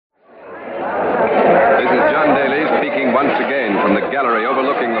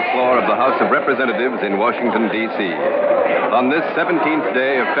House of Representatives in Washington, D.C. On this 17th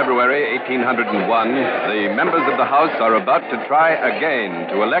day of February, 1801, the members of the House are about to try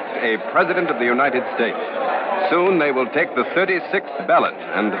again to elect a President of the United States. Soon they will take the 36th ballot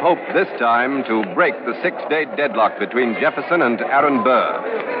and hope this time to break the 6-day deadlock between Jefferson and Aaron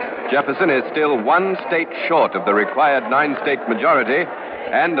Burr. Jefferson is still one state short of the required 9-state majority,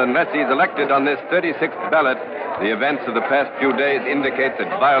 and unless he's elected on this 36th ballot, the events of the past few days indicate that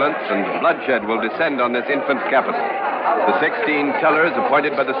violence and bloodshed will descend on this infant capital. The 16 tellers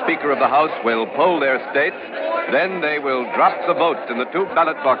appointed by the Speaker of the House will poll their states. Then they will drop the votes in the 2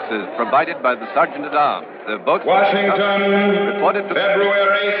 ballot boxes provided by the Sergeant-at-Arms. The votes Washington, reported to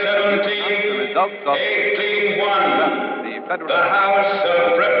February 17, 1801. The House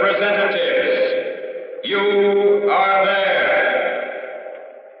of Representatives. You are there.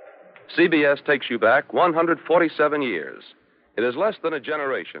 CBS takes you back 147 years. It is less than a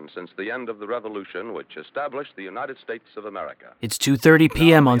generation since the end of the revolution which established the United States of America. It's 2:30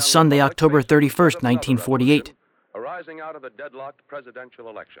 p.m. on Sunday, October 31st, 1948. Arising out of a deadlocked presidential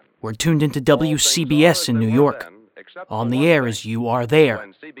election. We're tuned into WCBS in New York. On the air is You Are There.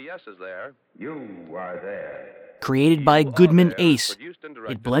 When CBS is there, You are there. Created by Goodman Ace,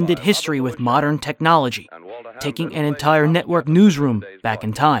 it blended history with modern technology, taking an entire network newsroom back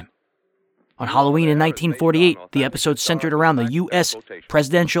in time. On Halloween in 1948, the episode centered around the U.S.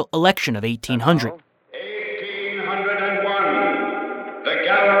 presidential election of 1800. 1801, the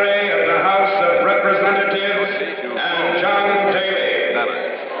gallery of the House of Representatives and John Daly.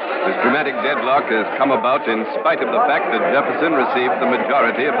 This dramatic deadlock has come about in spite of the fact that Jefferson received the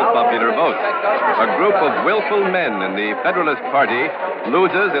majority of the popular vote. A group of willful men in the Federalist Party,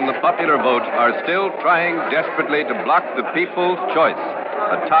 losers in the popular vote, are still trying desperately to block the people's choice.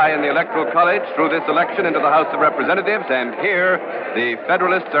 A tie in the Electoral College through this election into the House of Representatives, and here the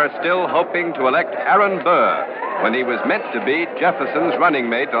Federalists are still hoping to elect Aaron Burr when he was meant to be Jefferson's running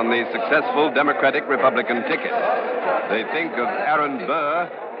mate on the successful Democratic-Republican ticket. They think of Aaron Burr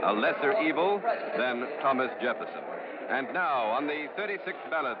a lesser evil than Thomas Jefferson. And now, on the 36th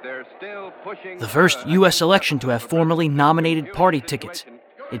ballot, they're still pushing... The first U.S. election to have formally nominated party tickets.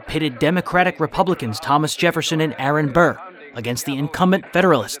 It pitted Democratic Republicans Thomas Jefferson and Aaron Burr against the incumbent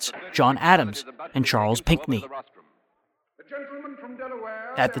Federalists, John Adams and Charles Pinckney.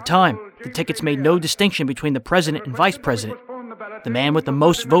 At the time, the tickets made no distinction between the president and vice president. The man with the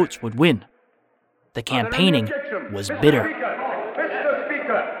most votes would win. The campaigning was bitter. Mr.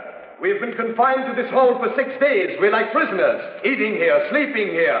 Speaker, we've been confined to this hall for 6 days. We're like prisoners, eating here, sleeping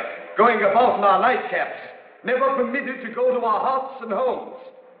here, going about in our nightcaps, never permitted to go to our hearths and homes.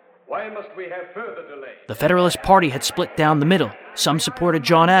 Why must we have further delay? The Federalist Party had split down the middle. Some supported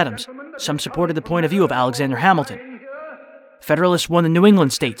John Adams. Some supported the point of view of Alexander Hamilton. Federalists won the New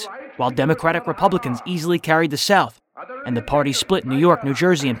England states, while Democratic Republicans easily carried the South, and the party split New York, New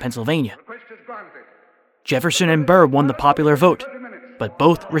Jersey, and Pennsylvania. Jefferson and Burr won the popular vote, but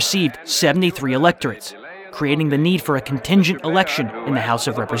both received 73 electorates, creating the need for a contingent election in the House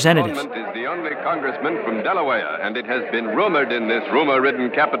of Representatives. Is the only congressman from Delaware, and it has been rumored in this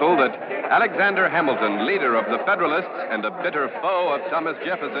rumor-ridden capital that Alexander Hamilton, leader of the Federalists and a bitter foe of Thomas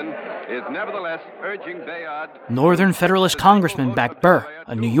Jefferson, is nevertheless urging Bayard... Northern Federalist congressman backed Burr,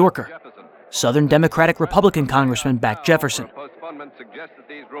 a New Yorker. Southern Democratic Republican congressman backed Jefferson.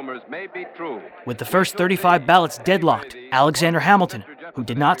 With the first 35 ballots deadlocked, Alexander Hamilton, who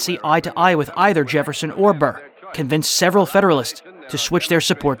did not see eye to eye with either Jefferson or Burr, convinced several Federalists to switch their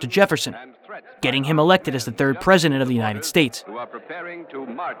support to Jefferson, getting him elected as the third president of the United States.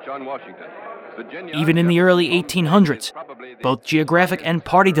 Even in the early 1800s, both geographic and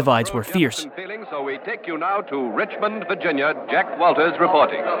party divides were fierce. So we take you now to Richmond, Virginia. Jack Walters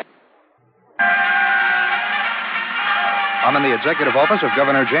reporting. I'm in the executive office of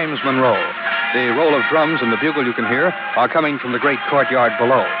Governor James Monroe. The roll of drums and the bugle you can hear are coming from the great courtyard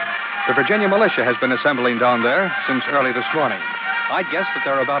below. The Virginia militia has been assembling down there since early this morning. I'd guess that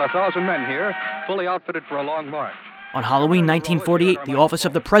there are about 1,000 men here, fully outfitted for a long march. On Halloween 1948, the office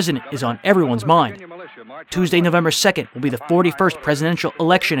of the president is on everyone's mind. Tuesday, November 2nd, will be the 41st presidential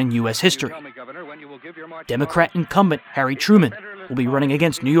election in U.S. history. Democrat incumbent Harry Truman will be running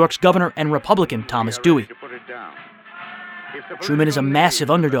against New York's governor and Republican Thomas Dewey. Truman is a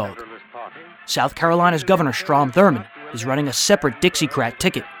massive underdog. South Carolina's Governor Strom Thurmond is running a separate Dixiecrat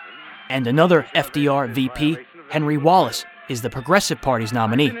ticket. And another FDR VP, Henry Wallace, is the Progressive Party's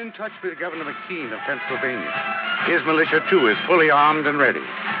nominee. I've been in touch with Governor McKean of Pennsylvania. His militia, too, is fully armed and ready.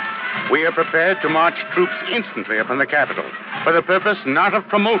 We are prepared to march troops instantly upon the capital for the purpose not of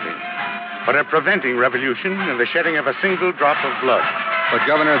promoting, but of preventing revolution and the shedding of a single drop of blood. But,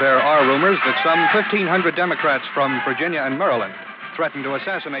 Governor, there are rumors that some 1,500 Democrats from Virginia and Maryland threaten to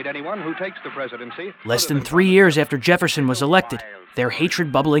assassinate anyone who takes the presidency. Less than 3 years after Jefferson was elected, their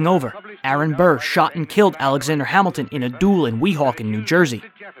hatred bubbling over, Aaron Burr shot and killed Alexander Hamilton in a duel in Weehawken, New Jersey.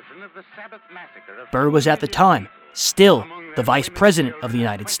 Burr was at the time still the Vice President of the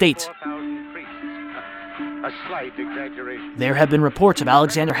United States. There have been reports of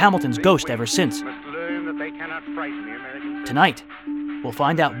Alexander Hamilton's ghost ever since. Tonight, we'll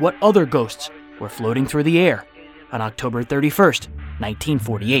find out what other ghosts were floating through the air on October 31st,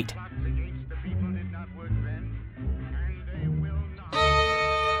 1948.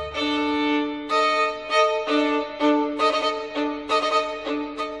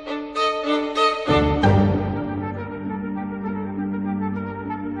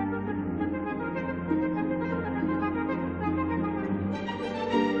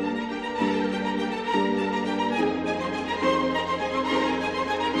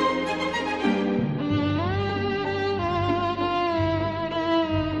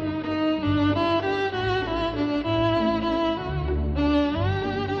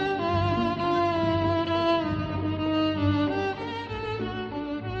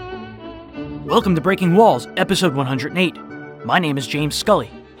 Welcome to Breaking Walls, episode 108. My name is James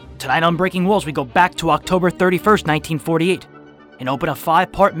Scully. Tonight on Breaking Walls, we go back to October 31st, 1948, and open a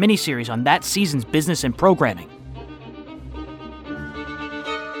 5-part miniseries on that season's business and programming.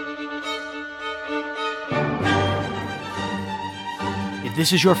 If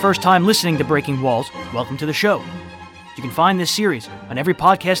this is your first time listening to Breaking Walls, welcome to the show. You can find this series on every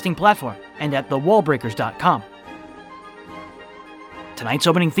podcasting platform and at thewallbreakers.com. Tonight's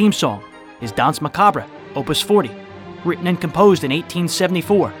opening theme song is Danse Macabre, Opus 40, written and composed in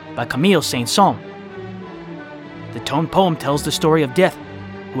 1874 by Camille Saint-Saëns. The tone poem tells the story of Death,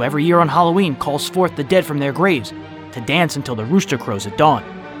 who every year on Halloween calls forth the dead from their graves to dance until the rooster crows at dawn.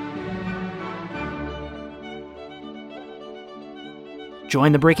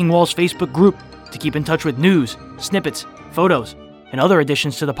 Join the Breaking Walls Facebook group to keep in touch with news, snippets, photos, and other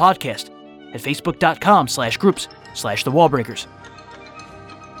additions to the podcast at facebook.com/groups/thewallbreakers.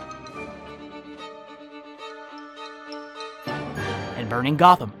 Burning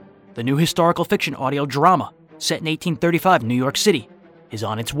Gotham, the new historical fiction audio drama set in 1835 New York City, is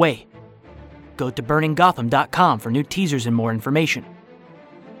on its way. Go to burninggotham.com for new teasers and more information.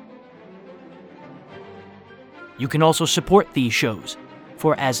 You can also support these shows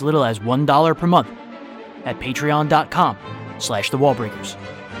for as little as $1 per month at patreon.com/thewallbreakers.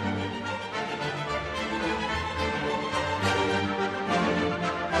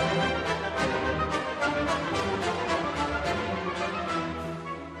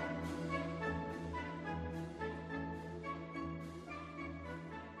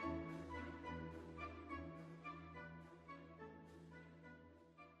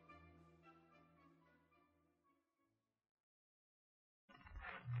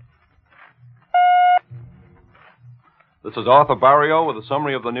 This is Arthur Barrio with a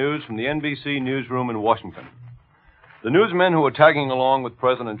summary of the news from the NBC newsroom in Washington. The newsmen who are tagging along with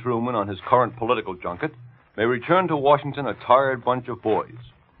President Truman on his current political junket may return to Washington a tired bunch of boys.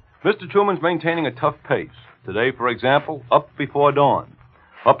 Mr. Truman's maintaining a tough pace. Today, for example, up before dawn.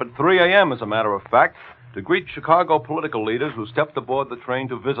 Up at 3 a.m., as a matter of fact, to greet Chicago political leaders who stepped aboard the train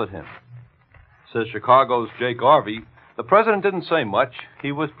to visit him. Says Chicago's Jake Harvey, the president didn't say much.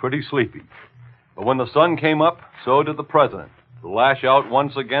 He was pretty sleepy. But when the sun came up, so did the president, to lash out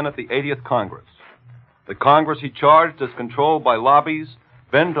once again at the 80th Congress. The Congress, he charged, is controlled by lobbies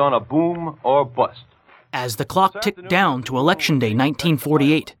bent on a boom or bust. As the clock ticked down to Election Day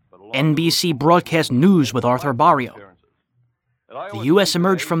 1948, NBC broadcast news with Arthur Barrio. The U.S.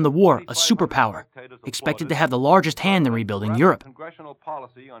 emerged from the war a superpower, expected to have the largest hand in rebuilding Europe.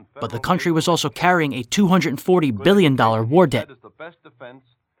 But the country was also carrying a $240 billion war debt.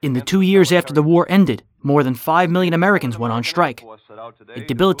 In the 2 years after the war ended, more than 5 million Americans went on strike. It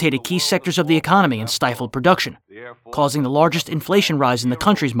debilitated key sectors of the economy and stifled production, causing the largest inflation rise in the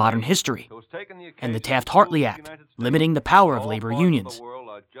country's modern history, and the Taft-Hartley Act, limiting the power of labor unions.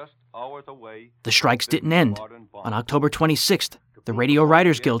 The strikes didn't end. On October 26th, the Radio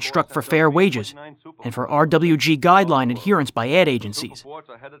Writers Guild struck for fair wages and for RWG guideline adherence by ad agencies.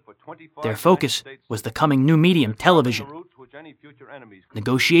 Their focus was the coming new medium, television.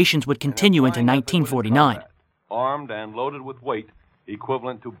 Negotiations would continue into 1949. Armed and loaded with weight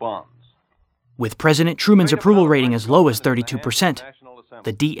equivalent to bombs. With President Truman's approval rating as low as 32%,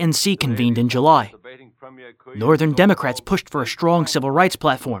 the DNC convened in July. Northern Democrats pushed for a strong civil rights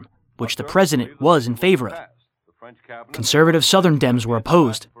platform, which the president was in favor of. Conservative Southern Dems were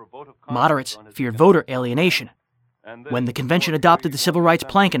opposed. Moderates feared voter alienation. When the convention adopted the civil rights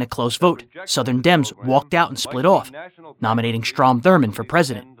plank in a close vote, Southern Dems walked out and split off, nominating Strom Thurmond for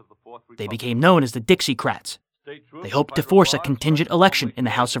president. They became known as the Dixiecrats. They hoped to force a contingent election in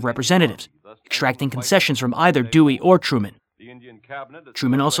the House of Representatives, extracting concessions from either Dewey or Truman.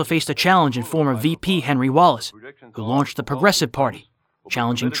 Truman also faced a challenge in former VP Henry Wallace, who launched the Progressive Party,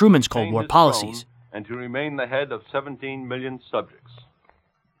 challenging Truman's Cold War policies. And to remain the head of 17 million subjects.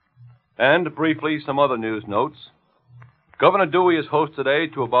 And briefly, some other news notes. Governor Dewey is host today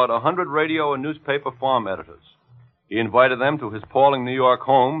to about 100 radio and newspaper farm editors. He invited them to his Pauling, New York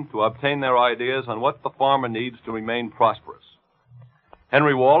home to obtain their ideas on what the farmer needs to remain prosperous.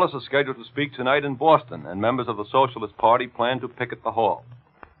 Henry Wallace is scheduled to speak tonight in Boston, and members of the Socialist Party plan to picket the hall.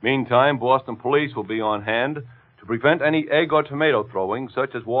 Meantime, Boston police will be on hand to prevent any egg or tomato throwing,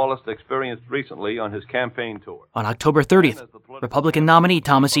 such as Wallace experienced recently on his campaign tour. On October 30th, Republican nominee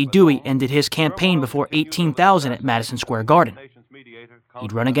Thomas E. Dewey ended his campaign before 18,000 at Madison Square Garden.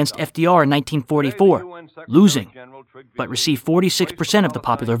 He'd run against FDR in 1944, losing, but received 46% of the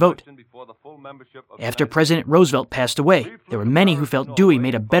popular vote. After President Roosevelt passed away, there were many who felt Dewey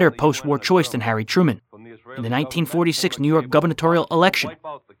made a better post-war choice than Harry Truman. In the 1946 New York gubernatorial election,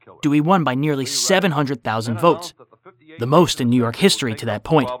 Dewey won by nearly 700,000 votes, the most in New York history to that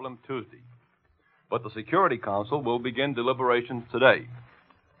point. But the Security Council will begin deliberations today.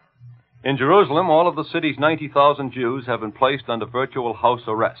 In Jerusalem, all of the city's 90,000 Jews have been placed under virtual house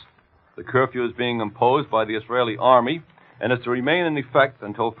arrest. The curfew is being imposed by the Israeli army and is to remain in effect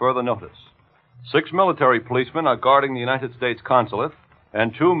until further notice. 6 military policemen are guarding the United States consulate,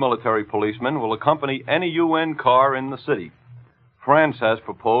 and 2 military policemen will accompany any UN car in the city. France has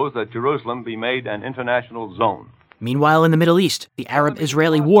proposed that Jerusalem be made an international zone. Meanwhile, in the Middle East, the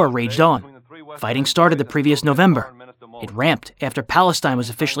Arab-Israeli war raged on. Fighting started the previous November. It ramped after Palestine was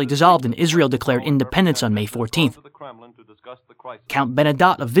officially dissolved and Israel declared independence on May 14th. Count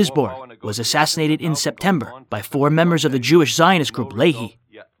Benedot of Visbor was assassinated in September by 4 members of the Jewish Zionist group Lehi,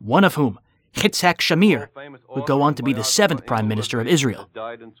 one of whom, Yitzhak Shamir, would go on to be the 7th Prime Minister of Israel.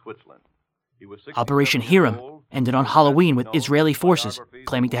 Operation Hiram ended on Halloween with Israeli forces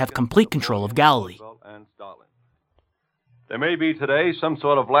claiming to have complete control of Galilee. There may be today some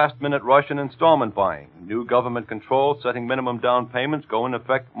sort of last-minute rush in installment buying. New government controls setting minimum down payments go into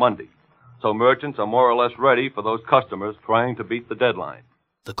effect Monday. So merchants are more or less ready for those customers trying to beat the deadline.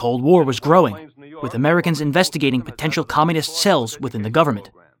 The Cold War was growing, with Americans investigating potential communist cells within the government,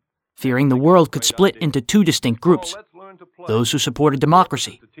 fearing the world could split into 2 distinct groups, those who supported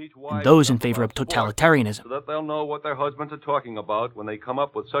democracy and those in favor of totalitarianism. So that they'll know what their husbands are talking about when they come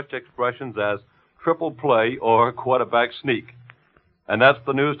up with such expressions as triple play or quarterback sneak. And that's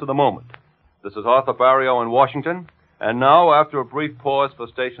the news to the moment. This is Arthur Barrio in Washington. And now, after a brief pause for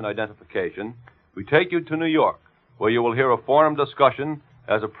station identification, we take you to New York, where you will hear a forum discussion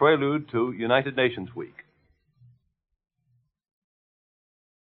as a prelude to United Nations Week.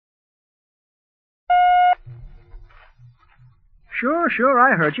 Sure,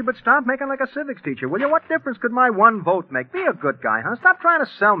 I heard you, but stop making like a civics teacher, will you? What difference could my one vote make? Be a good guy, huh? Stop trying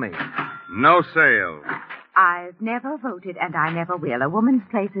to sell me. No sale. I've never voted, and I never will. A woman's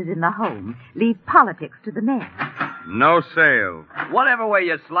place is in the home. Leave politics to the men. No sale. Whatever way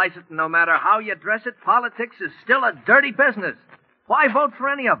you slice it, no matter how you dress it, politics is still a dirty business. Why vote for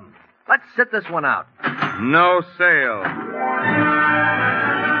any of them? Let's sit this one out. No sale.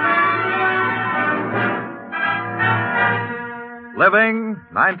 Living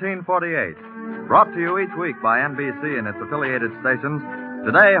 1948. Brought to you each week by NBC and its affiliated stations,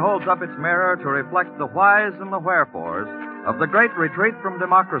 today holds up its mirror to reflect the whys and the wherefores of the great retreat from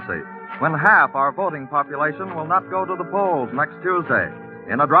democracy, when half our voting population will not go to the polls next Tuesday,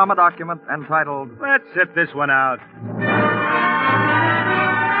 in a drama document entitled, Let's sit this one out.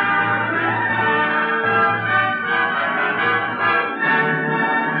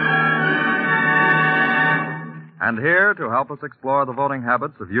 And here, to help us explore the voting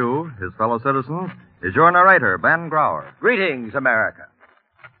habits of you, his fellow citizens, is your narrator, Ben Grauer. Greetings, America.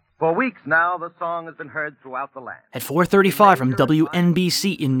 For weeks now, the song has been heard throughout the land. At 4:35 from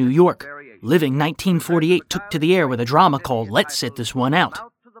WNBC in New York, Living 1948 took to the air with a drama called Let's Sit This One Out.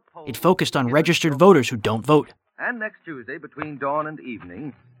 It focused on registered voters who don't vote. And next Tuesday, between dawn and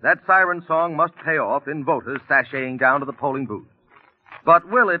evening, that siren song must pay off in voters sashaying down to the polling booth. But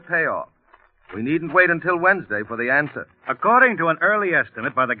will it pay off? We needn't wait until Wednesday for the answer. According to an early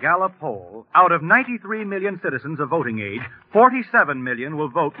estimate by the Gallup poll, out of 93 million citizens of voting age, 47 million will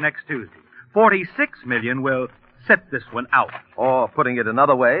vote next Tuesday. 46 million will sit this one out. Or, putting it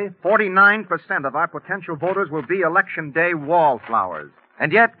another way, 49% of our potential voters will be Election Day wallflowers.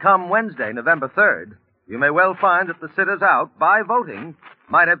 And yet, come Wednesday, November 3rd, you may well find that the sitters out, by voting,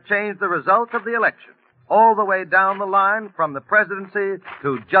 might have changed the result of the election, all the way down the line from the presidency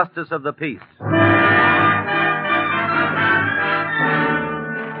to justice of the peace.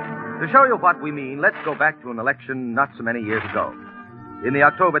 To show you what we mean, let's go back to an election not so many years ago. In the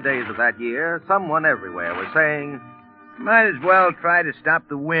October days of that year, someone everywhere was saying, "Might as well try to stop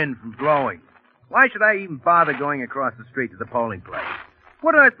the wind from blowing. Why should I even bother going across the street to the polling place?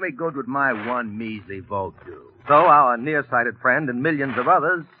 What earthly good would my one measly vote do?" So our nearsighted friend and millions of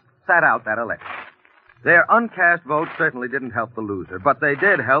others sat out that election. Their uncast votes certainly didn't help the loser, but they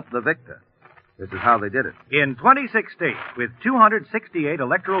did help the victor. This is how they did it. In 26 states, with 268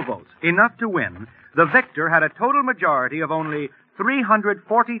 electoral votes, enough to win, the victor had a total majority of only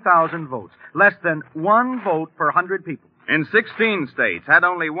 340,000 votes, less than one vote per 100 people. In 16 states, had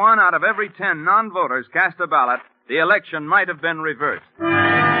only 1 out of every 10 non-voters cast a ballot, the election might have been reversed.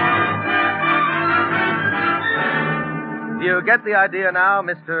 Do you get the idea now,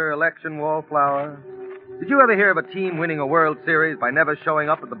 Mr. Election Wallflower? Did you ever hear of a team winning a World Series by never showing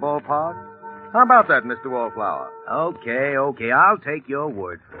up at the ballpark? How about that, Mr. Wallflower? Okay, I'll take your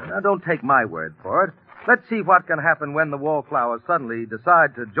word for it. Now, don't take my word for it. Let's see what can happen when the Wallflowers suddenly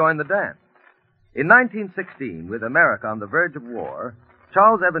decide to join the dance. In 1916, with America on the verge of war,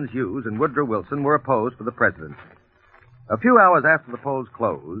 Charles Evans Hughes and Woodrow Wilson were opposed for the presidency. A few hours after the polls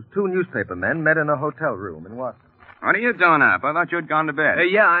closed, 2 newspaper men met in a hotel room in Washington. What are you doing up? I thought you'd gone to bed.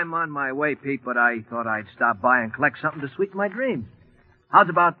 Yeah, I'm on my way, Pete, but I thought I'd stop by and collect something to sweeten my dreams. How's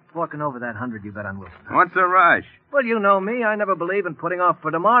about forking over that 100 you bet on Wilson? What's the rush? Well, you know me. I never believe in putting off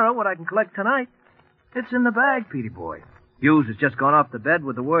for tomorrow what I can collect tonight. It's in the bag, Petey boy. Hughes has just gone off to bed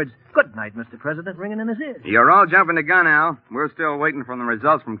with the words, "Good night, Mr. President," ringing in his ears. You're all jumping the gun, Al. We're still waiting for the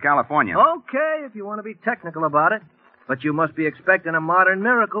results from California. Okay, if you want to be technical about it. But you must be expecting a modern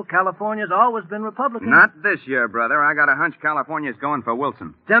miracle. California's always been Republican. Not this year, brother. I got a hunch California's going for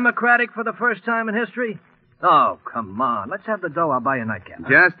Wilson. Democratic for the first time in history? Oh, come on. Let's have the dough. I'll buy you a nightcap.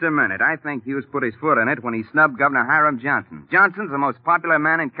 Just a minute. I think Hughes put his foot in it when he snubbed Governor Hiram Johnson. Johnson's the most popular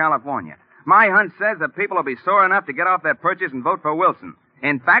man in California. My hunch says that people will be sore enough to get off their perches and vote for Wilson.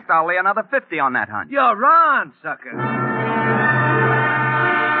 In fact, I'll lay another 50 on that hunch. You're on, sucker.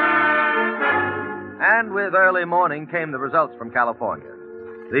 And with early morning came the results from California.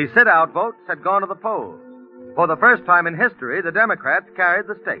 The sit-out votes had gone to the polls. For the first time in history, the Democrats carried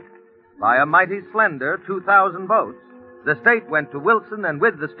the state. By a mighty slender 2,000 votes, the state went to Wilson, and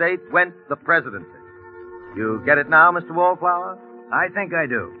with the state went the presidency. You get it now, Mr. Wallflower? I think I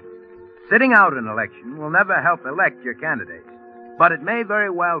do. Sitting out an election will never help elect your candidates, but it may very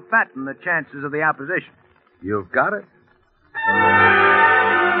well fatten the chances of the opposition. You've got it.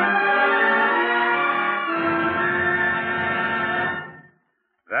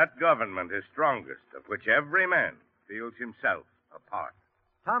 That government is strongest, of which every man feels himself a part.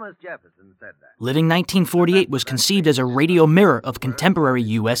 Thomas Jefferson said that. Living 1948 was conceived as a radio mirror of contemporary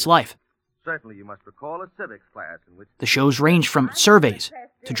U.S. life. Certainly you must recall a civics class in which... The shows ranged from surveys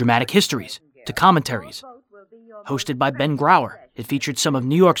to dramatic histories to commentaries. Hosted by Ben Grauer, it featured some of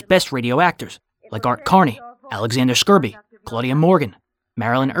New York's best radio actors, like Art Carney, Alexander Skirby, Claudia Morgan,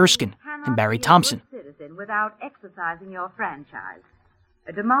 Marilyn Erskine, and Barry Thompson. Without exercising your franchise.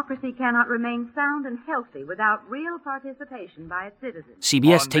 A democracy cannot remain sound and healthy without real participation by its citizens.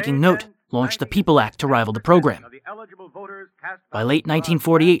 CBS, taking note, launched the People Act to rival the program. By late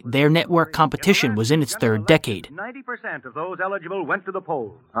 1948, their network competition was in its third decade. 90% of those eligible went to the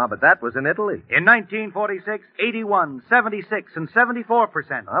polls. But that was in Italy. In 1946, 81, 76, and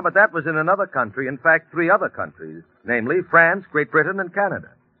 74%. But that was in another country, in fact, 3 other countries, namely France, Great Britain, and Canada.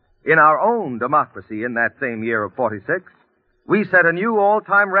 In our own democracy in that same year of 46, we set a new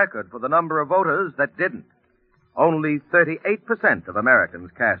all-time record for the number of voters that didn't. Only 38% of Americans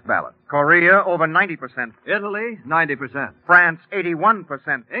cast ballots. Korea, over 90%. Italy, 90%. France,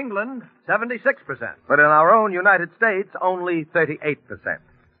 81%. England, 76%. But in our own United States, only 38%.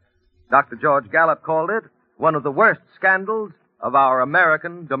 Dr. George Gallup called it one of the worst scandals of our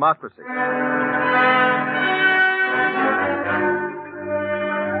American democracy.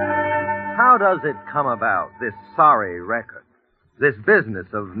 How does it come about, this sorry record? This business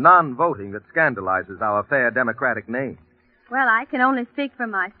of non-voting that scandalizes our fair democratic name? Well, I can only speak for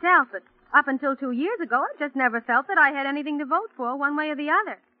myself, but up until 2 years ago, I just never felt that I had anything to vote for one way or the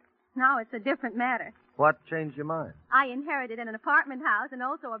other. Now it's a different matter. What changed your mind? I inherited an apartment house and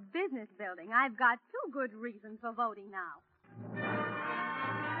also a business building. I've got 2 good reasons for voting now.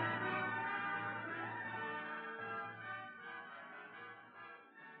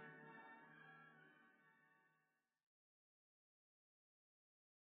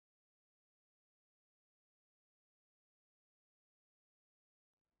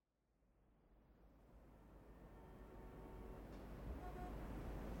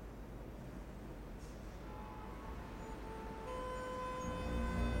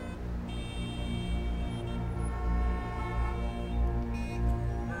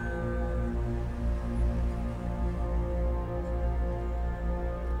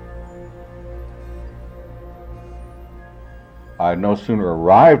 I no sooner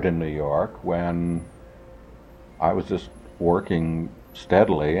arrived in New York when I was just working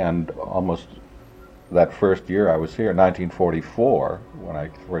steadily, and almost that first year I was here, 1944, when I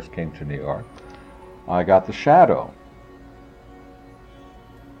first came to New York, I got the shadow.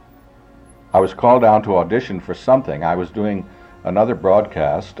 I was called down to audition for something. I was doing another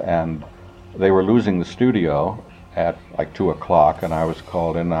broadcast, and they were losing the studio at like 2 o'clock, and I was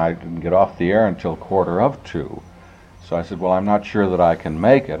called in. I didn't get off the air until 1:45. So I said, well, I'm not sure that I can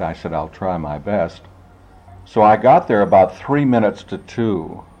make it. I said, I'll try my best. So I got there about 3 minutes to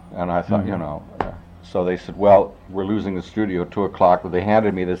 2, and I thought, you know, so they said, well, we're losing the studio at 2 o'clock. But they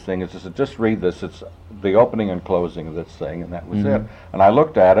handed me this thing and said, just read this. It's the opening and closing of this thing, and that was it. And I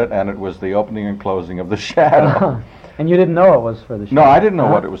looked at it, and it was the opening and closing of The Shadow. And you didn't know it was for The Shadow? No, I didn't know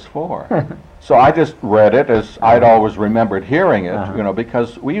what it was for. So I just read it as I'd always remembered hearing it, you know,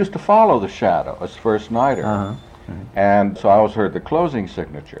 because we used to follow The Shadow as first nighter. And so I always heard the closing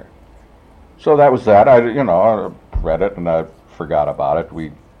signature. So that was that. I read it and I forgot about it.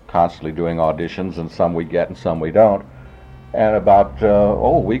 We constantly doing auditions, and some we get and some we don't. And about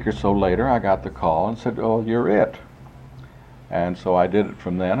a week or so later, I got the call and said, oh, you're it. And so I did it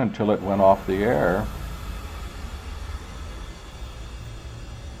from then until it went off the air.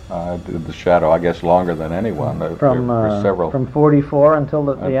 I did The Shadow, I guess, longer than anyone. From 44 until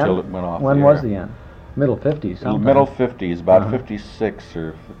the end? Until it went off When the was air. the end? Middle 50s, sometime. Middle 50s, about 56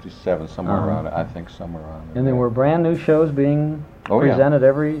 or 57, somewhere around it, I think somewhere around it. And there were brand new shows being presented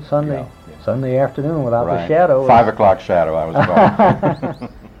every Sunday Sunday afternoon without The Shadow. 5 o'clock Shadow, I was called.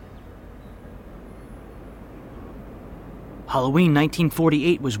 Halloween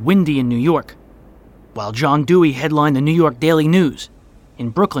 1948 was windy in New York. While John Dewey headlined the New York Daily News,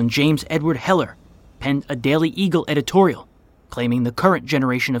 in Brooklyn, James Edward Heller penned a Daily Eagle editorial claiming the current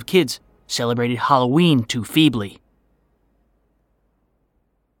generation of kids celebrated Halloween too feebly.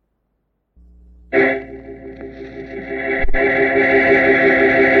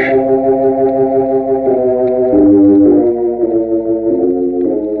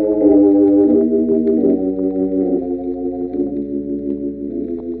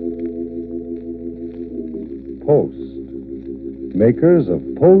 Post, makers of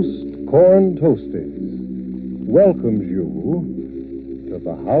Post Corn Toasties, welcomes you to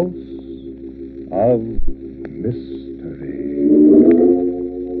the House of Mystery.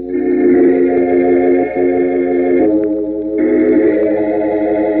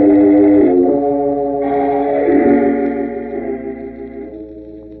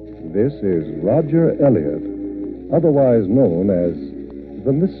 This is Roger Elliott, otherwise known as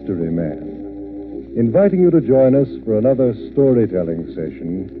the Mystery Man, inviting you to join us for another storytelling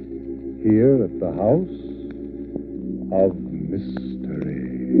session here at the House of Mystery.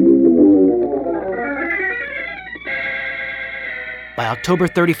 By October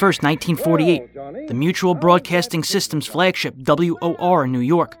 31st, 1948, the Mutual Broadcasting System's flagship WOR in New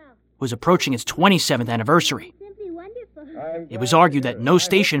York was approaching its 27th anniversary. It was argued that no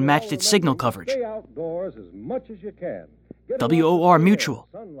station matched its signal coverage. WOR Mutual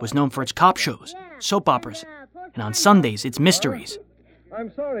was known for its cop shows, soap operas, and on Sundays, its mysteries.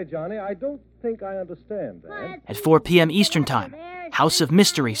 I'm sorry, Johnny, I don't think I understand that. At 4 p.m. Eastern Time, House of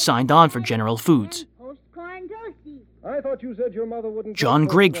Mystery signed on for General Foods. I thought you said your mother wouldn't. John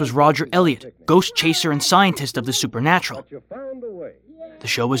Griggs was Roger Elliott, ghost chaser and scientist of the supernatural. The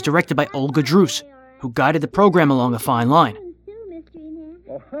show was directed by Olga Druce, who guided the program along a fine line.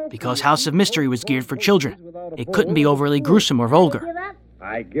 Because House of Mystery was geared for children, it couldn't be overly gruesome or vulgar.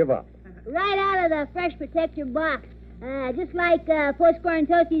 I give up. Right out of the Fresh Protector box. Just like Post-Corn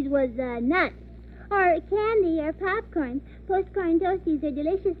Toasties was nuts. Or candy or popcorn. Post-Corn Toasties are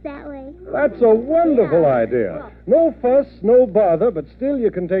delicious that way. That's a wonderful idea. No fuss, no bother, but still you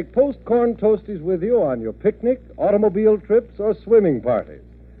can take Post-Corn Toasties with you on your picnic, automobile trips, or swimming parties.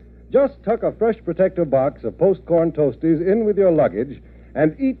 Just tuck a Fresh Protector box of Post-Corn Toasties in with your luggage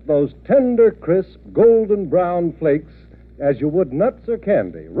and eat those tender, crisp, golden brown flakes as you would nuts or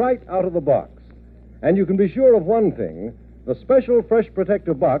candy, right out of the box. And you can be sure of one thing. The special Fresh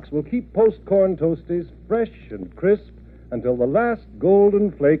Protector box will keep Post-Corn Toasties fresh and crisp until the last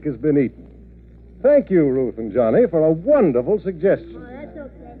golden flake has been eaten. Thank you, Ruth and Johnny, for a wonderful suggestion. Oh, that's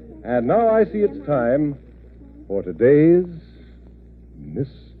okay. And now I see it's time for today's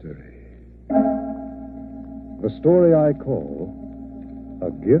mystery. The story I call A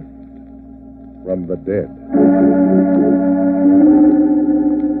Gift from the Dead.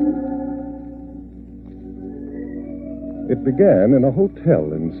 It began in a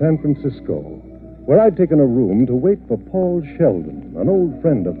hotel in San Francisco, where I'd taken a room to wait for Paul Sheldon, an old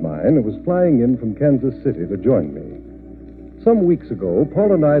friend of mine who was flying in from Kansas City to join me. Some weeks ago,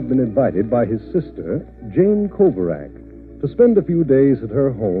 Paul and I had been invited by his sister, Jane Kovarak, to spend a few days at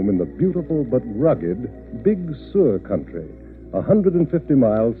her home in the beautiful but rugged Big Sur country, 150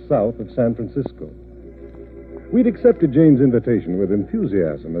 miles south of San Francisco. We'd accepted Jane's invitation with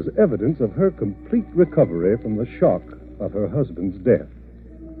enthusiasm as evidence of her complete recovery from the shock of her husband's death.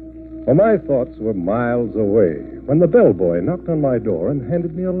 Well, my thoughts were miles away when the bellboy knocked on my door and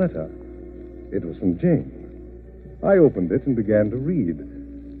handed me a letter. It was from Jane. I opened it and began to read,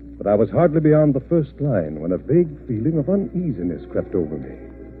 but I was hardly beyond the first line when a vague feeling of uneasiness crept over me.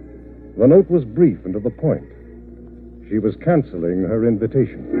 The note was brief and to the point. She was canceling her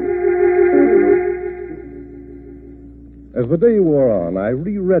invitation. As the day wore on, I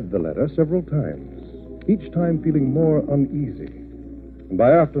reread the letter several times, each time feeling more uneasy. And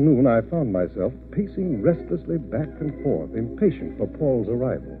by afternoon, I found myself pacing restlessly back and forth, impatient for Paul's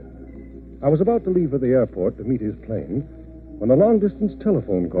arrival. I was about to leave for the airport to meet his plane when a long-distance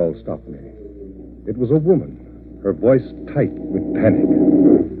telephone call stopped me. It was a woman, her voice tight with panic.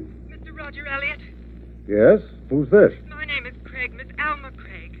 Mr. Roger Elliott? Yes? Who's this? My name is Craig, Miss Alma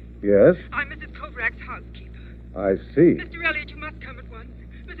Craig. Yes? I'm Mrs. Kovarak's housekeeper. I see. Mr. Elliott, you must come at once.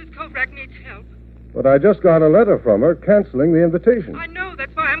 Mrs. Kovarak needs help. But I just got a letter from her canceling the invitation. I know,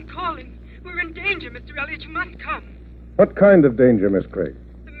 that's why I'm calling. We're in danger, Mr. Elliott. You must come. What kind of danger, Miss Craig?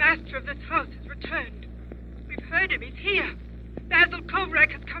 The master of this house has returned. We've heard him. He's here. Basil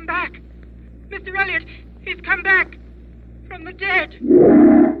Kovarak has come back. Mr. Elliott, he's come back from the dead. And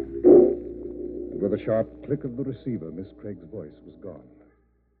with a sharp click of the receiver, Miss Craig's voice was gone.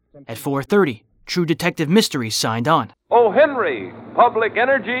 At 4:30, True Detective Mysteries signed on. O. Henry, Public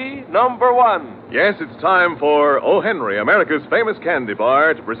Energy #1. Yes, it's time for O. Henry, America's famous candy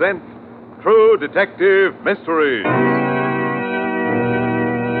bar, to present True Detective Mysteries.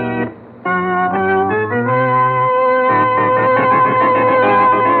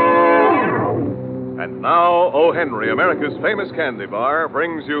 And now, O. Henry, America's famous candy bar,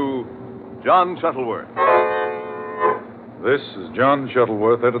 brings you John Shuttleworth. This is John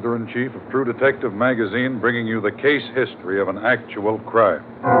Shuttleworth, editor-in-chief of True Detective magazine, bringing you the case history of an actual crime.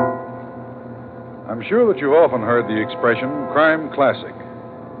 I'm sure that you've often heard the expression, crime classic.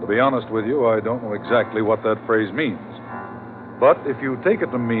 To be honest with you, I don't know exactly what that phrase means. But if you take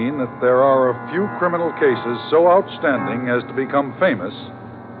it to mean that there are a few criminal cases so outstanding as to become famous,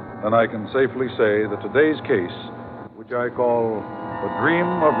 then I can safely say that today's case, which I call The Dream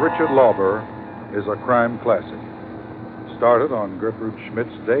of Richard Lauber, is a crime classic. It started on Gertrude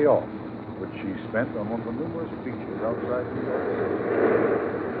Schmidt's day off, which she spent on one of the numerous beaches outside New York City.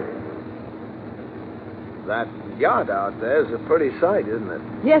 That yacht out there is a pretty sight, isn't it?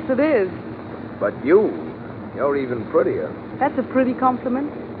 Yes, it is. But you're even prettier. That's a pretty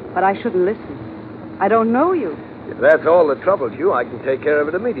compliment, but I shouldn't listen. I don't know you. If that's all that troubles you, I can take care of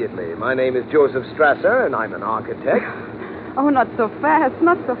it immediately. My name is Joseph Strasser, and I'm an architect. Oh, not so fast,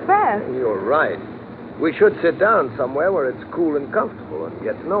 not so fast. You're right. We should sit down somewhere where it's cool and comfortable and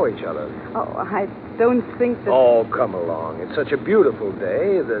get to know each other. Oh, I don't think that... Oh, come along. It's such a beautiful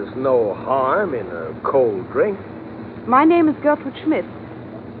day. There's no harm in a cold drink. My name is Gertrude Schmidt,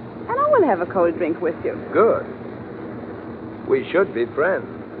 and I will have a cold drink with you. Good. We should be friends.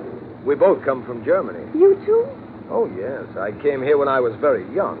 We both come from Germany. You too? Oh, yes. I came here when I was very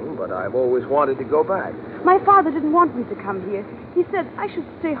young, but I've always wanted to go back. My father didn't want me to come here. He said I should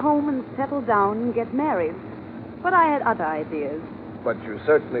stay home and settle down and get married. But I had other ideas. But you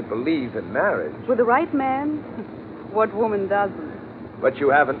certainly believe in marriage. With the right man? What woman doesn't? But you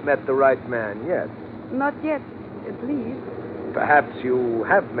haven't met the right man yet. Not yet, at least. Perhaps you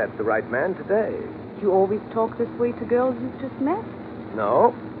have met the right man today. You always talk this way to girls you've just met?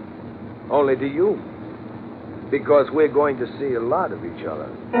 No. Only to you. Because we're going to see a lot of each other.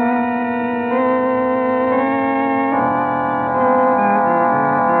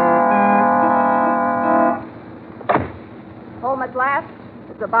 Home at last?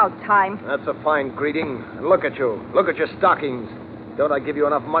 It's about time. That's a fine greeting. And look at you. Look at your stockings. Don't I give you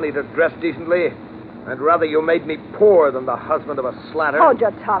enough money to dress decently? I'd rather you made me poor than the husband of a slatter. Hold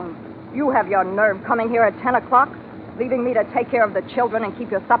your tongue. You have your nerve coming here at 10 o'clock, leaving me to take care of the children and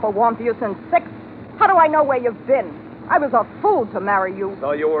keep your supper warm for you since 6? How do I know where you've been? I was a fool to marry you.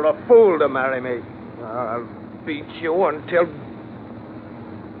 So you were a fool to marry me. I'll beat you until...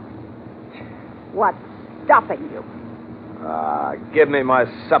 What's stopping you? Give me my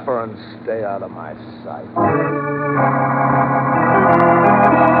supper and stay out of my sight.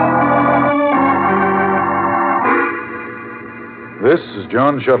 This is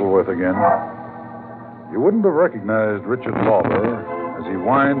John Shuttleworth again. You wouldn't have recognized Richard Lauber as he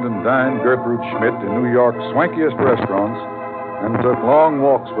wined and dined Gertrude Schmidt in New York's swankiest restaurants and took long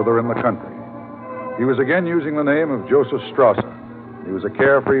walks with her in the country. He was again using the name of Joseph Strasser. He was a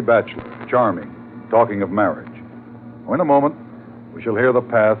carefree bachelor, charming, talking of marriage. In a moment, we shall hear the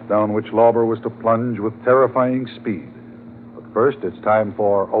path down which Lauber was to plunge with terrifying speed. But first, it's time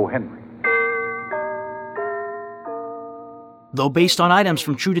for O. Henry. Though based on items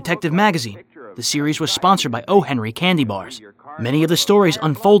from True Detective magazine, the series was sponsored by O. Henry candy bars. Many of the stories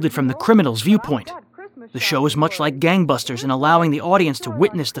unfolded from the criminal's viewpoint. The show is much like Gangbusters in allowing the audience to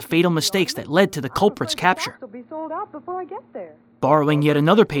witness the fatal mistakes that led to the culprit's capture. Borrowing yet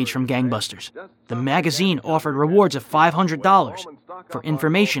another page from Gangbusters, the magazine offered rewards of $500 for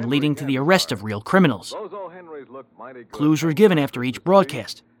information leading to the arrest of real criminals. Clues were given after each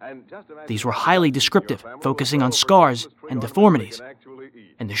broadcast. These were highly descriptive, focusing on scars and deformities,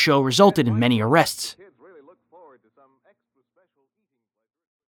 and the show resulted in many arrests.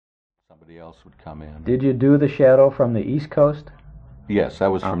 Somebody else would come in. Did you do The Shadow from the East Coast? Yes,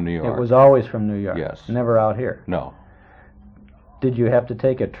 that was from New York. It was always from New York? Yes. Never out here? No. Did you have to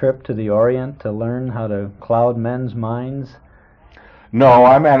take a trip to the Orient to learn how to cloud men's minds? No,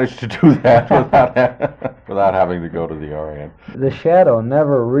 I managed to do that without having to go to the Orient. The Shadow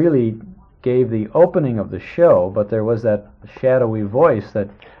never really gave the opening of the show, but there was that shadowy voice that...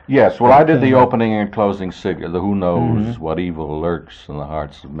 Yes, well, I did the opening and closing signal, the who knows what evil lurks in the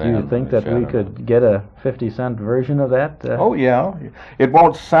hearts of men. Do you think that we could get a 50-cent version of that? Oh, yeah. It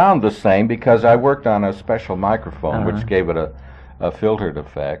won't sound the same because I worked on a special microphone which gave it a filtered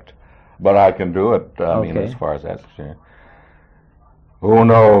effect, but I can do it, I mean, as far as that's concerned. Who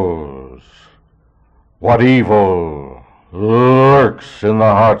knows what evil lurks in the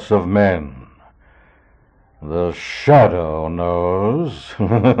hearts of men? The Shadow knows.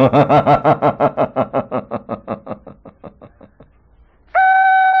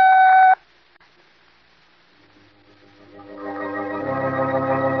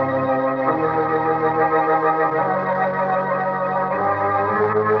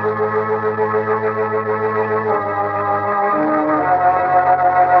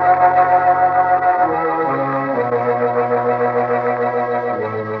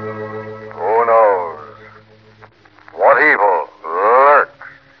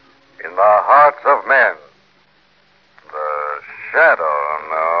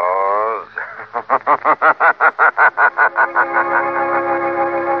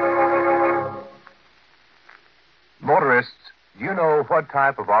 Motorists, do you know what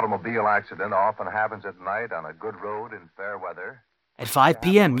type of automobile accident often happens at night on a good road in fair weather? At 5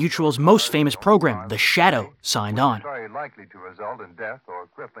 p.m., Mutual's most famous program, The Shadow, signed on. Very likely to result in death or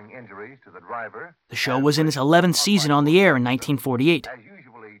crippling injuries to the driver. The show was in its 11th season on the air in 1948.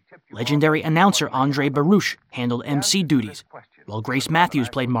 Legendary announcer Andre Baruch handled MC duties, while Grace Matthews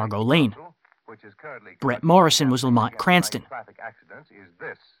played Margot Lane. Brett Morrison was Lamont Cranston.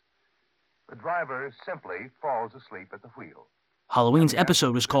 The driver simply falls asleep at the wheel. Halloween's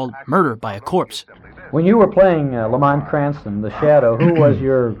episode was called Murder by a Corpse. When you were playing Lamont Cranston, The Shadow, who was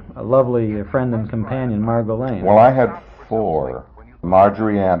your lovely friend and companion, Margot Lane? Well, I had 4.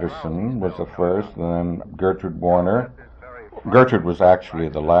 Marjorie Anderson was the first, and then Gertrude Warner. Gertrude was actually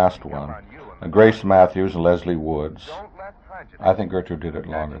the last one. Grace Matthews and Leslie Woods. I think Gertrude did it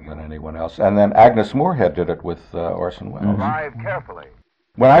longer than anyone else. And then Agnes Moorehead did it with Orson Welles. Drive carefully.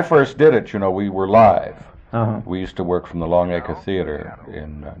 When I first did it, we were live. We used to work from the Longacre Theater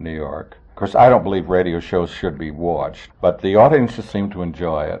in New York. Of course, I don't believe radio shows should be watched, but the audiences seem to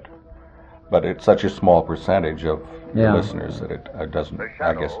enjoy it. But it's such a small percentage of the listeners that it doesn't,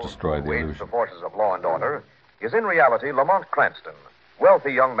 I guess, destroy the illusion. The forces of law and order is in reality Lamont Cranston,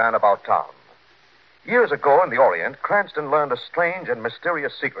 wealthy young man about town. Years ago in the Orient, Cranston learned a strange and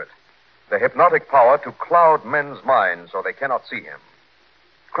mysterious secret, the hypnotic power to cloud men's minds so they cannot see him.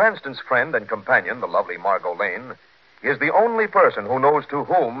 Cranston's friend and companion, the lovely Margot Lane, is the only person who knows to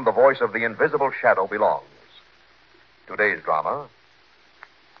whom the voice of the invisible shadow belongs. Today's drama,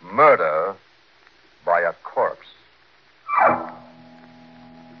 Murder by a Corpse.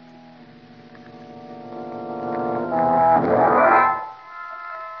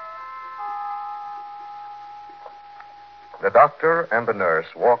 The doctor and the nurse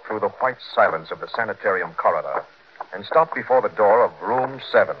walk through the white silence of the sanitarium corridor and stop before the door of room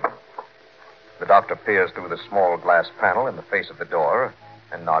 7. The doctor peers through the small glass panel in the face of the door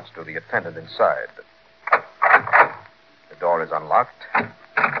and nods to the attendant inside. The door is unlocked,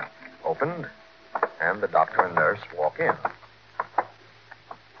 opened, and the doctor and nurse walk in.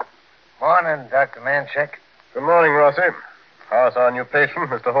 Morning, Dr. Manchek. Good morning, Rossi. How's our new patient,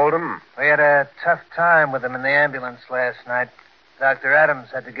 Mr. Hold'em? We had a tough time with him in the ambulance last night. Dr. Adams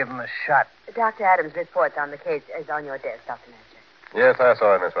had to give him a shot. Dr. Adams' reports on the case is on your desk, Dr. Manchek. Yes, I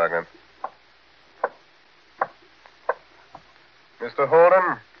saw it, Miss Wagner. Mr.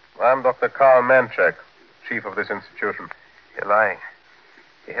 Holden, I'm Dr. Carl Manchek, chief of this institution. You're lying.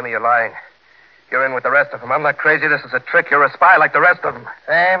 You hear me? You're lying. You're in with the rest of them. I'm not crazy. This is a trick. You're a spy like the rest of them.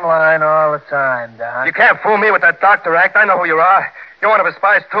 Same line all the time, Doc. You can't fool me with that doctor act. I know who you are. You're one of his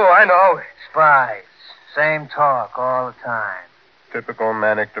spies, too. I know. Spies. Same talk all the time. Typical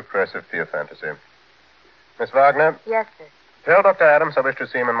manic-depressive fear fantasy. Miss Wagner, Yes, sir. tell Dr. Adams I wish to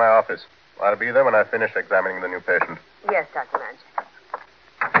see him in my office. I'll be there when I finish examining the new patient. Yes, Dr. Manchek.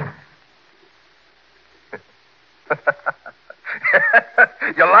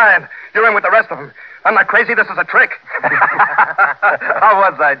 You're lying. You're in with the rest of them. I'm not crazy. This is a trick. How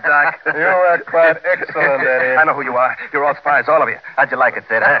was I, Doc? You were quite excellent, Eddie. I know who you are. You're all spies, all of you. How'd you like it,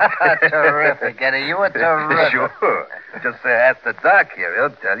 Sid? Huh? Terrific, Eddie. You were terrific. Sure. Just ask the doc here.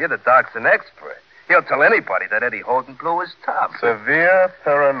 He'll tell you. The doc's an expert. He'll tell anybody that Eddie Holden blew his top. Severe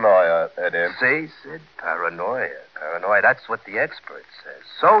paranoia, Eddie. See, Sid? Paranoia. Paranoia. That's what the expert says.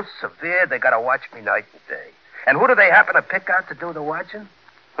 So severe, they gotta watch me night and day. And who do they happen to pick out to do the watching?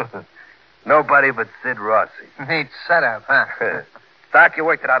 Nobody but Sid Rossi. Neat setup, huh? Doc, you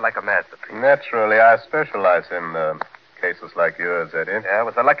worked it out like a masterpiece. Naturally, I specialize in cases like yours, Eddie. Yeah, it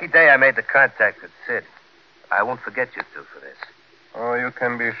was a lucky day I made the contact with Sid. I won't forget you two for this. Oh, you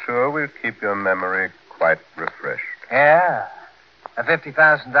can be sure we'll keep your memory quite refreshed. Yeah. A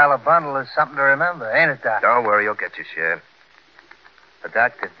 $50,000 bundle is something to remember, ain't it, Doc? Don't worry, you'll get your share.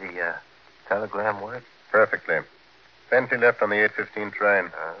 Doc, did the telegram work? Perfectly. Fenty left on the 8:15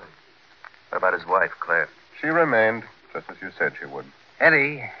 train. What about his wife, Claire? She remained, just as you said she would.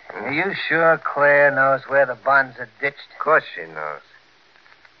 Eddie, are you sure Claire knows where the bonds are ditched? Of course she knows.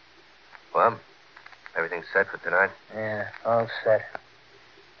 Well, everything's set for tonight? Yeah, all set.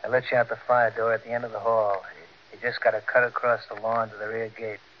 I let you out the fire door at the end of the hall. You just got to cut across the lawn to the rear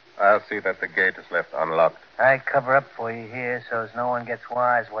gate. I'll see that the gate is left unlocked. I cover up for you here so as no one gets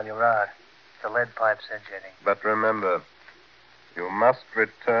wise while you're out. The lead pipe cinch, Eddie. But remember, you must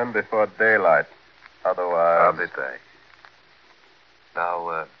return before daylight. Otherwise... I'll be back. Now,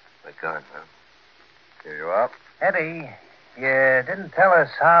 we're gone, huh? Here you are. Eddie, you didn't tell us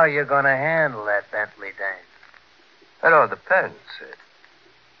how you're going to handle that Bentley dame. That all depends, Sid.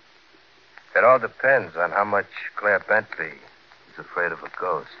 It all depends on how much Claire Bentley is afraid of a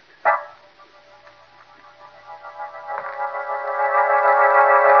ghost.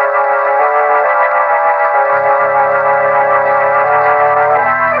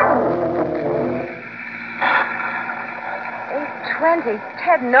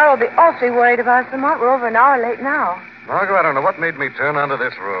 Ted and Earl will be awfully worried about us, Lamont. We're over an hour late now. Margot, I don't know what made me turn onto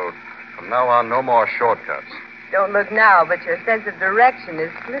this road. From now on, no more shortcuts. Don't look now, but your sense of direction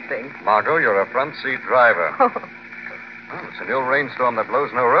is slipping. Margot, you're a front seat driver. Oh, it's a new rainstorm that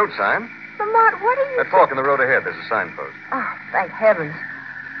blows no road sign. Lamont, what are you... That fork in the road ahead, there's a signpost. Oh, thank heavens.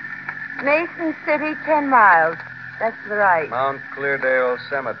 Mason City, 10 miles. That's to the right. Mount Cleardale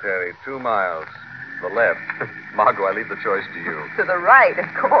Cemetery, 2 miles. The left. Margot, I leave the choice to you. To the right, of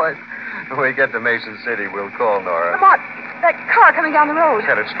course. When we get to Mason City, we'll call Nora. Lamont, that car coming down the road.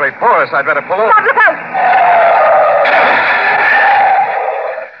 Headed straight for us. I'd better pull over. Lamont, look out!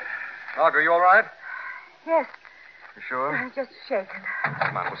 Margot, you all right? Yes. You sure? Just shaken.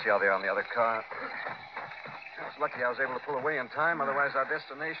 Come on, we'll see how they are on the other car. I was lucky I was able to pull away in time. Otherwise, our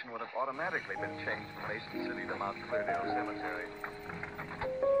destination would have automatically been changed from Mason City to Mount Cleardale Cemetery.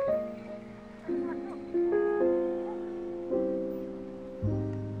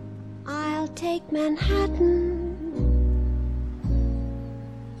 I'll take Manhattan,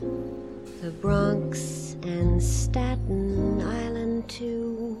 the Bronx, and Staten Island,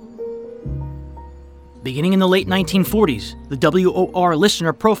 too. Beginning in the late 1940s, the WOR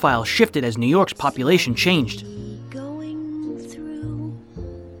listener profile shifted as New York's population changed.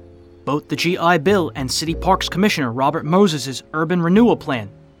 Both the GI Bill and City Parks Commissioner Robert Moses' urban renewal plan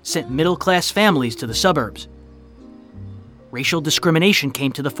sent middle-class families to the suburbs. Racial discrimination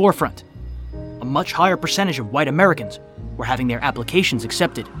came to the forefront. A much higher percentage of white Americans were having their applications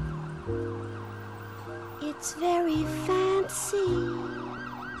accepted. It's very fancy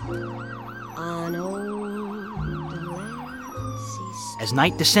on old Delancey. As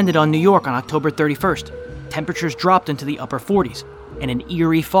night descended on New York on October 31st, temperatures dropped into the upper 40s, and an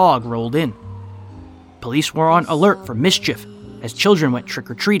eerie fog rolled in. Police were on alert for mischief as children went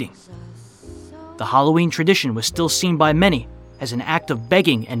trick-or-treating. The Halloween tradition was still seen by many as an act of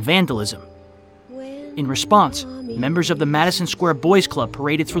begging and vandalism. In response, members of the Madison Square Boys Club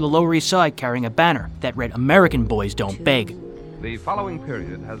paraded through the Lower East Side carrying a banner that read, "American boys don't beg." The following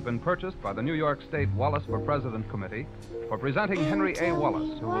period has been purchased by the New York State Wallace for President Committee for presenting Henry A.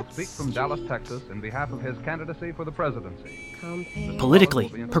 Wallace, who will speak from Dallas, Texas, in behalf of his candidacy for the presidency. Politically,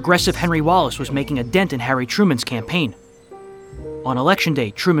 progressive Henry Wallace was making a dent in Harry Truman's campaign. On Election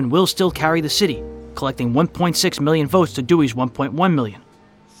Day, Truman will still carry the city, collecting 1.6 million votes to Dewey's 1.1 million.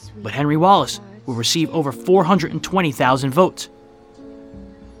 But Henry Wallace will receive over 420,000 votes.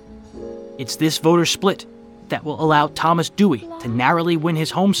 It's this voter split that will allow Thomas Dewey to narrowly win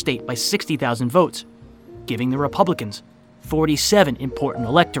his home state by 60,000 votes, giving the Republicans 47 important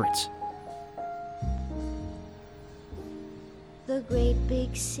electorates. The great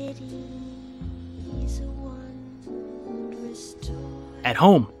big cities, a wondrous toy. At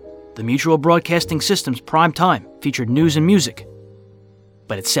home, the Mutual Broadcasting System's prime time featured news and music.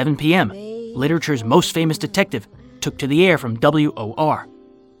 But at 7 p.m., literature's most famous detective took to the air from WOR.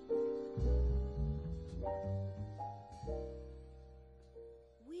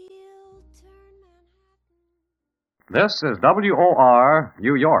 This is WOR,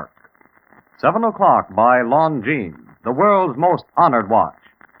 New York. 7 o'clock by Longines, the world's most honored watch.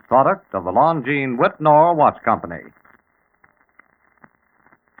 Product of the Longines Whitnor Watch Company.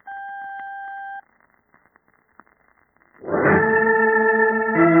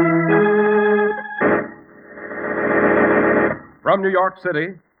 From New York City,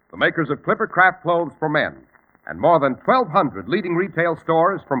 the makers of Clipper Craft Clothes for Men and more than 1,200 leading retail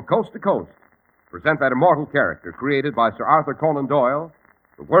stores from coast to coast present that immortal character created by Sir Arthur Conan Doyle,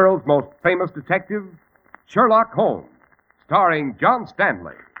 the world's most famous detective, Sherlock Holmes, starring John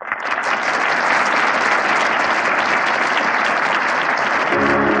Stanley.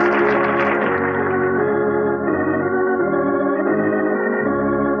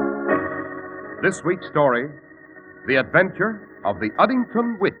 This week's story, The Adventure of the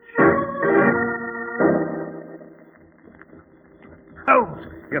Uddington Witch. Holmes!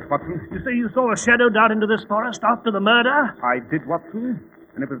 Yes, Watson? You say you saw a shadow down into this forest after the murder? I did, Watson,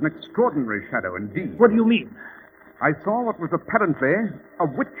 and it was an extraordinary shadow indeed. What do you mean? I saw what was apparently a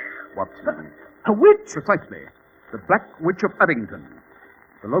witch, Watson. A witch? Precisely. The Black Witch of Uddington.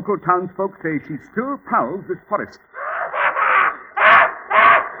 The local townsfolk say she still prowls this forest.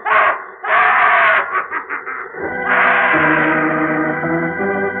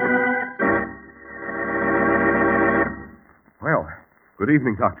 Well, good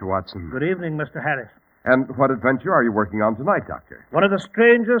evening, Dr. Watson. Good evening, Mr. Harris. And what adventure are you working on tonight, Doctor? One of the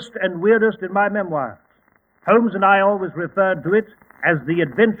strangest and weirdest in my memoirs. Holmes and I always referred to it as The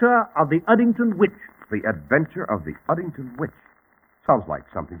Adventure of the Uddington Witch. The Adventure of the Uddington Witch. Sounds like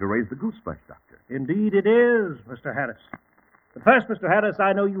something to raise the gooseflesh, Doctor. Indeed it is, Mr. Harris. But first, Mr. Harris,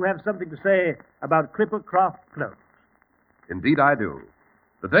 I know you have something to say about Clippercraft clothes. Indeed I do.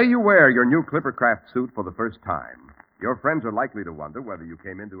 The day you wear your new Clippercraft suit for the first time, your friends are likely to wonder whether you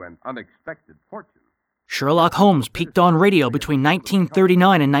came into an unexpected fortune. Sherlock Holmes peaked on radio between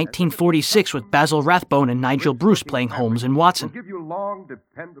 1939 and 1946 with Basil Rathbone and Nigel Bruce playing Holmes and Watson. Will give you long,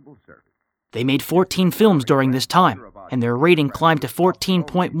 dependable service. They made 14 films during this time, and their rating climbed to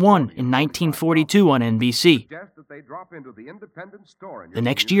 14.1 in 1942 on NBC. The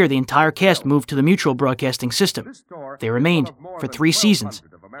next year, the entire cast moved to the Mutual Broadcasting System. They remained for 3 seasons,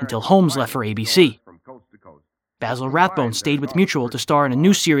 until Holmes left for ABC. Basil Rathbone stayed with Mutual to star in a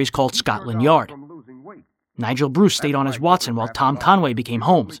new series called Scotland Yard. Nigel Bruce stayed on as Watson while Tom Conway became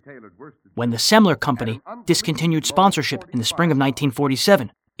Holmes. When the Semler Company discontinued sponsorship in the spring of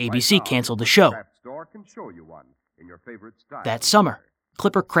 1947, ABC canceled the show. That summer,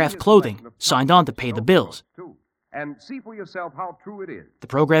 Clippercraft Clothing signed on to pay the bills. And see for yourself how true it is. The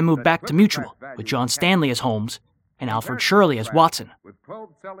program moved back to Mutual, with John Stanley as Holmes and Alfred Shirley as Watson.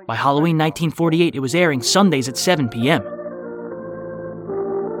 By Halloween 1948, it was airing Sundays at 7 p.m.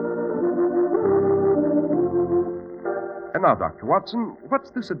 And now, Dr. Watson,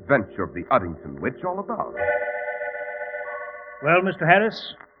 what's this adventure of the Uddington Witch all about? Well, Mr.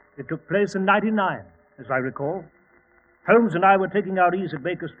 Harris, it took place in '99, as I recall. Holmes and I were taking our ease at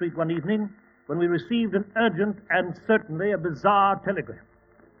Baker Street one evening when we received an urgent and certainly a bizarre telegram.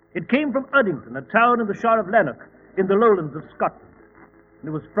 It came from Uddington, a town in the Shire of Lanark, in the lowlands of Scotland. And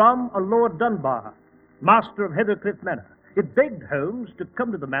it was from a Lord Dunbar, master of Heathercliff Manor. It begged Holmes to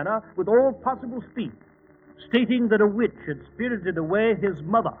come to the manor with all possible speed, stating that a witch had spirited away his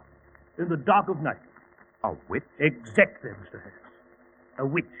mother in the dark of night. A witch? Exactly, Mr. Harris. A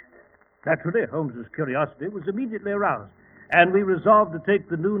witch. Naturally, Holmes's curiosity was immediately aroused, and we resolved to take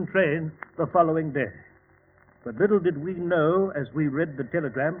the noon train the following day. But little did we know, as we read the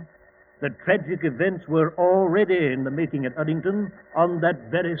telegram, that tragic events were already in the making at Uddington on that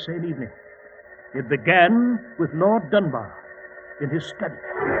very same evening. It began with Lord Dunbar, in his study.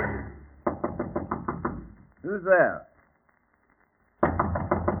 Who's there?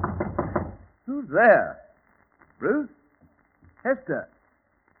 Who's there? Ruth? Hester?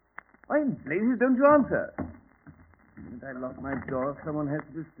 Why in blazes don't you answer? Did I lock my door? Someone has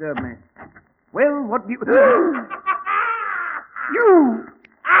to disturb me. Well, what do you... You!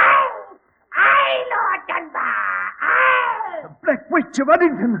 Aye, Lord Dunbar, aye! The Black Witch of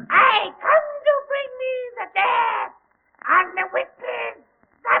Uddington! Aye, come to bring me the death and the wicked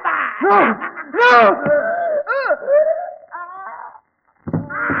Zabba! No!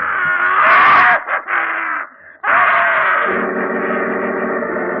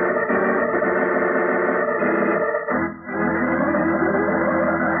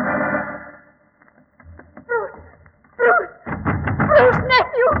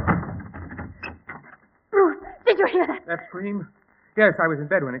 That scream? Yes, I was in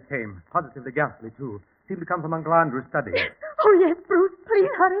bed when it came. Positively ghastly, too. Seemed to come from Uncle Andrew's study. Oh, yes, Bruce. Please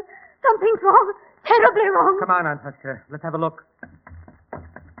hurry. Something's wrong. Terribly wrong. Come on, Aunt Hester. Let's have a look.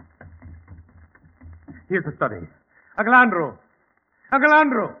 Here's the study. Uncle Andrew! Uncle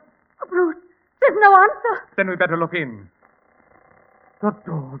Andrew! Oh, Bruce, there's no answer. Then we better look in. The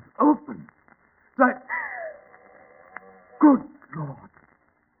door's open. Good Lord.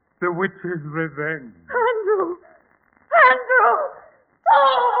 The witch's revenge. Andrew! Andrew!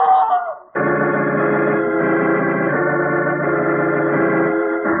 Oh!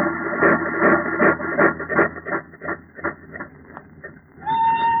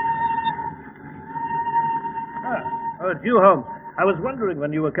 It's you, Holmes. I was wondering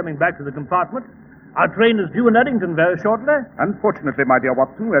when you were coming back to the compartment. Our train is due in Eddington very shortly. Unfortunately, my dear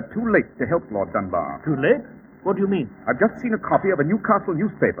Watson, we're too late to help Lord Dunbar. Too late? What do you mean? I've just seen a copy of a Newcastle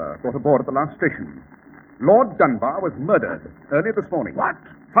newspaper brought aboard at the last station. Lord Dunbar was murdered early this morning. What?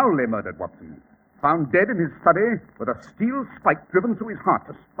 Foully murdered, Watson. Found dead in his study with a steel spike driven through his heart.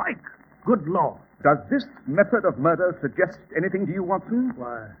 A spike? Good Lord. Does this method of murder suggest anything to you, Watson?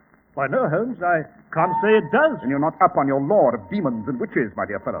 Why, no, Holmes. I can't say it does. Then you're not up on your lore of demons and witches, my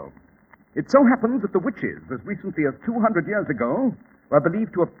dear fellow. It so happens that the witches, as recently as 200 years ago, were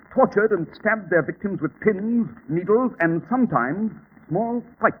believed to have tortured and stabbed their victims with pins, needles, and sometimes small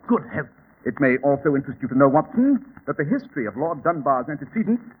spikes. Good heavens. It may also interest you to know, Watson, that the history of Lord Dunbar's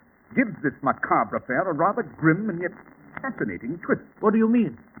antecedents gives this macabre affair a rather grim and yet fascinating twist. What do you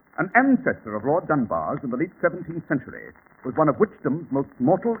mean? An ancestor of Lord Dunbar's in the late 17th century was one of witchdom's most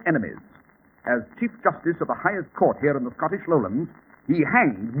mortal enemies. As Chief Justice of the highest court here in the Scottish Lowlands, he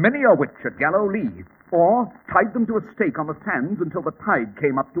hanged many a witch at Gallow Lee, or tied them to a stake on the sands until the tide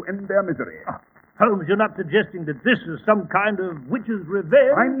came up to end their misery. Holmes, you're not suggesting that this is some kind of witch's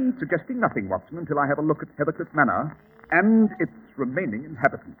revenge? I'm suggesting nothing, Watson, until I have a look at Heathercliff Manor and its remaining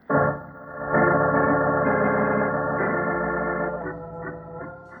inhabitants.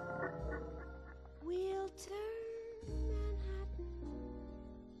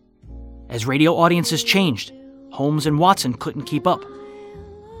 As radio audiences changed, Holmes and Watson couldn't keep up.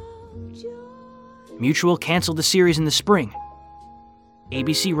 Mutual canceled the series in the spring.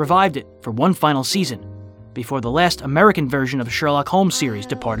 ABC revived it for one final season before the last American version of the Sherlock Holmes series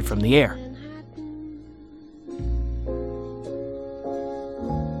departed from the air.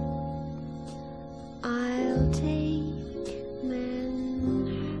 I'll take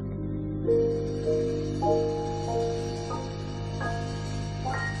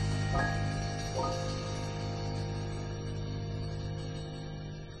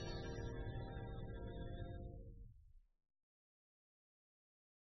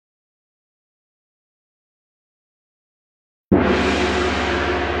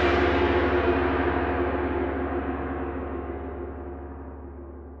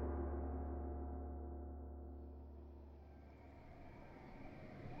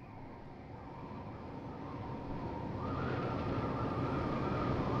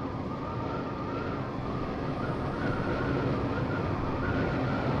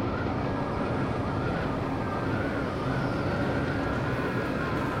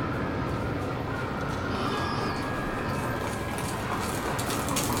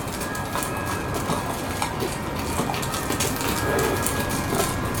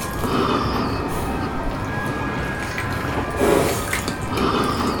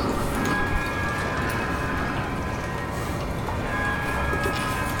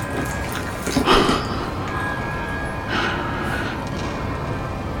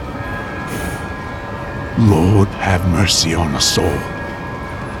Lord, have mercy on us all.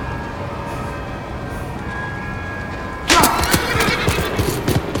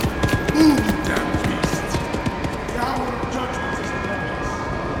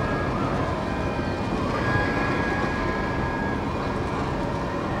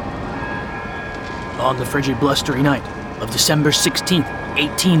 the frigid, blustery night of December 16th,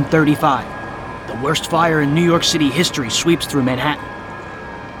 1835, the worst fire in New York City history sweeps through Manhattan.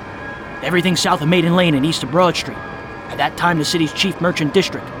 Everything south of Maiden Lane and east of Broad Street, at that time the city's chief merchant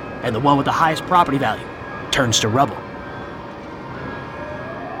district and the one with the highest property value, turns to rubble.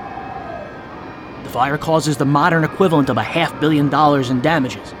 The fire causes the modern equivalent of $500 million in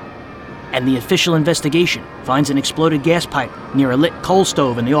damages, and the official investigation finds an exploded gas pipe near a lit coal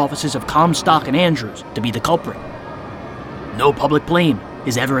stove in the offices of Comstock and Andrews to be the culprit. No public blame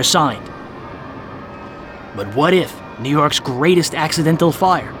is ever assigned. But what if New York's greatest accidental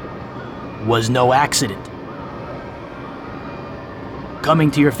fire was no accident?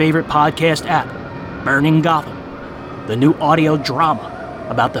 Coming to your favorite podcast app, Burning Gotham, the new audio drama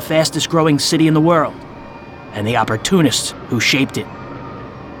about the fastest growing city in the world and the opportunists who shaped it.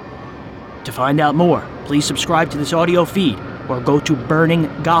 To find out more, please subscribe to this audio feed or go to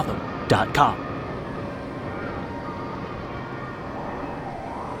burninggotham.com.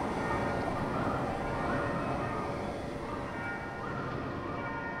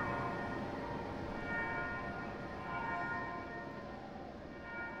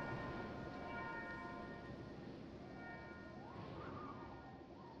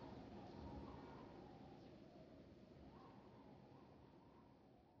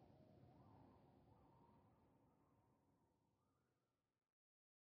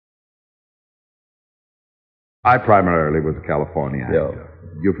 I primarily was a California actor,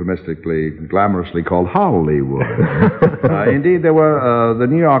 euphemistically, glamorously called Hollywood. Indeed, there were the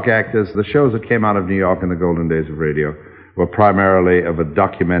New York actors, the shows that came out of New York in the golden days of radio were primarily of a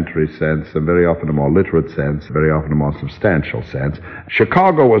documentary sense, and very often a more literate sense, very often a more substantial sense.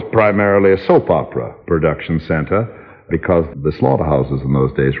 Chicago was primarily a soap opera production center because the slaughterhouses in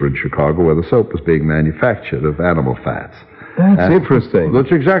those days were in Chicago where the soap was being manufactured of animal fats. That's interesting.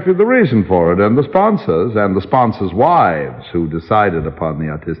 That's exactly the reason for it. And the sponsors' wives who decided upon the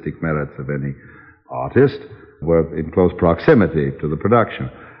artistic merits of any artist were in close proximity to the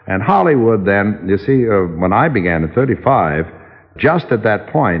production. And Hollywood then, you see, when I began in 35, just at that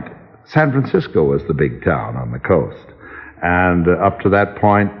point, San Francisco was the big town on the coast. And up to that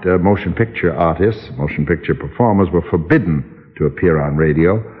point, motion picture artists, motion picture performers were forbidden to appear on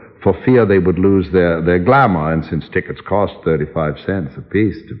radio for fear they would lose their glamour. And since tickets cost 35 cents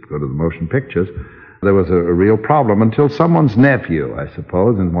apiece to go to the motion pictures, there was a real problem until someone's nephew, I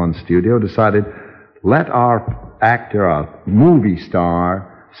suppose, in one studio decided, let our actor, our movie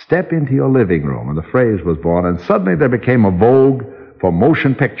star, step into your living room. And the phrase was born, and suddenly there became a vogue for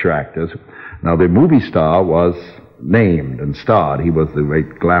motion picture actors. Now, the movie star was named and starred. He was the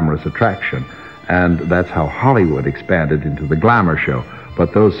great glamorous attraction. And that's how Hollywood expanded into the glamour show.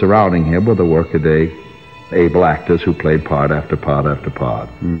 But those surrounding him were the workaday able actors who played part after part after part.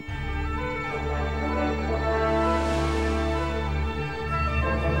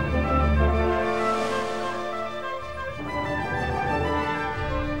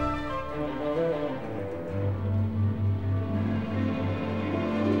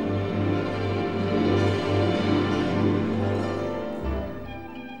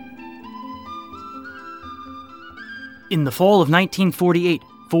 In the fall of 1948,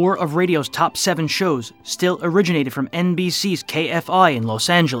 4 of radio's top 7 shows still originated from NBC's KFI in Los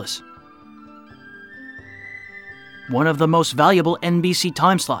Angeles. One of the most valuable NBC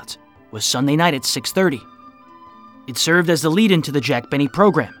time slots was Sunday night at 6:30. It served as the lead-in to the Jack Benny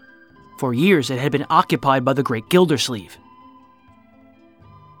program. For years, it had been occupied by the great Gildersleeve.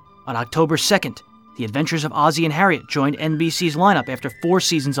 On October 2nd, The Adventures of Ozzie and Harriet joined NBC's lineup after 4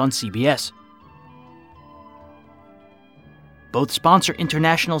 seasons on CBS. Both sponsor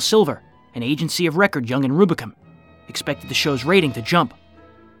International Silver, an agency of record Young and Rubicam, expected the show's rating to jump.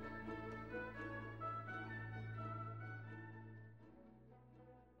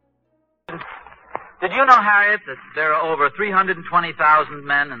 Did you know, Harriet, that there are over 320,000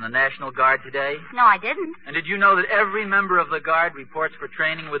 men in the National Guard today? No, I didn't. And did you know that every member of the Guard reports for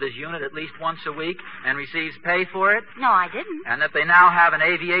training with his unit at least once a week and receives pay for it? No, I didn't. And that they now have an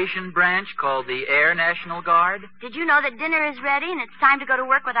aviation branch called the Air National Guard? Did you know that dinner is ready and it's time to go to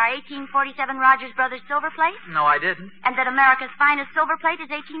work with our 1847 Rogers Brothers silver plate? No, I didn't. And that America's finest silver plate is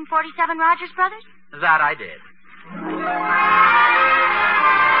 1847 Rogers Brothers? That I did.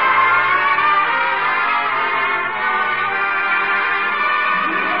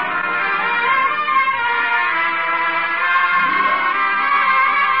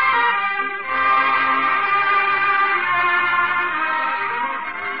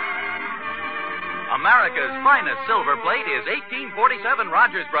 America's finest silver plate is 1847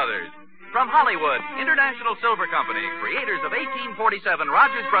 Rogers Brothers. From Hollywood, International Silver Company, creators of 1847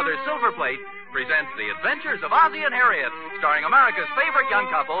 Rogers Brothers silver plate, presents The Adventures of Ozzie and Harriet, starring America's favorite young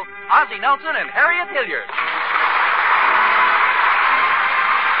couple, Ozzie Nelson and Harriet Hilliard.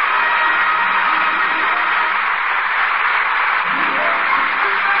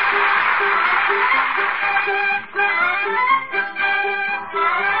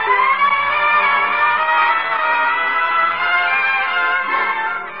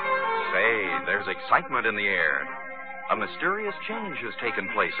 Say, there's excitement in the air. A mysterious change has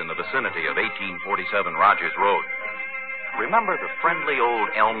taken place in the vicinity of 1847 Rogers Road. Remember the friendly old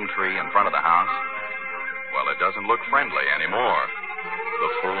elm tree in front of the house? Well, it doesn't look friendly anymore.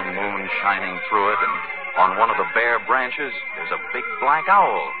 The full moon shining through it, and on one of the bare branches is a big black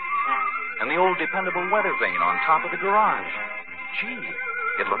owl. And the old dependable weather vane on top of the garage. Gee,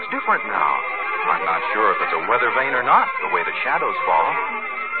 it looks different now. I'm not sure if it's a weather vane or not, the way the shadows fall.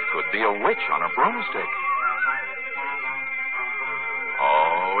 Could be a witch on a broomstick.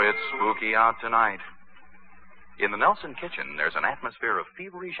 Oh, it's spooky out tonight. In the Nelson kitchen, there's an atmosphere of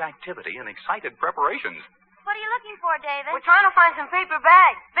feverish activity and excited preparations. What are you looking for, David? We're trying to find some paper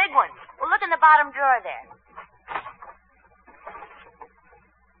bags. Big ones. Well, look in the bottom drawer there.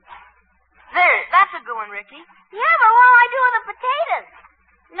 There. That's a good one, Ricky. Yeah, but what do I do with the potatoes?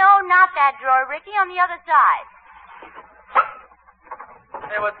 No, not that drawer, Ricky. On the other side.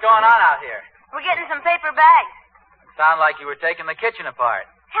 Hey, what's going on out here? We're getting some paper bags. Sound like you were taking the kitchen apart.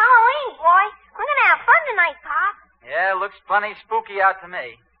 Halloween, boy. We're going to have fun tonight, Pop. Yeah, looks plenty spooky out to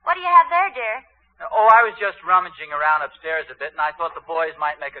me. What do you have there, dear? Oh, I was just rummaging around upstairs a bit, and I thought the boys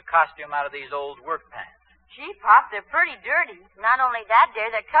might make a costume out of these old work pants. Gee, Pop, they're pretty dirty. Not only that,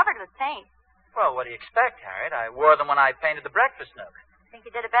 dear, they're covered with paint. Well, what do you expect, Harriet? I wore them when I painted the breakfast nook. I think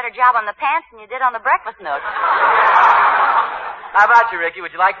you did a better job on the pants than you did on the breakfast nook. How about you, Ricky?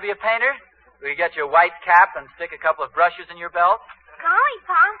 Would you like to be a painter? Will you get your white cap and stick a couple of brushes in your belt? Golly,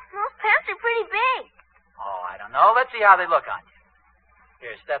 Pop, those pants are pretty big. Oh, I don't know. Let's see how they look on you.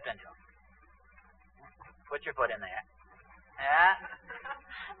 Here, step into them. Put your foot in there. Yeah.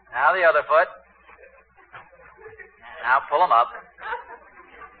 Now the other foot. Now pull them up.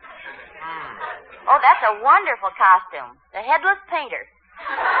 Oh, that's a wonderful costume. The Headless Painter.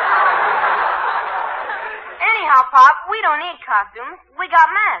 Anyhow, Pop, we don't need costumes. We got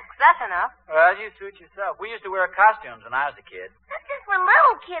masks. That's enough. Well, you suit yourself. We used to wear costumes when I was a kid. That's just for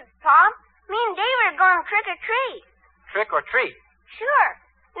little kids, Pop. Me and David are going trick-or-treat. Trick or treat? Sure.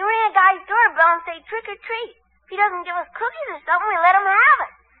 We ring a guy's doorbell and say trick-or-treat. If he doesn't give us cookies or something, we let him have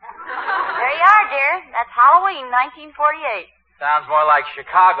it. There you are, dear. That's Halloween, 1948. Sounds more like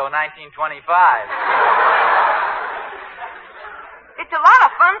Chicago, 1925. It's a lot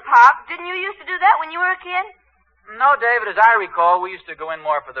of fun, Pop. Didn't you used to do that when you were a kid? No, David, as I recall, we used to go in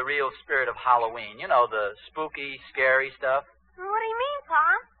more for the real spirit of Halloween. You know, the spooky, scary stuff. What do you mean,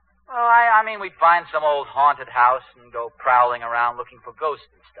 Pop? Well, I mean, we'd find some old haunted house and go prowling around looking for ghosts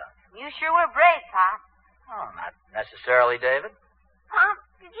and stuff. You sure were brave, Pop. Oh, not necessarily, David. Pop,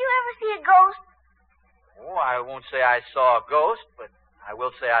 did you ever see a ghost? Oh, I won't say I saw a ghost, but I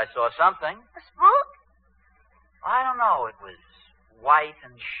will say I saw something. A spook? I don't know. It was white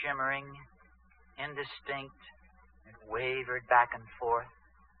and shimmering, indistinct. It wavered back and forth.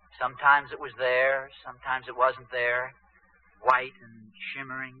 Sometimes it was there, sometimes it wasn't there. White and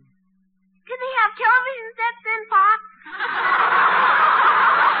shimmering. Did they have television sets then, Pop?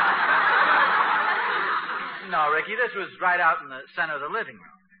 No, Ricky, this was right out in the center of the living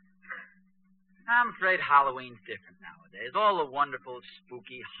room. I'm afraid Halloween's different nowadays. All the wonderful,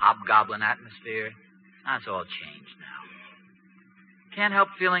 spooky, hobgoblin atmosphere, that's all changed now. Can't help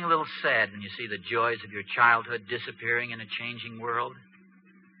feeling a little sad when you see the joys of your childhood disappearing in a changing world.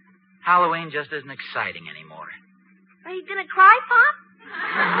 Halloween just isn't exciting anymore. Are you gonna cry, Pop?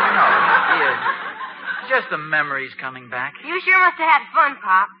 No, dear. Just the memories coming back. You sure must have had fun,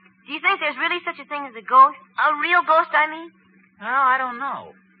 Pop. Do you think there's really such a thing as a ghost? A real ghost, I mean? Well, I don't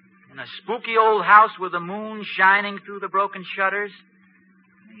know. In a spooky old house with the moon shining through the broken shutters,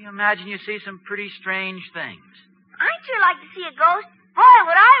 you imagine you see some pretty strange things. I'd sure like to see a ghost. Boy,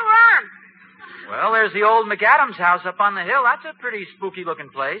 would I run. Well, there's the old McAdams house up on the hill. That's a pretty spooky-looking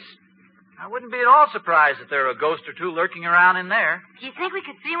place. I wouldn't be at all surprised if there were a ghost or two lurking around in there. Do you think we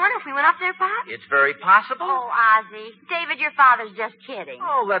could see one if we went up there, Pop? It's very possible. Oh, Ozzie. David, your father's just kidding.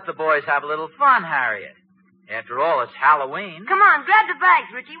 Oh, let the boys have a little fun, Harriet. After all, it's Halloween. Come on, grab the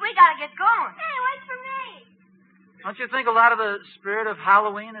bags, Richie. We gotta get going. Hey, wait for me. Don't you think a lot of the spirit of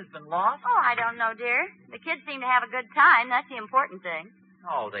Halloween has been lost? Oh, I don't know, dear. The kids seem to have a good time. That's the important thing.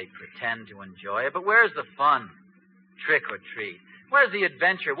 Oh, they pretend to enjoy it, but where's the fun? Trick or treat. Where's the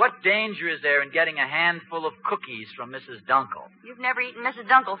adventure? What danger is there in getting a handful of cookies from Mrs. Dunkel? You've never eaten Mrs.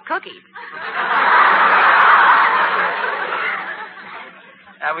 Dunkel's cookies.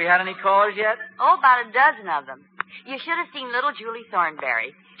 Have we had any callers yet? Oh, about a dozen of them. You should have seen little Julie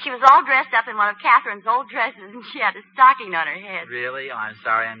Thornberry. She was all dressed up in one of Catherine's old dresses, and she had a stocking on her head. Really? Oh, I'm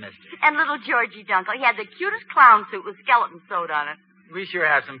sorry I missed it. And little Georgie Dunkel, he had the cutest clown suit with skeletons sewed on it. We sure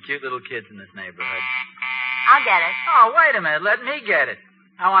have some cute little kids in this neighborhood. I'll get it. Oh, wait a minute. Let me get it.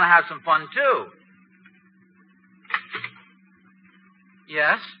 I want to have some fun, too.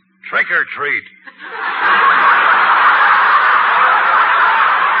 Yes? Trick or treat.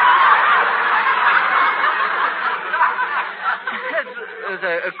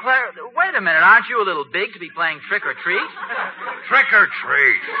 Wait a minute. Aren't you a little big to be playing trick or treat? Trick or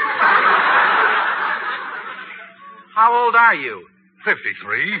treat. How old are you?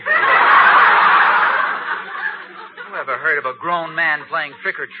 53. Who ever heard of a grown man playing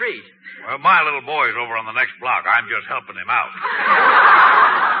trick or treat? Well, my little boy's over on the next block. I'm just helping him out.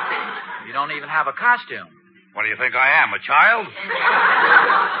 You don't even have a costume. What do you think I am, a child?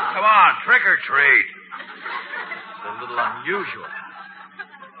 Come on, trick or treat. It's a little unusual.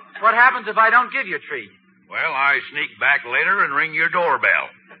 What happens if I don't give you a treat? Well, I sneak back later and ring your doorbell.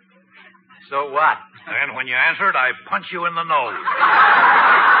 So what? Then when you answer it, I punch you in the nose.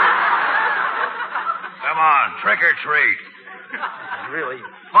 Come on, trick or treat. Really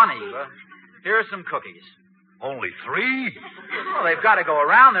funny. Here are some cookies. Only 3? Well, they've got to go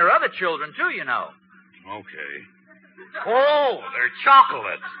around. There are other children, too, you know. Okay. Oh, they're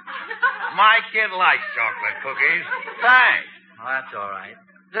chocolates. My kid likes chocolate cookies. Thanks. Well, that's all right.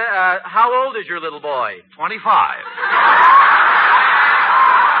 How old is your little boy? 25.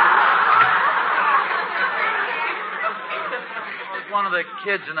 One of the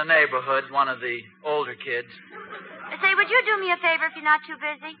kids in the neighborhood, one of the older kids. Say, would you do me a favor if you're not too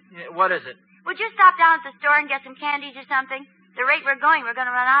busy? Yeah, what is it? Would you stop down at the store and get some candies or something? The rate we're going, we're going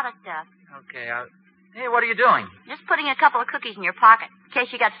to run out of stuff. Okay, Hey, what are you doing? Just putting a couple of cookies in your pocket, in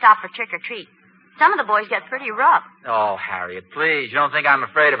case you got stopped for trick or treat. Some of the boys get pretty rough. Oh, Harriet, please. You don't think I'm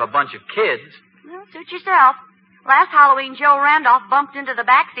afraid of a bunch of kids? Well, suit yourself. Last Halloween, Joe Randolph bumped into the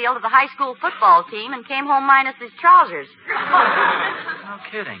backfield of the high school football team and came home minus his trousers. No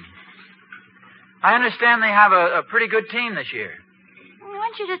kidding. I understand they have a pretty good team this year. Why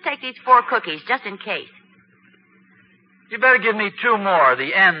don't you just take these 4 cookies, just in case? You better give me 2 more.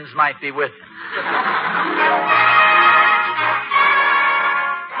 The ends might be with them.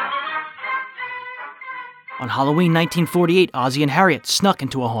 On Halloween 1948, Ozzie and Harriet snuck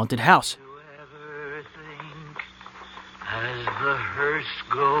into a haunted house. As the hearse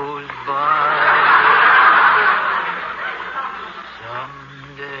goes by,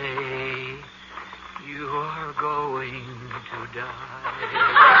 someday you are going to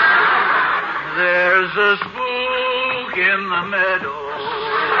die. There's a spook in the meadow.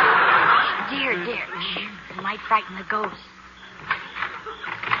 Dear. It might frighten the ghosts.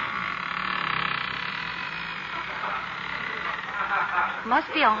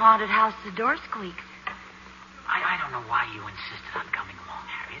 Must be a haunted house. The door squeaks. I don't know why you insisted on coming along,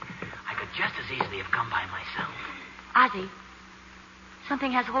 Harriet. I could just as easily have come by myself. Ozzie,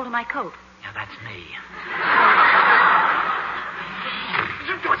 something has hold of my coat. Yeah, that's me.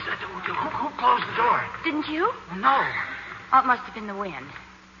 Who closed the door? Didn't you? No. Oh, it must have been the wind.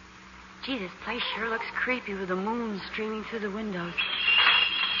 Gee, this place sure looks creepy with the moon streaming through the windows.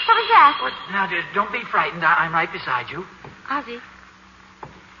 What was that? What? Now, dear, don't be frightened. I'm right beside you. Ozzie,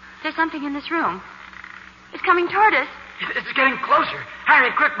 there's something in this room. It's coming toward us. It's getting closer.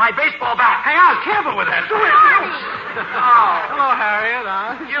 Harriet, quick, my baseball bat. Hang on, careful with that. Hello, Harriet.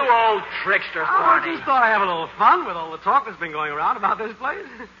 You old trickster, I Thorny. just thought I'd have a little fun with all the talk that's been going around about this place.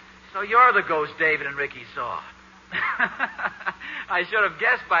 So you're the ghost David and Ricky saw. I should have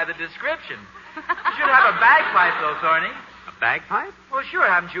guessed by the description. You should have a bagpipe, though, Thorny. A bagpipe? Well, sure,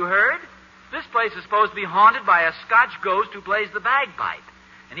 haven't you heard? This place is supposed to be haunted by a Scotch ghost who plays the bagpipe.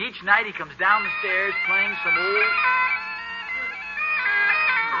 And each night he comes down the stairs playing some old...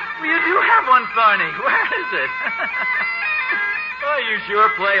 Well, you do have one, Thorny. Where is it? Oh, you sure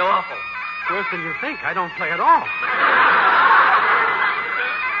play awful. Worse than you think. I don't play at all.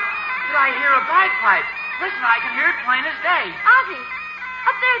 Did I hear a bagpipe? Listen, I can hear it plain as day. Ozzie,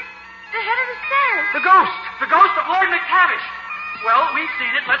 up there, the head of the stairs. The ghost! The ghost of Lord McTavish. Well, we've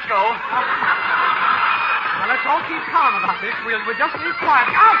seen it. Let's go. Now, let's all keep calm about this. We'll just be quiet.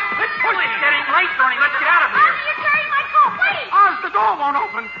 Out! It's getting late, Thorny. Let's get out of here. Ozzie, you're carrying my coat. Wait! Oz, the door won't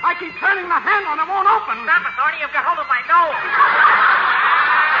open. I keep turning the handle and it won't open. Stop it, Thorny. You've got hold of my nose.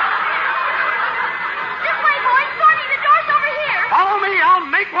 This way, boys. Thorny, the door's over here. Follow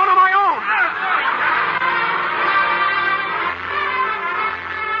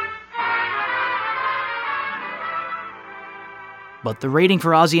But the rating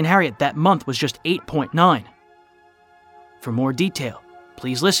for Ozzie and Harriet that month was just 8.9. For more detail,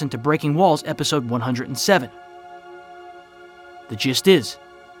 please listen to Breaking Walls episode 107. The gist is,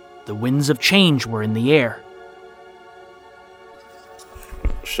 the winds of change were in the air.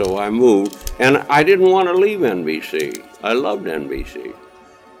 So I moved, and I didn't want to leave NBC. I loved NBC.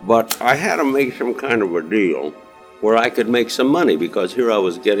 But I had to make some kind of a deal where I could make some money, because here I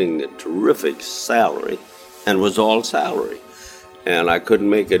was getting a terrific salary, and was all salary. And I couldn't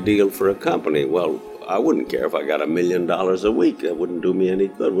make a deal for a company. Well, I wouldn't care if I got $1 million a week. That wouldn't do me any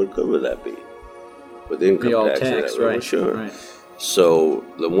good. What good would that be? With income tax, right? Sure. Right. So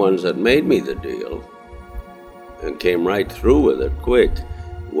the ones that made me the deal and came right through with it quick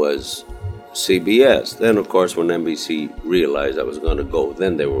was CBS. Then, of course, when NBC realized I was going to go,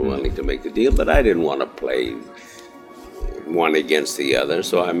 then they were willing to make the deal. But I didn't want to play one against the other,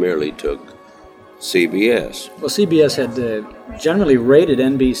 so I merely took CBS. Well, CBS had generally rated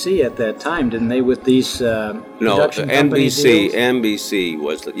NBC at that time, didn't they, with these production company deals? NBC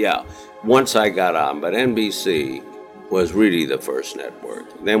was, once I got on, but NBC was really the first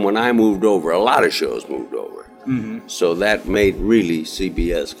network. Then when I moved over, a lot of shows moved over. Mm-hmm. So that made really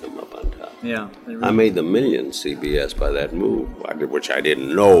CBS come up on top. Yeah. I made the million CBS by that move, which I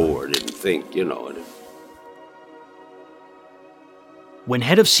didn't know or didn't think, When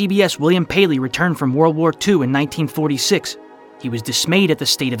head of CBS William Paley returned from World War II in 1946, he was dismayed at the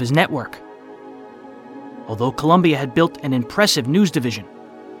state of his network. Although Columbia had built an impressive news division,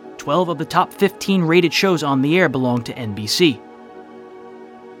 12 of the top 15 rated shows on the air belonged to NBC.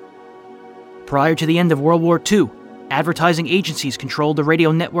 Prior to the end of World War II, advertising agencies controlled the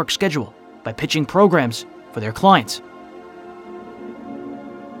radio network schedule by pitching programs for their clients.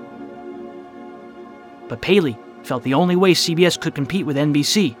 But Paley felt the only way CBS could compete with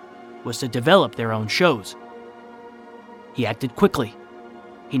NBC was to develop their own shows. He acted quickly.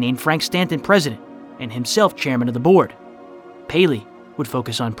 He named Frank Stanton president and himself chairman of the board. Paley would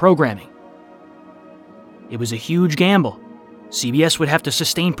focus on programming. It was a huge gamble. CBS would have to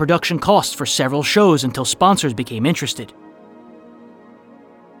sustain production costs for several shows until sponsors became interested.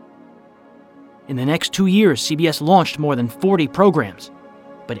 In the next 2 years, CBS launched more than 40 programs,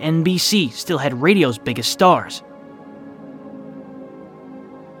 but NBC still had radio's biggest stars.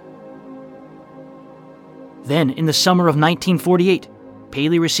 Then, in the summer of 1948,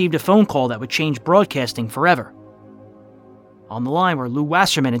 Paley received a phone call that would change broadcasting forever. On the line were Lou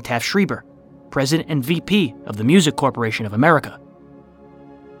Wasserman and Taft Schreiber, president and VP of the Music Corporation of America.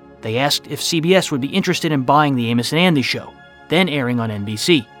 They asked if CBS would be interested in buying the Amos and Andy Show, then airing on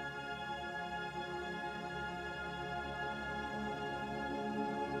NBC.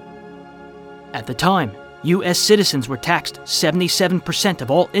 At the time, U.S. citizens were taxed 77%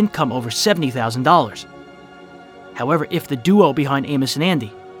 of all income over $70,000. However, if the duo behind Amos and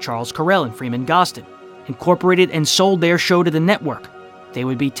Andy, Charles Correll and Freeman Gostin, incorporated and sold their show to the network, they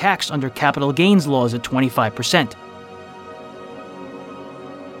would be taxed under capital gains laws at 25%.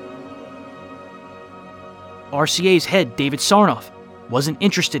 RCA's head, David Sarnoff, wasn't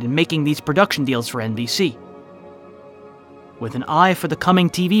interested in making these production deals for NBC. With an eye for the coming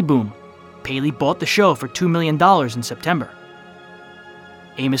TV boom, Paley bought the show for $2 million in September.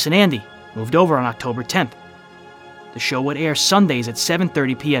 Amos and Andy moved over on October 10th. The show would air Sundays at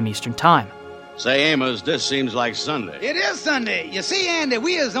 7:30 p.m. Eastern Time. Say, Amos, this seems like Sunday. It is Sunday. You see, Andy,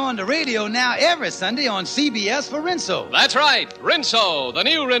 we is on the radio now every Sunday on CBS for Rinso. That's right. Rinso, the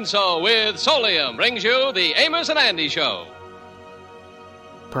new Rinso with Solium, brings you the Amos and Andy Show.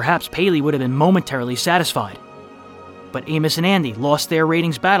 Perhaps Paley would have been momentarily satisfied. But Amos and Andy lost their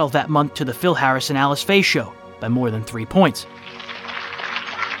ratings battle that month to the Phil Harris and Alice Faye Show by more than 3 points.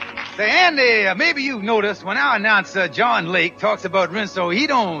 Say, Andy, maybe you've noticed when our announcer, John Lake, talks about Rinso, he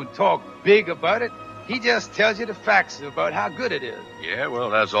don't talk big about it. He just tells you the facts about how good it is. Yeah, well,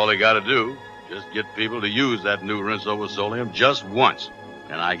 that's all he got to do. Just get people to use that new Rinso with Solium just once.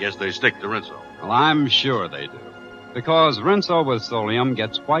 And I guess they stick to Rinso. Well, I'm sure they do. Because Rinso with Solium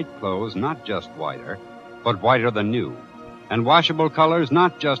gets white clothes not just whiter, but whiter than new. And washable colors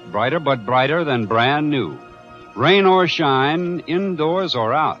not just brighter, but brighter than brand new. Rain or shine, indoors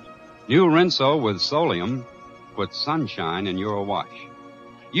or out. New Rinso with Solium puts sunshine in your wash.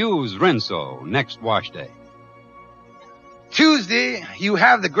 Use Rinso next wash day. Tuesday, you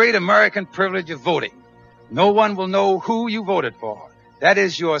have the great American privilege of voting. No one will know who you voted for. That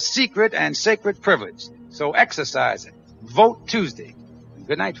is your secret and sacred privilege. So exercise it. Vote Tuesday.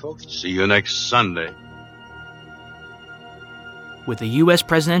 Good night, folks. See you next Sunday. With the U.S.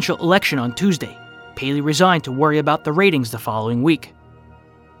 presidential election on Tuesday, Paley resigned to worry about the ratings the following week.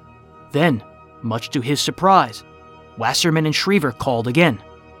 Then, much to his surprise, Wasserman and Shriver called again.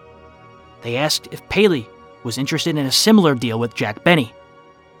 They asked if Paley was interested in a similar deal with Jack Benny,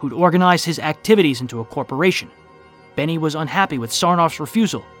 who'd organized his activities into a corporation. Benny was unhappy with Sarnoff's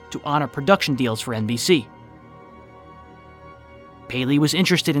refusal to honor production deals for NBC. Paley was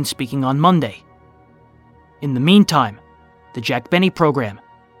interested in speaking on Monday. In the meantime, the Jack Benny program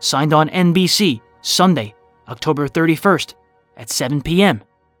signed on NBC Sunday, October 31st at 7 p.m.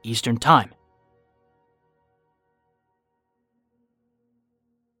 Eastern Time.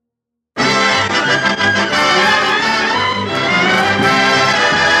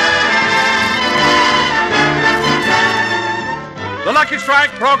 The Lucky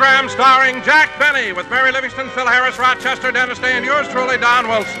Strike program starring Jack Benny with Mary Livingston, Phil Harris, Rochester, Dennis Day, and yours truly, Don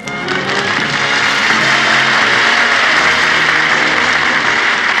Wilson.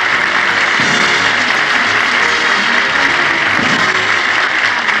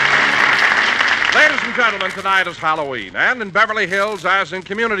 Ladies and gentlemen, tonight is Halloween, and in Beverly Hills, as in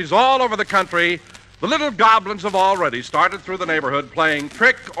communities all over the country, the little goblins have already started through the neighborhood playing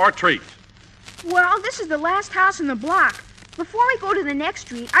trick or treat. Well, this is the last house in the block. Before we go to the next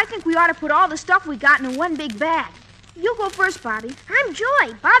street, I think we ought to put all the stuff we got in one big bag. You go first, Bobby. I'm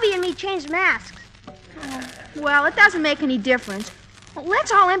Joy. Bobby and me changed masks. Well, it doesn't make any difference.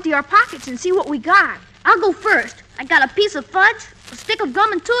 Let's all empty our pockets and see what we got. I'll go first. I got a piece of fudge, a stick of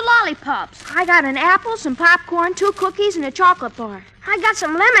gum, and 2 lollipops. I got an apple, some popcorn, 2 cookies, and a chocolate bar. I got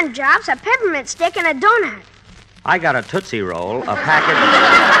some lemon drops, a peppermint stick, and a donut. I got a Tootsie Roll, a packet...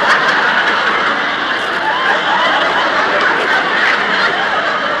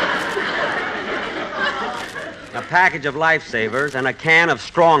 a package of Lifesavers, and a can of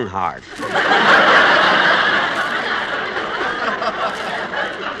Strongheart.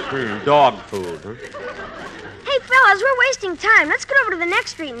 Dog food, huh? Hey, fellas, we're wasting time. Let's get over to the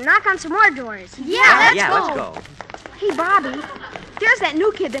next street and knock on some more doors. Let's go. Hey, Bobby, there's that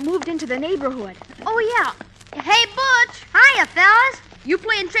new kid that moved into the neighborhood. Oh, yeah. Hey, Butch. Hiya, fellas. You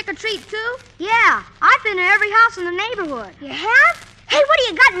playing trick-or-treat, too? Yeah. I've been to every house in the neighborhood. You have? Hey, what do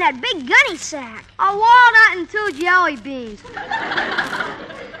you got in that big gunny sack? A walnut and 2 jelly beans.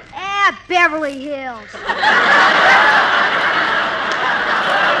 Beverly Hills.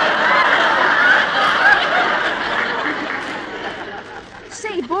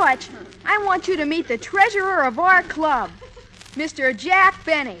 Say, Butch, I want you to meet the treasurer of our club, Mr. Jack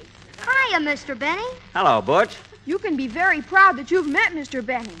Benny. Hiya, Mr. Benny. Hello, Butch. You can be very proud that you've met Mr.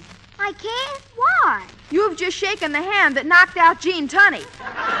 Benny. I can? Why? You've just shaken the hand that knocked out Gene Tunney.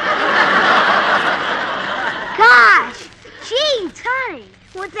 Gosh, Gene Tunney.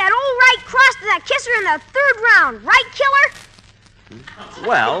 With that old right cross to that kisser in the 3rd round, right, killer?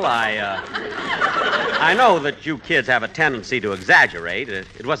 Well, I know that you kids have a tendency to exaggerate.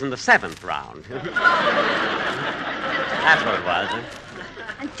 It was in the 7th round. That's what it was, huh?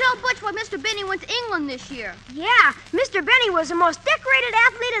 And tell Butch why Mr. Benny went to England this year. Yeah, Mr. Benny was the most decorated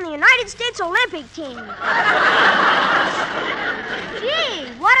athlete in the United States Olympic team. Gee,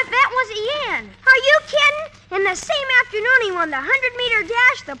 what if that was Ian? Are you kidding? In the same afternoon, he won the 100-meter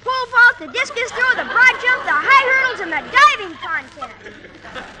dash, the pole vault, the discus throw, the broad jump, the high hurdles, and the diving contest.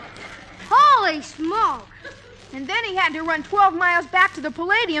 Holy smoke! And then he had to run 12 miles back to the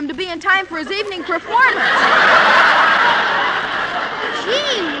Palladium to be in time for his evening performance.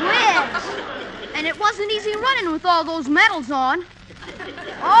 Gee whiz! And it wasn't easy running with all those medals on.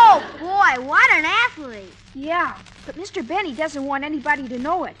 Oh, boy, what an athlete. Yeah, but Mr. Benny doesn't want anybody to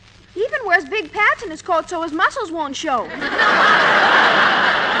know it. He even wears big pads in his coat so his muscles won't show. And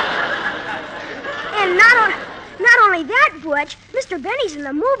not only that, Butch, Mr. Benny's in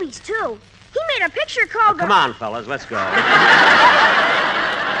the movies, too. He made a picture called... Come on, fellas, let's go.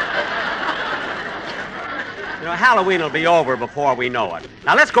 You know, Halloween will be over before we know it.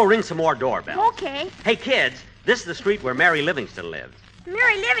 Now, let's go ring some more doorbells. Okay. Hey, kids, this is the street where Mary Livingston lives.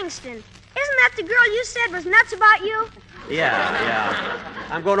 Mary Livingston? Isn't that the girl you said was nuts about you? Yeah.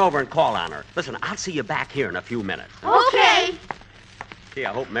 I'm going over and call on her. Listen, I'll see you back here in a few minutes. Okay. Gee,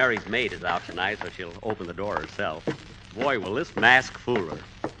 I hope Mary's maid is out tonight so she'll open the door herself. Boy, will this mask fool her.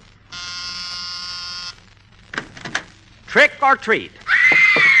 Trick or treat?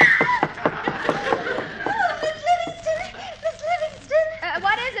 Miss Livingston.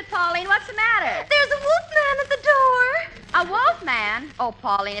 What is it, Pauline? What's the matter? There's a wolfman at the door. A wolfman? Oh,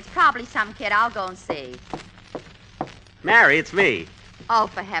 Pauline, it's probably some kid. I'll go and see. Mary, it's me. Oh,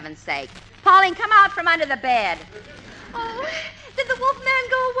 for heaven's sake. Pauline, come out from under the bed. Oh, did the wolfman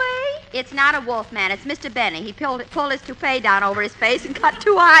go away? It's not a wolfman. It's Mr. Benny. He pulled his toupee down over his face and got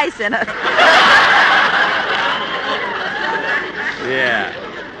 2 eyes in it. Yeah.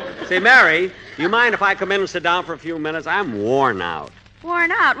 Say, Mary, do you mind if I come in and sit down for a few minutes? I'm worn out.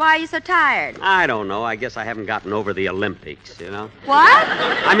 Worn out? Why are you so tired? I don't know. I guess I haven't gotten over the Olympics, you know? What?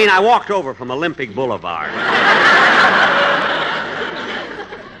 I mean, I walked over from Olympic Boulevard.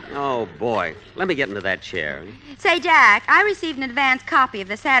 Oh, boy. Let me get into that chair. Say, Jack, I received an advance copy of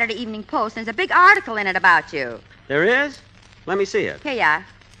the Saturday Evening Post, and there's a big article in it about you. There is? Let me see it. Here you are.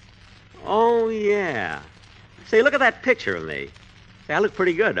 Oh, yeah. Say, look at that picture of me. Say, I look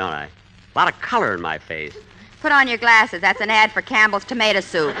pretty good, don't I? A lot of color in my face. Put on your glasses. That's an ad for Campbell's tomato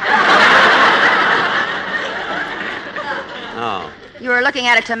soup. Oh. You were looking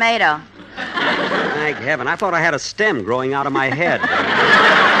at a tomato. Thank heaven. I thought I had a stem growing out of my head.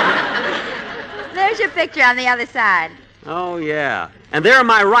 There's your picture on the other side. Oh, yeah. And there are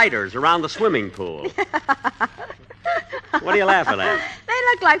my writers around the swimming pool. What are you laughing at? They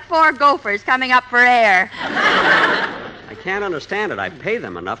look like 4 gophers coming up for air. I can't understand it. I pay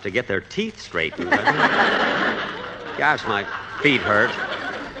them enough to get their teeth straightened. Gosh, my feet hurt.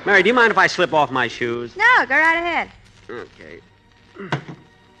 Mary, do you mind if I slip off my shoes? No, go right ahead. Okay.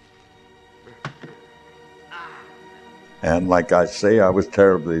 And like I say, I was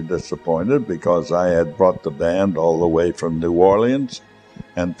terribly disappointed because I had brought the band all the way from New Orleans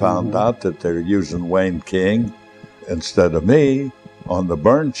and found out that they're using Wayne King instead of me on the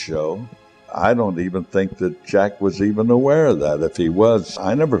Burns show. I don't even think that Jack was even aware of that. If he was,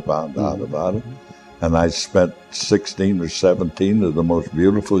 I never found out about it. And I spent 16 or 17 of the most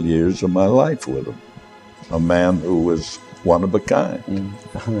beautiful years of my life with him. A man who was one of a kind.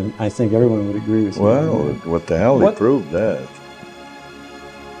 I think everyone would agree with you. Well, what the hell, he proved that.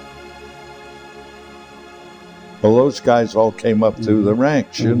 Well, those guys all came up through the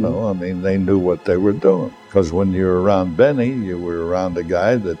ranks, you know. I mean, they knew what they were doing. Because when you were around Benny, you were around a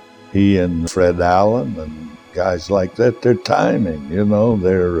guy that he and Fred Allen and guys like that, they're timing, you know.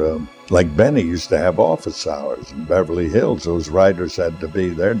 They're like Benny used to have office hours in Beverly Hills. Those writers had to be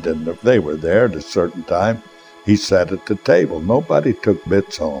there. If they were there at a certain time, he sat at the table. Nobody took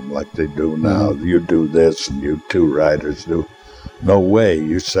bits home like they do now. You do this and you 2 writers do. No way.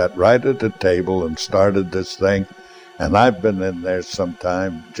 You sat right at the table and started this thing. And I've been in there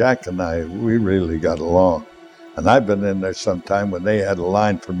sometime. Jack and I, we really got along. And I've been in there sometime when they had a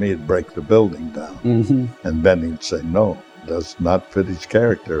line for me to break the building down. And Benny would say, no, does not fit his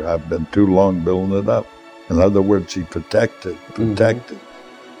character. I've been too long building it up. In other words, he protected.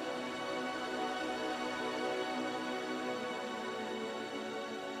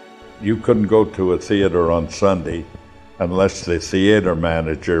 You couldn't go to a theater on Sunday unless the theater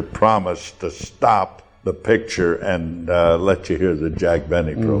manager promised to stop the picture and let you hear the Jack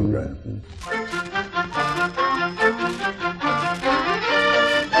Benny program.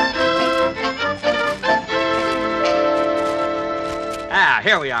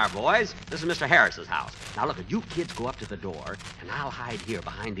 Here we are, boys. This is Mr. Harris's house. Now, look, you kids go up to the door, and I'll hide here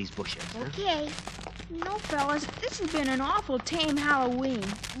behind these bushes. Okay. No, fellas, this has been an awful tame Halloween.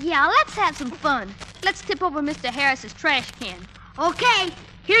 Yeah, let's have some fun. Let's tip over Mr. Harris's trash can. Okay,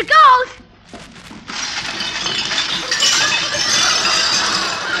 here goes.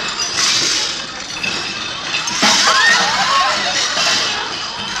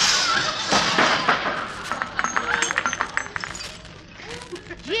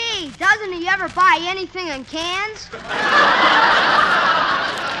 Gee, doesn't he ever buy anything in cans?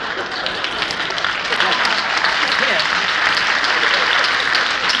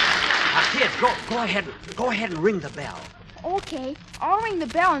 Kids, go ahead and ring the bell. Okay, I'll ring the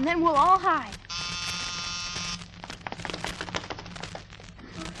bell and then we'll all hide.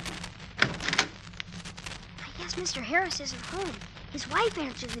 I guess Mr. Harris isn't home. His wife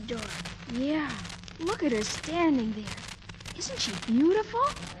answered the door. Yeah, look at her standing there. Isn't she beautiful?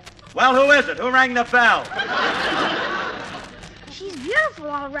 Well, who is it? Who rang the bell? She's beautiful,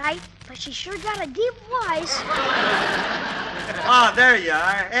 all right, but she sure got a deep voice. Ah, there you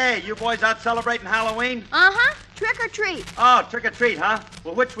are. Hey, you boys out celebrating Halloween? Uh-huh. Trick or treat. Oh, trick or treat, huh?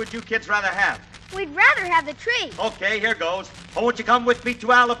 Well, which would you kids rather have? We'd rather have the tree. Okay, here goes. Oh, won't you come with me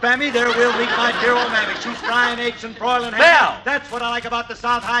to Alabama? There we'll meet my dear old mammy. She's frying eggs and broiling ham. Bell! That's what I like about the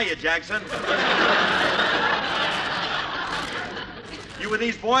South. Hiya, Jackson. You with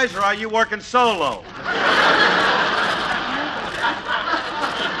these boys, or are you working solo?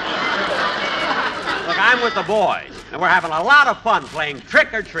 Look, I'm with the boys, and we're having a lot of fun playing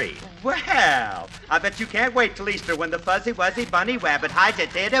trick or treat. Well, I bet you can't wait till Easter when the fuzzy wuzzy bunny wabbit hides a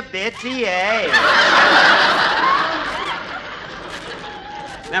titty bitsy egg.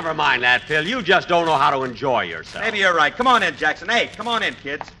 Never mind that, Phil. You just don't know how to enjoy yourself. Maybe you're right. Come on in, Jackson. Hey, come on in,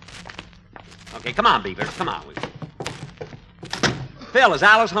 kids. Okay, come on, Beavers. Come on. Phil, is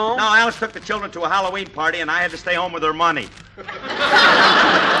Alice home? No, Alice took the children to a Halloween party, and I had to stay home with her money.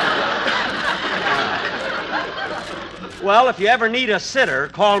 Well, if you ever need a sitter,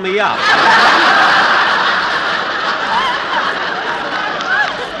 call me up.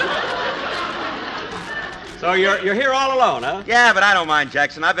 So you're here all alone, huh? Yeah, but I don't mind,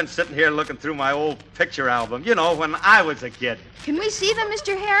 Jackson. I've been sitting here looking through my old picture album, you know, when I was a kid. Can we see them,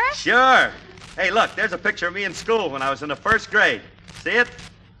 Mr. Harris? Sure. Hey, look, there's a picture of me in school when I was in the first grade. See it?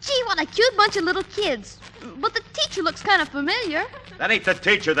 Gee, what a cute bunch of little kids. But the teacher looks kind of familiar. That ain't the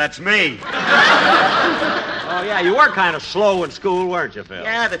teacher, that's me. Oh, yeah, you were kind of slow in school, weren't you, Phil?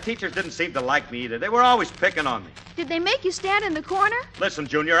 Yeah, the teachers didn't seem to like me either. They were always picking on me. Did they make you stand in the corner? Listen,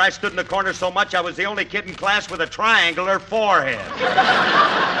 Junior, I stood in the corner so much I was the only kid in class with a triangular forehead.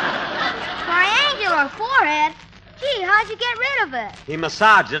 Triangular forehead? Gee, how'd you get rid of it? He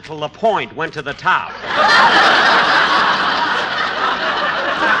massaged it till the point went to the top.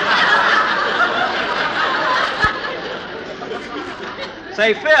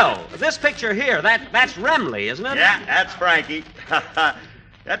 Say, Phil, this picture here, that's Remley, isn't it? Yeah, that's Frankie.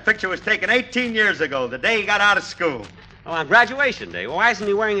 That picture was taken 18 years ago, the day he got out of school. Oh, on graduation day. Well, why isn't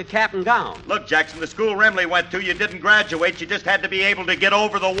he wearing a cap and gown? Look, Jackson, the school Remley went to, you didn't graduate. You just had to be able to get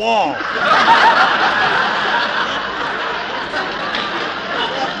over the wall.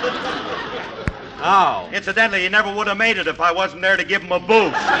 Oh. Incidentally, he never would have made it if I wasn't there to give him a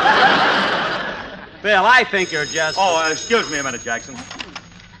boost. Phil, I think you're just... Oh, excuse me a minute, Jackson.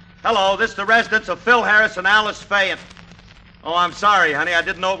 Hello, this is the residence of Phil Harris and Alice Faye. Oh, I'm sorry, honey. I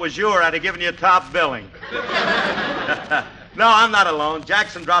didn't know it was you, or I'd have given you top billing. No, I'm not alone.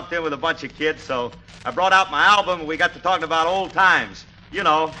 Jackson dropped in with a bunch of kids, so I brought out my album, and we got to talking about old times. You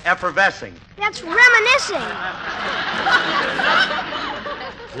know, effervescing. That's reminiscing.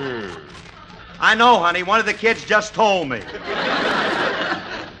 I know, honey. One of the kids just told me.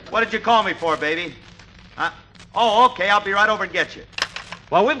 What did you call me for, baby? Oh, okay. I'll be right over and get you.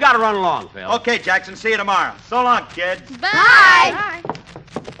 Well, we've got to run along, Phil. Okay, Jackson. See you tomorrow. So long, kids. Bye.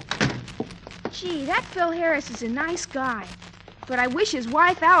 Gee, that Phil Harris is a nice guy. But I wish his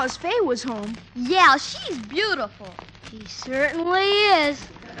wife, Alice Faye, was home. Yeah, she's beautiful. She certainly is.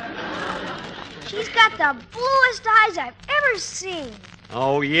 She's got the bluest eyes I've ever seen.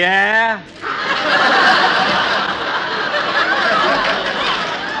 Oh, yeah?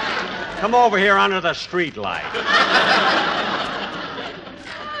 Come over here under the street light.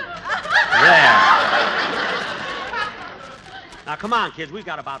 There. Now, come on, kids. We've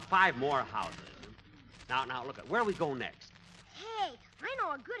got about 5 more houses. Now, look, where we go next? Hey, I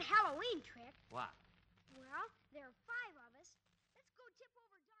know a good Halloween trick. What? Well, there are 5 of us. Let's go tip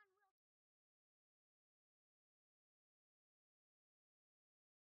over John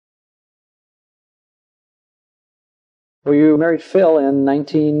Well, you married Phil in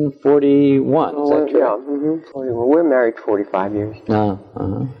 1941, is that true? Yeah, 41. We're married 45 years.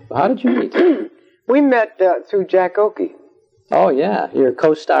 How did you meet? We met through Jack Oakey. Oh, yeah. Your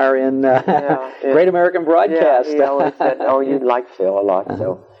co-star in Great American Broadcast. Yeah, he always said, you'd like Phil a lot,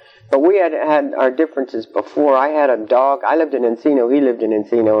 so. But we had our differences before. I had a dog. I lived in Encino. He lived in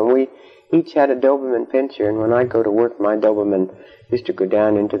Encino, and we each had a Doberman Pinscher, and when I'd go to work, my Doberman used to go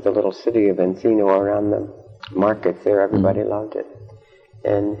down into the little city of Encino around the markets there. Everybody loved it.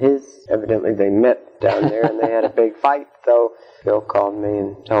 And evidently they met down there, and they had a big fight, so Phil called me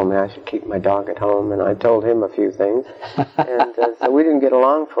and told me I should keep my dog at home, and I told him a few things. And so we didn't get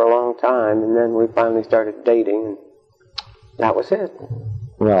along for a long time, and then we finally started dating, and that was it.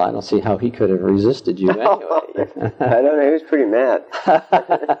 Well, I don't see how he could have resisted you anyway. I don't know. He was pretty mad.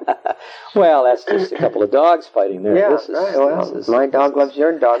 Well, that's just a couple of dogs fighting there. Yeah, right. Well, my dog loves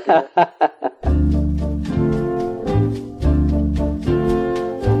your dog.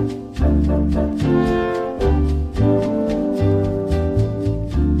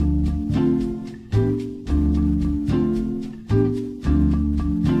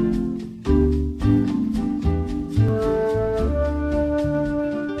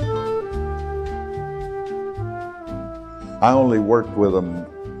 I only worked with him,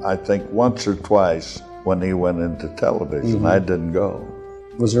 I think, once or twice when he went into television. I didn't go.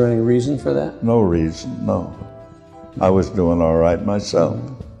 Was there any reason for that? No reason, no. I was doing all right myself.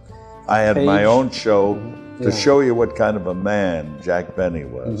 I had my own show to show you what kind of a man Jack Benny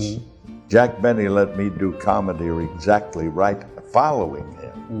was. Jack Benny let me do comedy exactly right following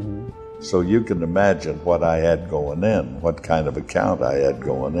him. So you can imagine what I had going in, what kind of account I had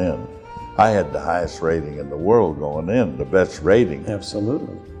going in. I had the highest rating in the world going in, the best rating.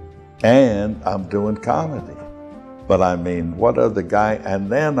 Absolutely. And I'm doing comedy. But I mean, what other guy? And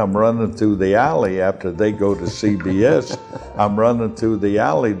then I'm running through the alley after they go to CBS. I'm running through the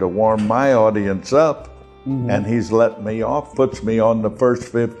alley to warm my audience up. And he's letting me off, puts me on the first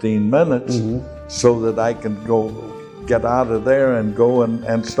 15 minutes so that I can go get out of there and go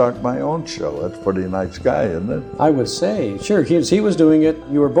and start my own show. That's a pretty nice guy, isn't it? I would say. Sure, he was doing it.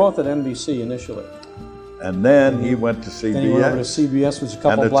 You were both at NBC initially. And then he went to CBS. Then he went over to CBS, which is a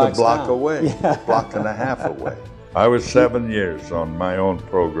couple blocks down. down. And it's a block away, a block and a half away. I was 7 years on my own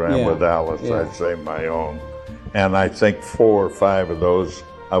program with Alice. I'd say my own. And I think 4 or 5 of those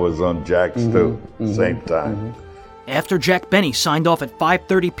I was on Jack's too, same time. After Jack Benny signed off at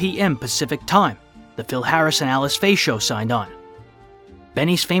 5:30 p.m. Pacific Time, the Phil Harris and Alice Faye Show signed on.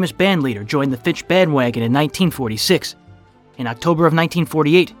 Benny's famous band leader joined the Fitch bandwagon in 1946. In October of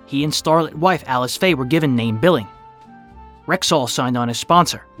 1948, he and starlet wife Alice Faye were given name billing. Rexall signed on as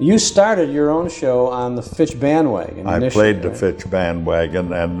sponsor. You started your own show on the Fitch bandwagon. I played the Fitch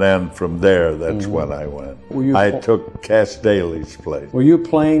bandwagon, and then from there, that's when I went. I took Cass Daly's place. Were you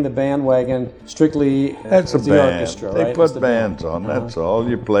playing the bandwagon strictly That's with a the band. orchestra, They right? put bands on, that's all.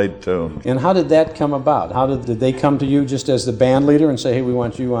 You played tunes. And how did that come about? How did they come to you just as the band leader and say, hey, we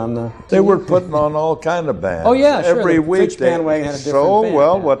want you on the... They were putting on all kind of bands. Oh, yeah, sure. Every The week. Fitch bandwagon had a different band.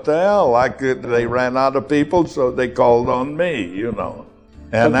 Well, what the hell? They ran out of people, so they called on me, you know.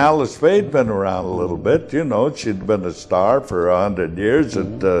 And Alice Faye'd been around a little bit, you know. She'd been a star for 100 years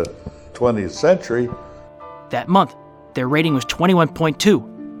at the 20th century. That month, their rating was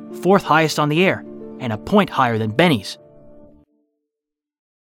 21.2, fourth highest on the air, and a point higher than Benny's.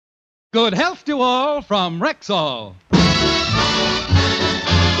 Good health to all from Rexall.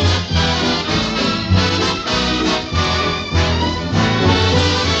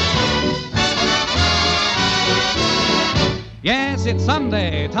 Yes, it's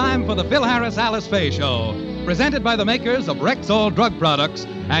Sunday, time for the Phil Harris Alice Faye Show, presented by the makers of Rexall Drug Products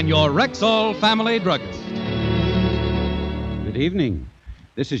and your Rexall Family Druggist. Good evening.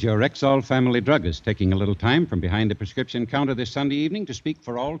 This is your Rexall Family Druggist taking a little time from behind the prescription counter this Sunday evening to speak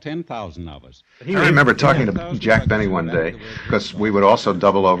for all 10,000 of us. I remember talking to Jack Benny one day, because we would also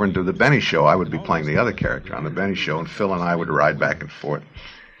double over and do the Benny Show. I would be playing the other character on the Benny Show, and Phil and I would ride back and forth.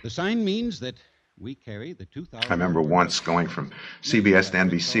 The sign means that we carry the 2,000... I remember once going from CBS to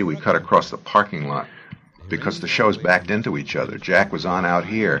NBC, we cut across the parking lot because the shows backed into each other. Jack was on out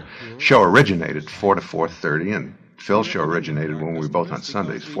here. Show originated 4 to 4:30, and Phil's show originated when we were both on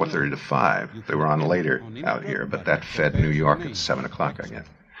Sundays, 4:30 to 5. They were on later out here, but that fed New York at 7 o'clock, I guess.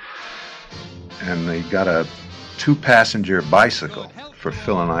 And they got a 2-passenger bicycle for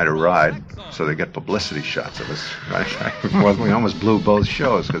Phil and I to ride, so they get publicity shots of us. Right? We almost blew both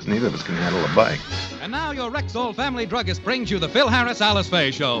shows because neither of us can handle a bike. And now your Rexall Family Druggist brings you the Phil Harris Alice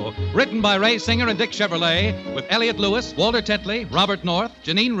Faye Show, written by Ray Singer and Dick Chevrolet, with Elliot Lewis, Walter Tetley, Robert North,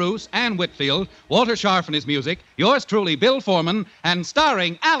 Janine Roos, Ann Whitfield, Walter Scharf and his music, yours truly, Bill Foreman, and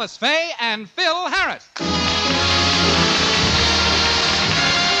starring Alice Faye and Phil Harris.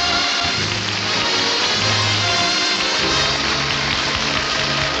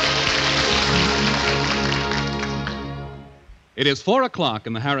 It is 4 o'clock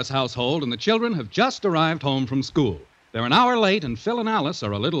in the Harris household, and the children have just arrived home from school. They're an hour late, and Phil and Alice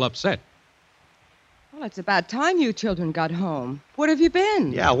are a little upset. Well, it's about time you children got home. What have you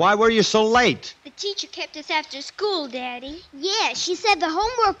been? Yeah, why were you so late? The teacher kept us after school, Daddy. Yeah, she said the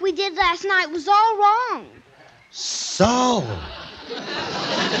homework we did last night was all wrong. So.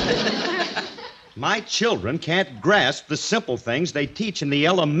 My children can't grasp the simple things they teach in the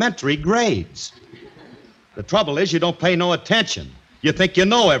elementary grades. The trouble is you don't pay no attention. You think you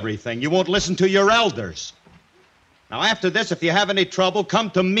know everything. You won't listen to your elders. Now, after this, if you have any trouble,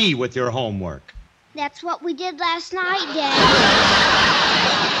 come to me with your homework. That's what we did last night, Daddy.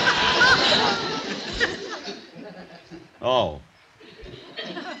 Oh.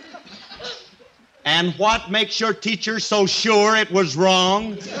 And what makes your teacher so sure it was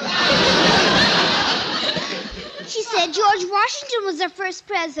wrong? She said George Washington was our first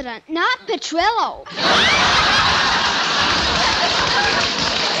president, not Petrillo.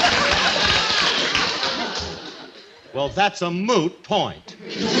 Well, that's a moot point.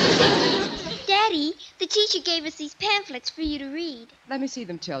 Daddy, the teacher gave us these pamphlets for you to read. Let me see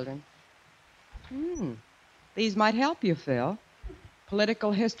them, children. These might help you, Phil.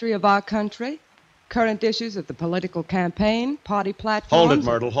 Political history of our country, current issues of the political campaign, party platforms. Hold it,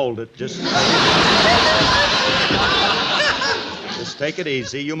 Myrtle, hold it. Just take it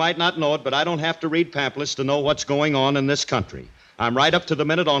easy. You might not know it, but I don't have to read pamphlets to know what's going on in this country. I'm right up to the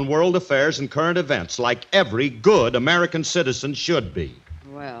minute on world affairs and current events, like every good American citizen should be.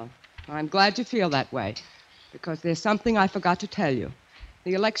 Well, I'm glad you feel that way. Because there's something I forgot to tell you.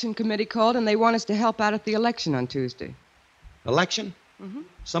 The election committee called, and they want us to help out at the election on Tuesday. Election? Mm-hmm.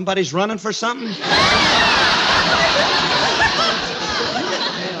 Somebody's running for something?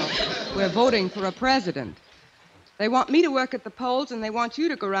 We're voting for a president. They want me to work at the polls, and they want you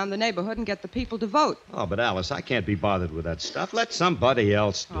to go around the neighborhood and get the people to vote. Oh, but Alice, I can't be bothered with that stuff. Let somebody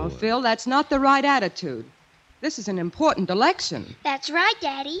else do it. Phil, that's not the right attitude. This is an important election. That's right,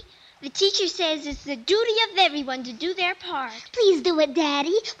 Daddy. The teacher says it's the duty of everyone to do their part. Please do it,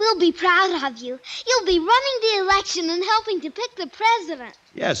 Daddy. We'll be proud of you. You'll be running the election and helping to pick the president.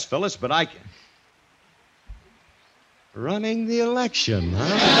 Yes, Phyllis, but I can... Running the election,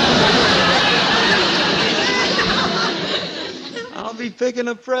 huh? I'll be picking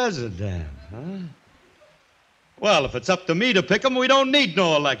a president, huh? Well, if it's up to me to pick him, we don't need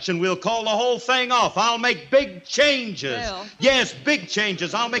no election. We'll call the whole thing off. I'll make big changes. Bill. Yes, big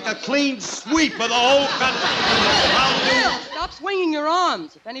changes. I'll make a clean sweep of the whole country. Bill, stop swinging your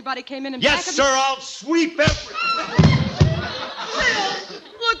arms. If anybody came in and Yes, sir, I'll sweep everything.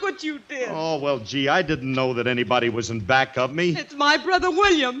 Look what you did. Oh, well, gee, I didn't know that anybody was in back of me. It's my brother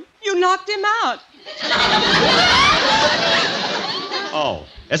William. You knocked him out. Oh,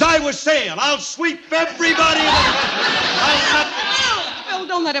 as I was saying, I'll sweep everybody in the country. Phil,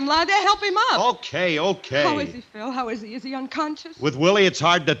 don't let him lie there. Help him up. Okay. How is he, Phil? How is he? Is he unconscious? With Willie, it's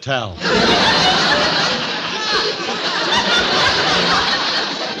hard to tell.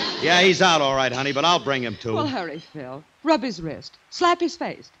 Yeah, he's out all right, honey, but I'll bring him to. Well, hurry, Phil. Rub his wrist. Slap his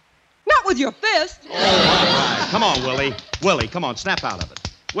face. Not with your fist. Oh, all right. Come on, Willie. Willie, come on, snap out of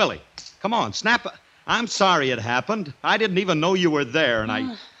it. Willie, come on, snap. I'm sorry it happened. I didn't even know you were there, and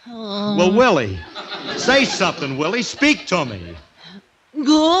I... Well, Willie, say something, Willie. Speak to me.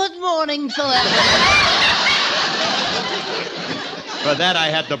 Good morning, Philip. For that, I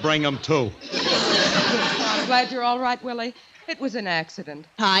had to bring him, too. I'm glad you're all right, Willie. It was an accident.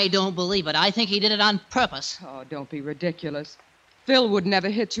 I don't believe it. I think he did it on purpose. Oh, don't be ridiculous. Phil would never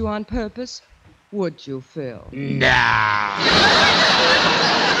hit you on purpose. Would you, Phil? Nah.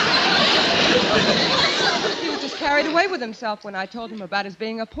 He was just carried away with himself when I told him about his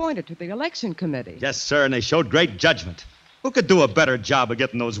being appointed to the election committee. Yes, sir, and they showed great judgment. Who could do a better job of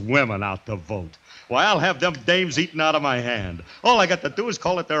getting those women out to vote? Why, I'll have them dames eaten out of my hand. All I got to do is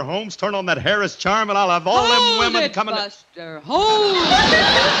call at their homes, turn on that Harris charm, and I'll have all them women coming... Buster. Hold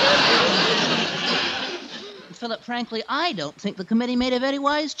Philip, frankly, I don't think the committee made a very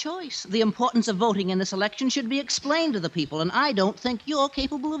wise choice. The importance of voting in this election should be explained to the people, and I don't think you're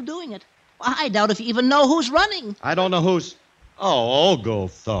capable of doing it. I doubt if you even know who's running. I don't know who's... Oh,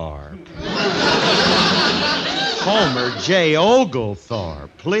 Oglethorpe. Homer J.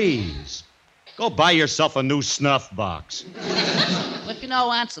 Oglethorpe, please. Go buy yourself a new snuff box. If you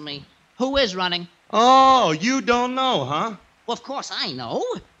know, answer me. Who is running? Oh, you don't know, huh? Well, of course I know.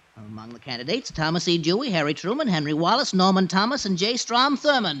 Among the candidates, Thomas E. Dewey, Harry Truman, Henry Wallace, Norman Thomas, and J. Strom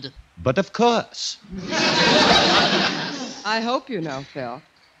Thurmond. But of course. I hope you know, Phil.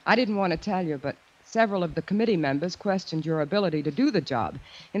 I didn't want to tell you, but several of the committee members questioned your ability to do the job.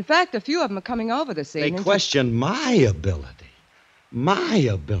 In fact, a few of them are coming over this evening. They question my ability. My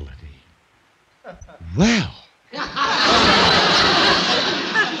ability. Well.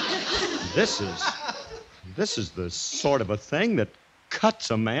 This is the sort of a thing that cuts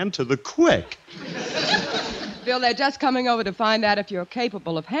a man to the quick. Phil, they're just coming over to find out if you're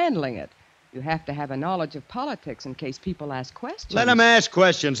capable of handling it. You have to have a knowledge of politics in case people ask questions. Let them ask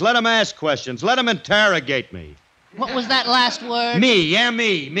questions. Let them ask questions. Let them interrogate me. What was that last word? Me. Yeah,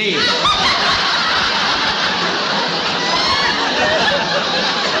 me.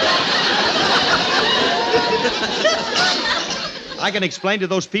 I can explain to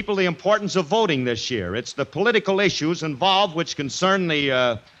those people the importance of voting this year. It's the political issues involved which concern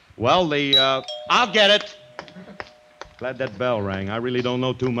I'll get it. Glad that bell rang. I really don't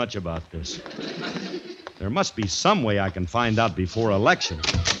know too much about this. There must be some way I can find out before election.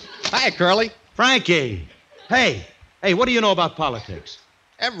 Hi, Curly. Frankie. Hey, what do you know about politics?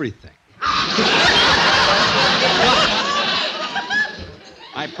 Everything.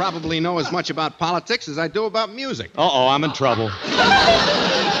 I probably know as much about politics as I do about music. Uh-oh, I'm in trouble.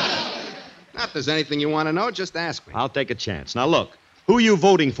 Now, if there's anything you want to know, just ask me. I'll take a chance. Now, look, who are you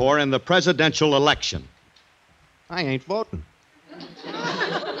voting for in the presidential election? I ain't voting.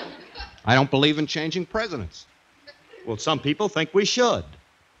 I don't believe in changing presidents. Well, some people think we should.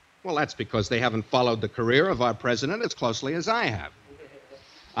 Well, that's because they haven't followed the career of our president as closely as I have.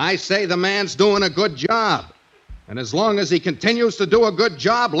 I say the man's doing a good job. And as long as he continues to do a good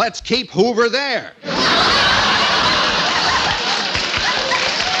job, let's keep Hoover there.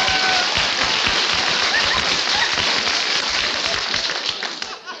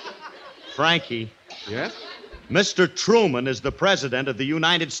 Frankie. Yes? Mr. Truman is the President of the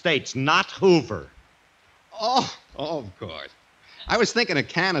United States, not Hoover. Oh, of course. I was thinking of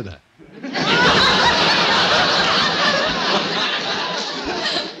Canada.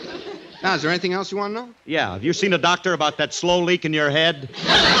 Now, is there anything else you want to know? Yeah, have you seen a doctor about that slow leak in your head?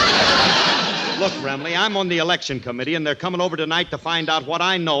 Look, Remley, I'm on the election committee, and they're coming over tonight to find out what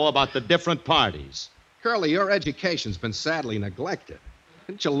I know about the different parties. Curly, your education's been sadly neglected.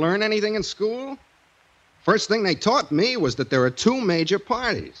 Didn't you learn anything in school? First thing they taught me was that there are two major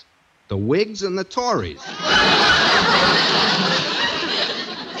parties, the Whigs and the Tories.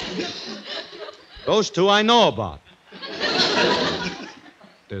 Those two I know about.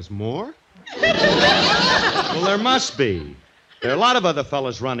 There's more? Well, there must be. There are a lot of other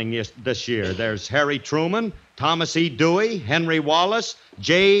fellas running this year. There's Harry Truman, Thomas E. Dewey, Henry Wallace,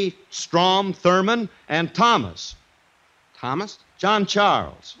 J. Strom Thurmond, and Thomas. Thomas? John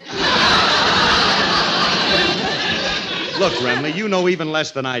Charles. Look, Remley, you know even less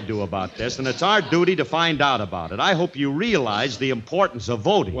than I do about this, and it's our duty to find out about it. I hope you realize the importance of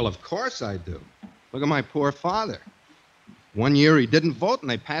voting. Well, of course I do. Look at my poor father. One year he didn't vote, and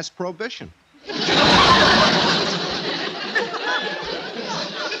they passed prohibition.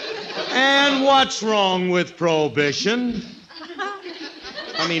 And what's wrong with prohibition?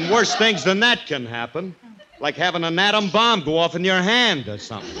 I mean, worse things than that can happen. Like having an atom bomb go off in your hand or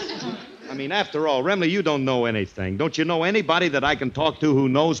something. I mean, after all, Remley, you don't know anything. Don't you know anybody that I can talk to who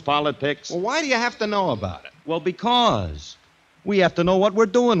knows politics? Well, why do you have to know about it? Well, because we have to know what we're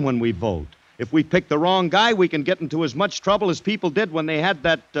doing when we vote. If we pick the wrong guy, we can get into as much trouble as people did when they had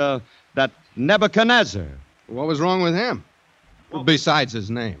that Nebuchadnezzar. What was wrong with him? Well, besides his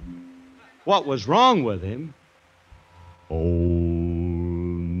name. What was wrong with him? Oh,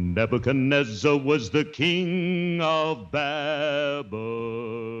 Nebuchadnezzar was the king of Babylon.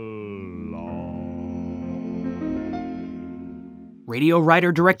 Radio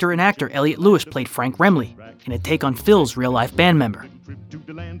writer, director, and actor Elliot Lewis played Frank Remley in a take on Phil's real-life band member.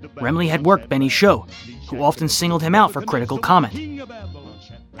 Remley had worked Benny's show, who often singled him out for critical comment.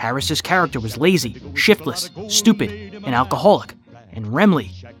 Harris's character was lazy, shiftless, stupid, and alcoholic, and Remley,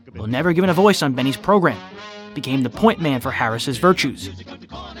 though never given a voice on Benny's program, became the point man for Harris's virtues.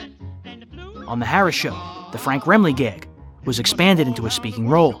 On The Harris Show, the Frank Remley gag was expanded into a speaking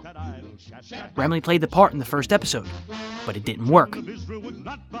role. Remley played the part in the first episode, but it didn't work.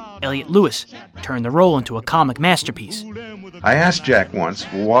 Elliot Lewis turned the role into a comic masterpiece. I asked Jack once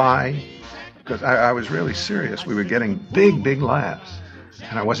why, because I was really serious. We were getting big laughs,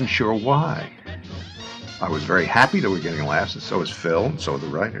 and I wasn't sure why. I was very happy that we were getting laughs, and so was Phil, and so were the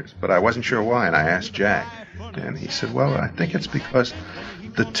writers. But I wasn't sure why, and I asked Jack. And he said, well, I think it's because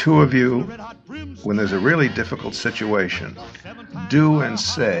the two of you, when there's a really difficult situation, do and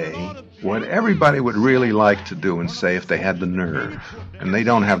say what everybody would really like to do and say if they had the nerve. And they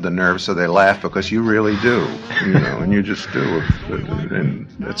don't have the nerve, so they laugh because you really do, and you just do. And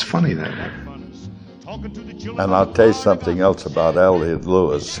it's funny that way. And I'll tell you something else about Elliot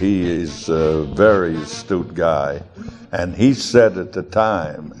Lewis. He is a very astute guy. And he said at the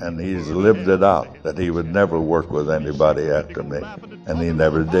time, and he's lived it out, that he would never work with anybody after me. And he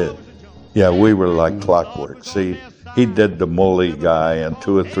never did. Yeah, we were like clockwork. See, he did the Mully guy and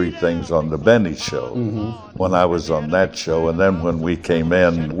 2 or 3 things on the Benny show when I was on that show. And then when we came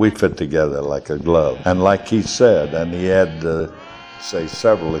in, we fit together like a glove. And like he said, and he had say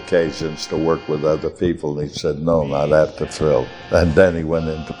several occasions to work with other people, and he said, no, not after Phil. And then he went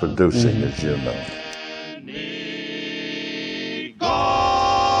into producing, as you know.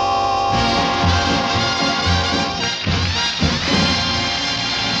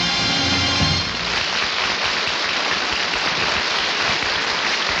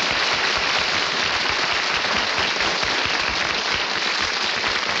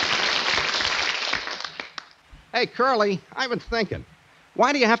 Hey, Curly, I've been thinking.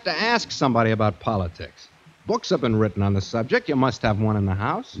 Why do you have to ask somebody about politics? Books have been written on the subject. You must have one in the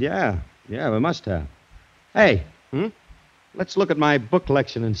house. Yeah, we must have. Hey, let's look at my book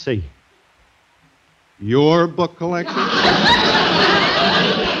collection and see. Your book collection?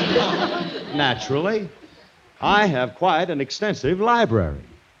 Naturally. I have quite an extensive library.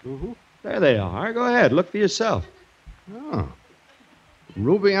 There they are. Go ahead, look for yourself. Oh.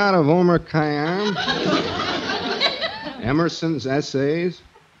 Rubaiyat of Omar Khayyam. Emerson's Essays,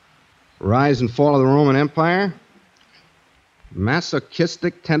 Rise and Fall of the Roman Empire,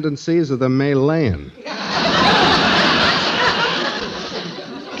 Masochistic Tendencies of the Malayan.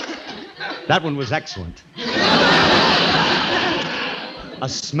 That one was excellent. A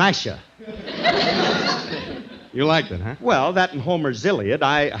smasher. You liked it, huh? Well, that and Homer's Iliad,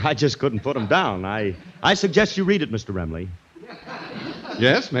 I just couldn't put them down. I suggest you read it, Mr. Remley.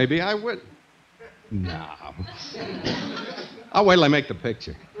 Yes, maybe I would. No. I'll wait till I make the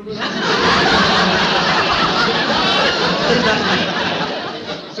picture.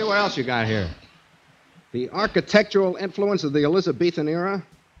 See what else you got here. The architectural influence of the Elizabethan era.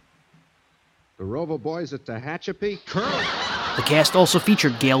 The Rover Boys at Tehachapi. The cast also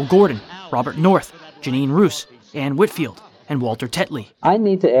featured Gail Gordon, Robert North, Janine Roos, Ann Whitfield, and Walter Tetley. I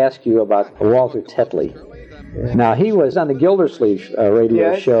need to ask you about Walter Tetley. Now, he was on the Gildersleeve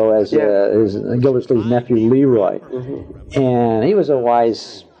radio show as his Gildersleeve's nephew, Leroy. And he was a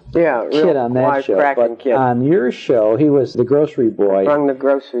wise kid on that show. But kid. On your show, he was the grocery boy. Brung the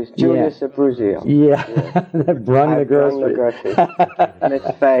groceries. Julius Abruzio. Yeah, that brung the groceries. Miss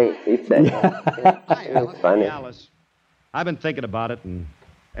Faye, he said. It was funny. Alice, I've been thinking about it, and,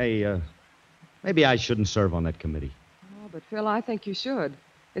 hey, maybe I shouldn't serve on that committee. Oh, but, Phil, I think you should.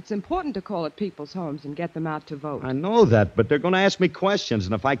 It's important to call at people's homes and get them out to vote. I know that, but they're going to ask me questions,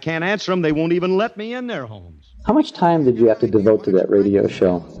 and if I can't answer them, they won't even let me in their homes. How much time did you have to devote to that radio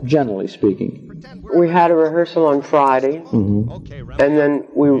show, generally speaking? We had a rehearsal on Friday, and then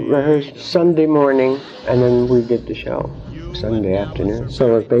we rehearsed Sunday morning, and then we did the show Sunday afternoon.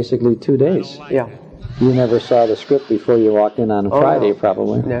 So it was basically 2 days. Yeah. You never saw the script before you walked in on Friday,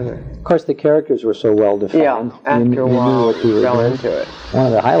 probably. Never. Of course, the characters were so well defined. Yeah, after a while, we fell into it. One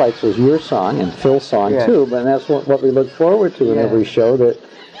of the highlights was your song and Phil's song, too, but that's what we look forward to in every show, that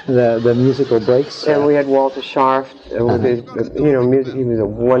the musical breaks. And we had Walter Scharf, and with his, music. He was a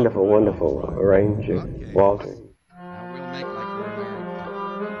wonderful, wonderful arranger, Walter.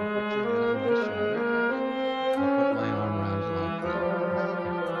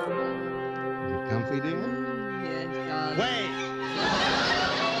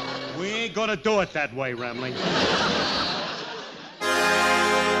 Gonna do it that way, Remley.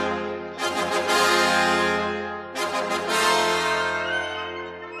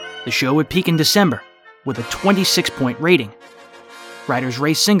 The show would peak in December with a 26-point rating. Writers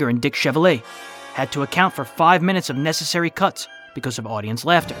Ray Singer and Dick Chevillet had to account for 5 minutes of necessary cuts because of audience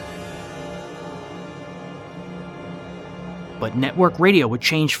laughter. But network radio would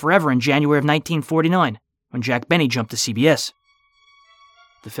change forever in January of 1949 when Jack Benny jumped to CBS.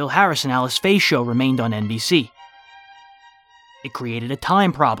 The Phil Harris and Alice Faye show remained on NBC. It created a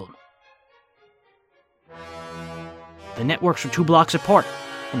time problem. The networks were 2 blocks apart,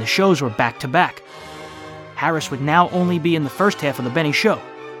 and the shows were back-to-back. Harris would now only be in the first half of the Benny show.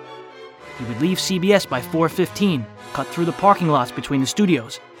 He would leave CBS by 4:15, cut through the parking lots between the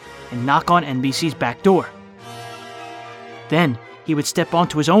studios, and knock on NBC's back door. Then, he would step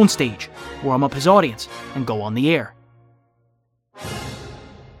onto his own stage, warm up his audience, and go on the air.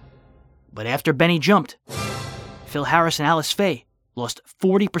 But after Benny jumped, Phil Harris and Alice Faye lost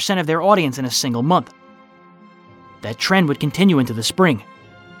 40% of their audience in a single month. That trend would continue into the spring.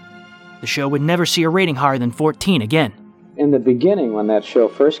 The show would never see a rating higher than 14 again. In the beginning, when that show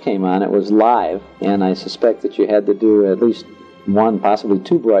first came on, it was live, and I suspect that you had to do at least 1, possibly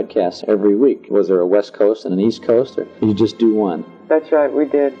 2 broadcasts every week. Was there a West Coast and an East Coast, or did you just do one? That's right, we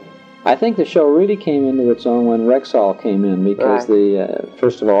did. I think the show really came into its own when Rexall came in, because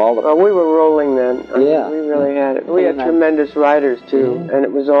first of all... we were rolling then. Yeah. We really had it. We had tremendous writers, too, and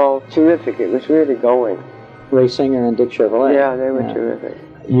it was all terrific. It was really going. Ray Singer and Dick Chevillet. Yeah, they were terrific.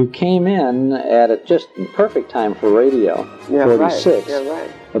 You came in at a just perfect time for radio, 46. Yeah, right.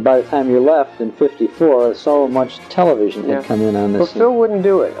 But by the time you left in 54, so much television had come in on this. Well, Phil wouldn't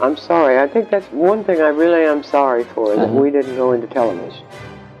do it. I'm sorry. I think that's one thing I really am sorry for, that we didn't go into television.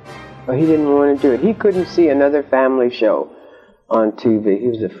 Well, he didn't want to do it. He couldn't see another family show on TV. He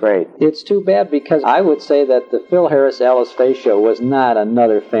was afraid. It's too bad, because I would say that the Phil Harris Alice Faye show was not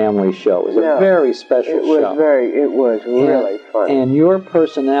another family show. It was a very special show. It was really fun. And your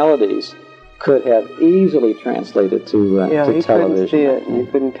personalities could have easily translated to television. He couldn't see it, and you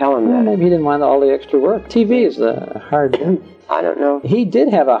couldn't tell him that. Maybe he didn't want all the extra work. TV is a hard... I don't know. He did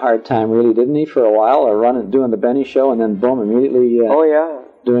have a hard time, really, didn't he, for a while, doing the Benny show, and then boom, immediately...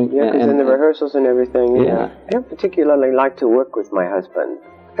 because in the rehearsals and everything. I don't particularly like to work with my husband.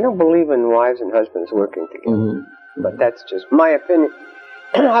 I don't believe in wives and husbands working together. But that's just my opinion.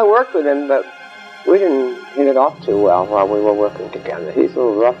 I worked with him, but we didn't hit it off too well while we were working together. He's a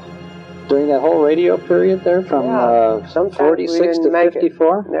little rough. During that whole radio period there, from 46 to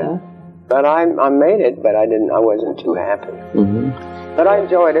 54? Yeah. But I made it, but I wasn't too happy. But I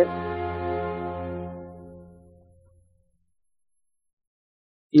enjoyed it.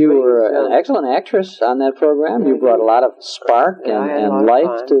 You were an excellent actress on that program. You brought a lot of spark and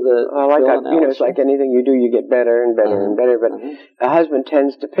life to the film. It's like anything you do, you get better and better and better. But a husband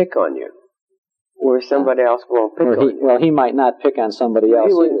tends to pick on you, where somebody else won't pick on you. Well, he might not pick on somebody else.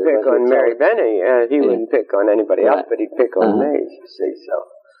 He wouldn't pick on Mary Benny. He wouldn't pick on anybody else, but he'd pick on me. You see, so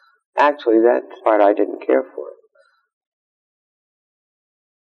actually, that part I didn't care for.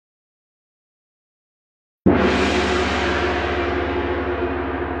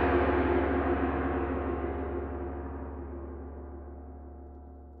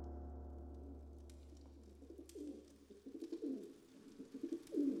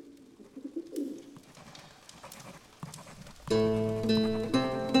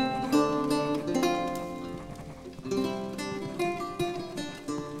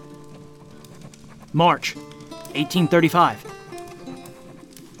 March, 1835.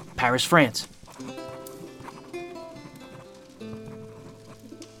 Paris, France.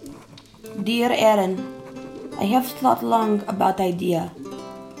 Dear Aaron, I have thought long about the idea.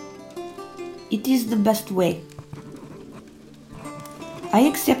 It is the best way. I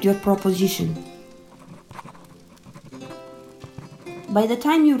accept your proposition. By the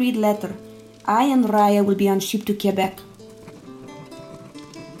time you read letter, I and Raya will be on ship to Quebec.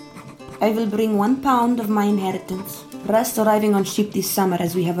 I will bring 1 pound of my inheritance, rest arriving on ship this summer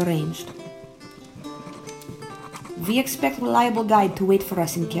as we have arranged. We expect reliable guide to wait for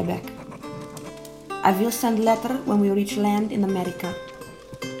us in Quebec. I will send letter when we reach land in America.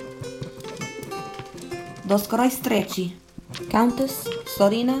 Do skroj strechi, Countess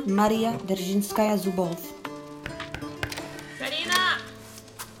Sorina Maria Derzhinskaya-Zubov. Sarina!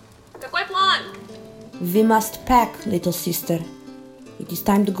 Какой план? We must pack, little sister. It is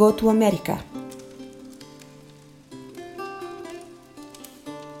time to go to America.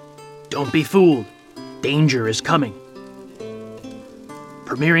 Don't be fooled. Danger is coming.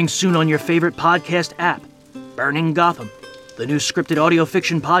 Premiering soon on your favorite podcast app, Burning Gotham, the new scripted audio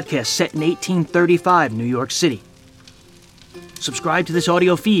fiction podcast set in 1835 New York City. Subscribe to this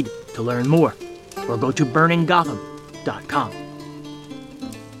audio feed to learn more, or go to burninggotham.com.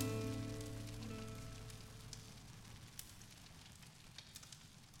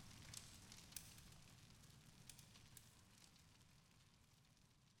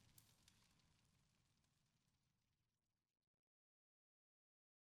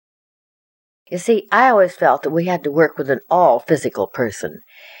 You see, I always felt that we had to work with an all-physical person.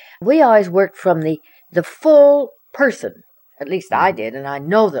 We always worked from the full person. At least I did, and I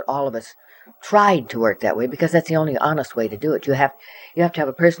know that all of us tried to work that way because that's the only honest way to do it. You have to have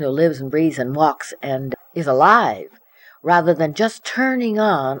a person who lives and breathes and walks and is alive rather than just turning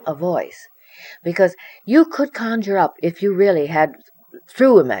on a voice. Because you could conjure up, if you really had,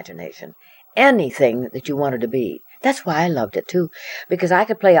 through imagination, anything that you wanted to be. That's why I loved it, too, because I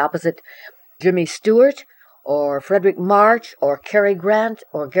could play opposite Jimmy Stewart, or Frederick March, or Cary Grant,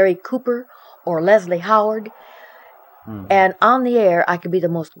 or Gary Cooper, or Leslie Howard. And on the air, I could be the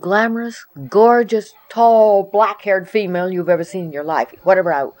most glamorous, gorgeous, tall, black-haired female you've ever seen in your life.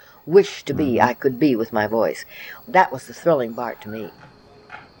 Whatever I wished to be, I could be with my voice. That was the thrilling part to me.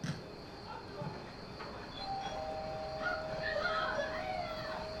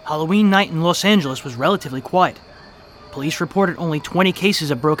 Halloween night in Los Angeles was relatively quiet. Police reported only 20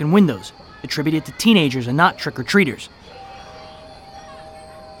 cases of broken windows, attributed to teenagers and not trick-or-treaters.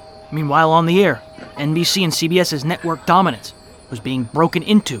 Meanwhile, on the air, NBC and CBS's network dominance was being broken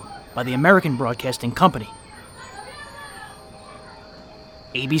into by the American Broadcasting Company.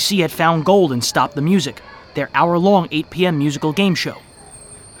 ABC had found gold in Stop the Music, their hour-long 8 p.m. musical game show.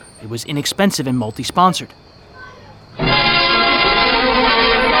 It was inexpensive and multi-sponsored.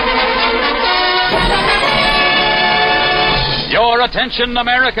 Your attention,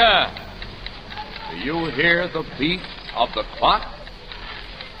 America! Do you hear the beat of the clock?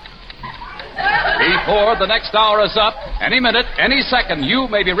 Before the next hour is up, any minute, any second, you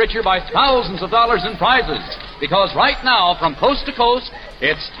may be richer by thousands of dollars in prizes. Because right now, from coast to coast,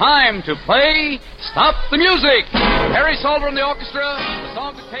 it's time to play Stop the Music! Harry Solver and the orchestra, the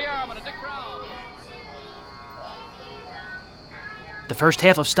songs of Kay Arman and Dick Brown. The first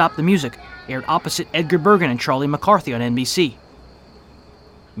half of Stop the Music aired opposite Edgar Bergen and Charlie McCarthy on NBC.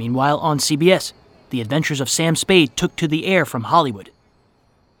 Meanwhile, on CBS, The Adventures of Sam Spade took to the air from Hollywood.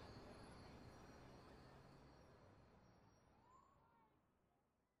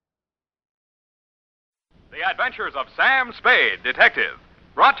 The Adventures of Sam Spade, Detective.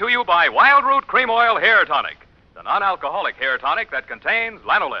 Brought to you by Wild Root Cream Oil Hair Tonic, the non-alcoholic hair tonic that contains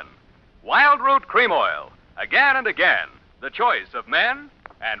lanolin. Wild Root Cream Oil. Again and again, the choice of men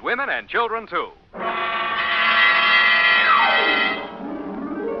and women and children, too.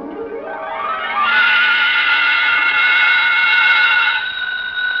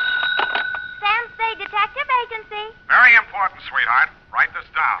 sweetheart. Write this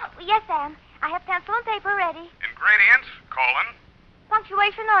down. Yes, Sam. I have pencil and paper ready. Ingredients, :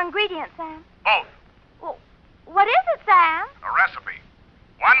 Punctuation or ingredients, Sam? both. Well, what is it, Sam? A recipe.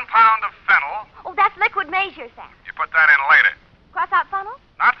 1 pound of fennel. Oh, that's liquid measure, Sam. You put that in later. Cross out funnel?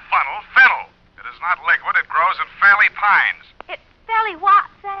 Not funnel, fennel. It is not liquid. It grows in Fairleigh Pines. It's fairly what,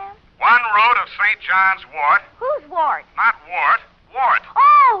 Sam? 1 root of St. John's wort. Whose wart? Not wart, wart.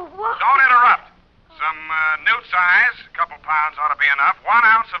 Oh, what? Don't interrupt. Some newt size, a couple pounds ought to be enough. 1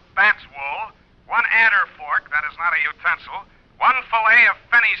 ounce of bat's wool. 1 adder fork, that is not a utensil. 1 fillet of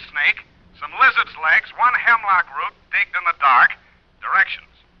fenny snake. Some lizard's legs. 1 hemlock root digged in the dark.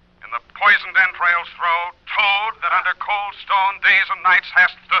 Directions. In the poisoned entrails throw toad that under cold stone days and nights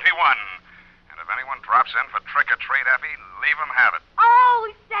hast 31. And if anyone drops in for trick or treat, Effie, leave him have it. Oh,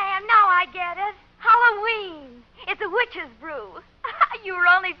 Sam, now I get it. Halloween. It's a witch's brew. You were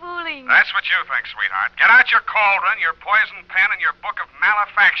only fooling. That's what you think, sweetheart. Get out your cauldron, your poison pen, and your book of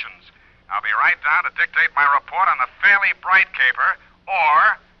malefactions. I'll be right down to dictate my report on the Fairleigh Bright caper,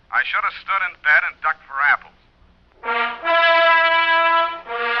 or I should have stood in bed and ducked for apples.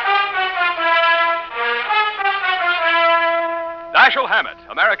 Dashiell Hammett,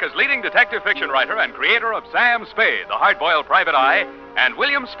 America's leading detective fiction writer and creator of Sam Spade, the hard-boiled private eye, and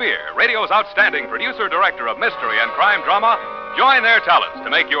William Spear, radio's outstanding producer-director of mystery and crime drama, join their talents to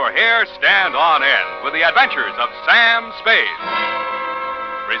make your hair stand on end with the adventures of Sam Spade.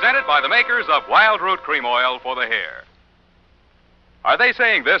 Presented by the makers of Wild Root Cream Oil for the hair. Are they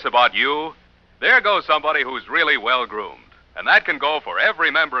saying this about you? There goes somebody who's really well-groomed. And that can go for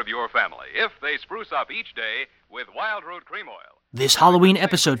every member of your family if they spruce up each day with Wild Root Cream Oil. This Halloween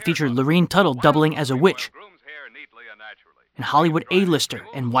episode featured Lorene Tuttle doubling as a witch, and Hollywood A-lister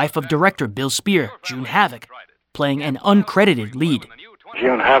and wife of director Bill Spear, June Havoc, playing an uncredited lead.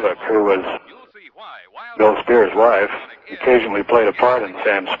 June Havoc, who was Bill Spear's wife, occasionally played a part in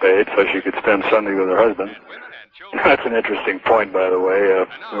Sam Spade so she could spend Sunday with her husband. That's an interesting point, by the way.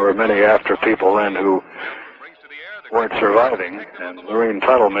 There were many after people then who weren't surviving, and Lorene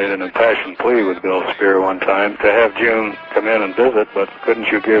Tuttle made an impassioned plea with Bill Spear one time to have June come in and visit, but couldn't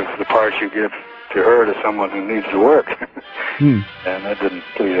you give the part you give to her to someone who needs to work? And that didn't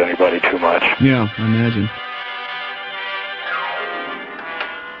please anybody too much. Yeah, I imagine.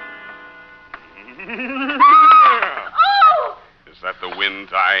 Is that the wind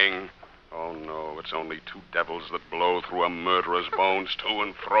dying? Oh, no, it's only 2 devils that blow through a murderer's bones to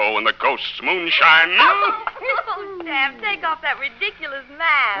and fro in the ghost's moonshine. Oh, Sam, take off that ridiculous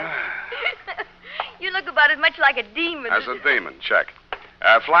mask. You look about as much like a demon. As a demon, check.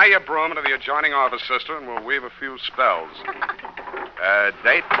 Fly your broom into the adjoining office, sister, and we'll weave a few spells.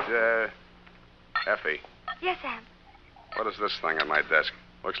 Date, Effie. Yes, Sam. What is this thing on my desk?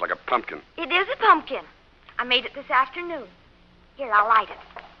 Looks like a pumpkin. It is a pumpkin. I made it this afternoon. Here, I'll light it.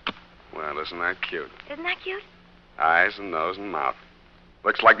 Well, isn't that cute? Isn't that cute? Eyes and nose and mouth.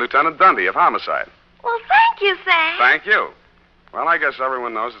 Looks like Lieutenant Dundee of Homicide. Well, thank you, Sam. Thank you. Well, I guess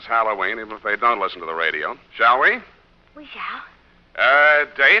everyone knows it's Halloween, even if they don't listen to the radio. Shall we? We shall.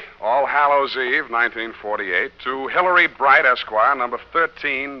 Date, All Hallows Eve, 1948, to Hillary Bright, Esquire, number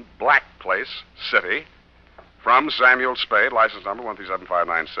 13, Black Place, City. From Samuel Spade, license number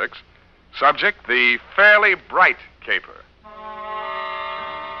 137596. Subject, the Fairleigh Bright caper.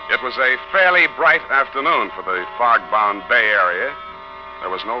 It was a fairly bright afternoon for the fog-bound Bay Area. There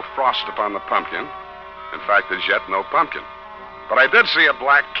was no frost upon the pumpkin. In fact, as yet, no pumpkin. But I did see a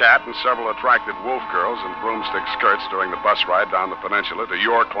black cat and several attractive wolf girls in broomstick skirts during the bus ride down the peninsula to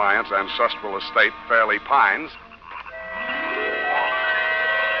your client's ancestral estate, Fairleigh Pines.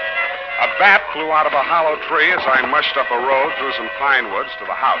 A bat flew out of a hollow tree as I mushed up a road through some pine woods to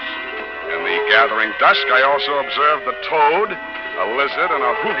the house. In the gathering dusk, I also observed the toad, a lizard, and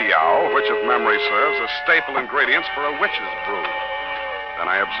a hooty owl, which, if memory serves, are staple ingredients for a witch's brew. Then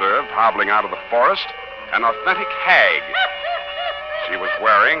I observed, hobbling out of the forest, an authentic hag. She was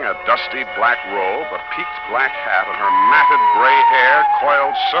wearing a dusty black robe, a peaked black hat, and her matted gray hair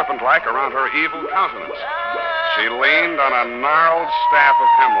coiled serpent-like around her evil countenance. She leaned on a gnarled staff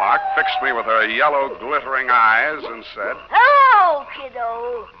of hemlock, fixed me with her yellow, glittering eyes, and said, Hello,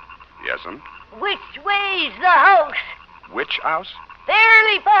 kiddo. Yes'm. Which way's the house? Which house?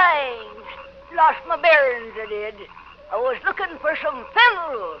 Fairleigh Pines. Lost my bearings, I did. I was looking for some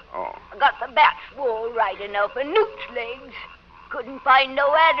fennel. Oh. I got the bat's wool right enough and newt's legs. Couldn't find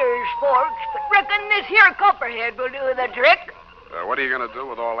no adder's forks, but reckon this here copperhead will do the trick. What are you going to do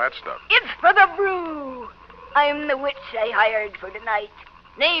with all that stuff? It's for the brew. I'm the witch I hired for tonight.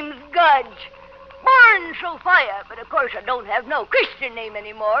 Name's Gudge. Born Sophia, but of course I don't have no Christian name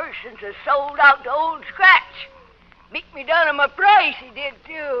anymore since I sold out to Old Scratch. Beat me down on my price, he did,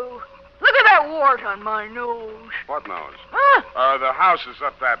 too. Look at that wart on my nose. What nose? Huh? The house is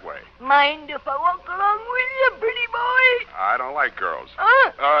up that way. Mind if I walk along with you, pretty boy? I don't like girls.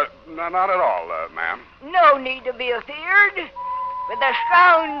 Huh? No, not at all, ma'am. No need to be afeared. With the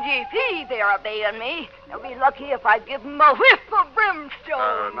strong GP they're obeying me, they'll be lucky if I give them a whiff of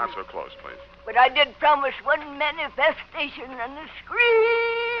brimstone. Not so close, please. But I did promise one manifestation and the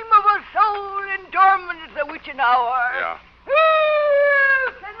scream of a soul in dormant at the witching hour. Yeah.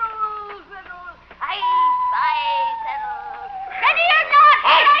 Fennel. Aye, Fennel. Ready or not,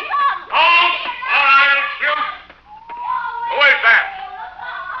 here I come. All right, shoot. Who is that?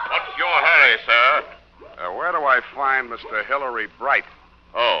 What's your hurry, sir? Where do I find Mr. Hillary Bright?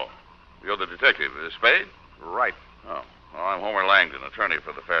 Oh, you're the detective, Spade? Right. Oh, well, I'm Homer Langdon, attorney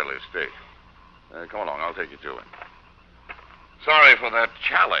for the Fairley estate. Come along, I'll take you to him. Sorry for that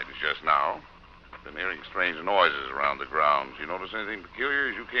challenge just now. Been hearing strange noises around the grounds. You notice anything peculiar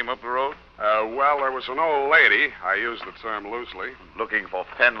as you came up the road? Well, there was an old lady. I use the term loosely. Looking for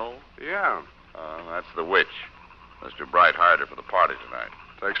Fennel? Yeah. That's the witch. Mr. Bright hired her for the party tonight.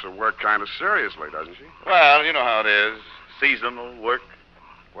 Takes her work kind of seriously, doesn't she? Well, you know how it is. Seasonal work.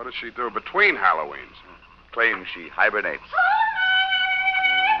 What does she do between Halloweens? Claims she hibernates.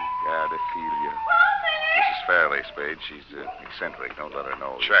 God, Ophelia. Mrs. Fairley, Spade. She's eccentric. Don't let her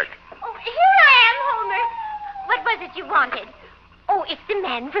know. Check. Oh, here I am, Homer. What was it you wanted? Oh, it's the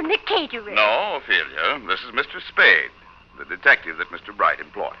man from the caterer. No, Ophelia. This is Mr. Spade, the detective that Mr. Bright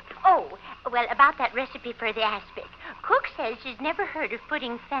employed. Oh, well, about that recipe for the aspic. Cook says she's never heard of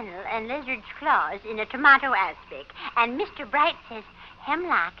putting fennel and lizard's claws in a tomato aspic. And Mr. Bright says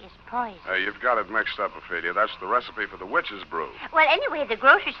hemlock is poison. You've got it mixed up, Ophelia. That's the recipe for the witch's brew. Well, anyway, the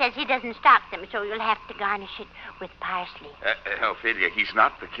grocer says he doesn't stock them, so you'll have to garnish it with parsley. Ophelia, he's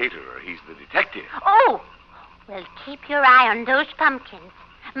not the caterer. He's the detective. Oh! Well, keep your eye on those pumpkins.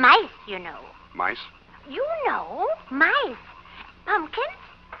 Mice, you know. Mice? You know, mice. Pumpkins?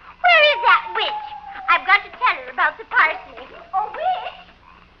 Where is that witch? I've got to tell her about the parsley. Oh, witch!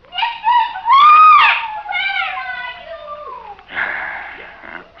 Mrs. Witch! Where are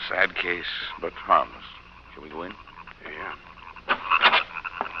you? Sad case, but harmless. Shall we go in? Yeah.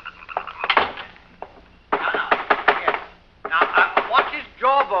 Now, watch his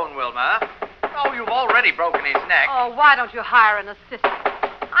jawbone, Wilma. Oh, you've already broken his neck. Oh, why don't you hire an assistant?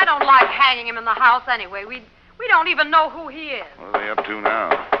 I don't like hanging him in the house anyway. We don't even know who he is. What are they up to now?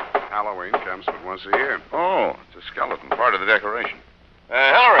 Halloween comes but once a year. Oh, it's a skeleton, part of the decoration.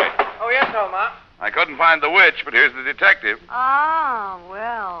 Hillary. Oh, yes, Homer. I couldn't find the witch, but here's the detective. Ah,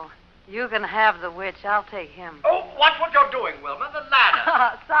 well, you can have the witch. I'll take him. Oh, watch what you're doing, Wilma. The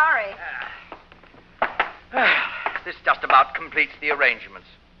ladder. Sorry. This just about completes the arrangements.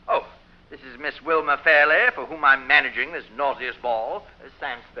 Oh, this is Miss Wilma Fairley, for whom I'm managing this nauseous ball.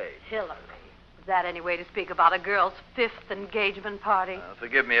 Sam Spade. Hillary. Is that any way to speak about a girl's 5th engagement party?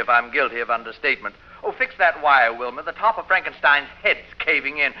 Forgive me if I'm guilty of understatement. Oh, fix that wire, Wilma. The top of Frankenstein's head's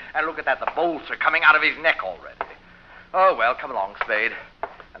caving in. And look at that. The bolts are coming out of his neck already. Oh, well, come along, Spade.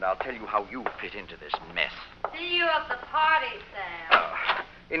 And I'll tell you how you fit into this mess. See you at the party, Sam.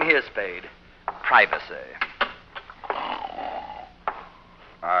 In here, Spade. Privacy.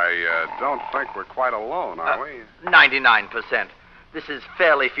 I don't think we're quite alone, are we? 99%. This is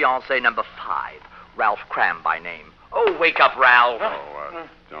Fairley fiancé number 5, Ralph Cram by name. Oh, wake up, Ralph. Oh,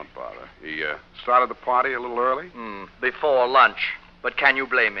 don't bother. He started the party a little early? Before lunch. But can you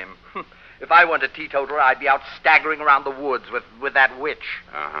blame him? If I weren't a teetotaler, I'd be out staggering around the woods with that witch.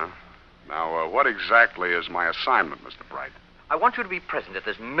 Uh-huh. Now, what exactly is my assignment, Mr. Bright? I want you to be present at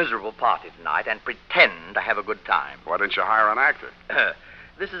this miserable party tonight and pretend to have a good time. Why didn't you hire an actor?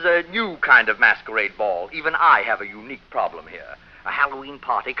 This is a new kind of masquerade ball. Even I have a unique problem here. A Halloween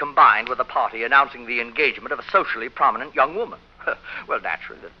party combined with a party announcing the engagement of a socially prominent young woman. Well,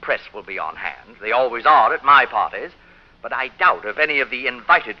 naturally, the press will be on hand. They always are at my parties. But I doubt if any of the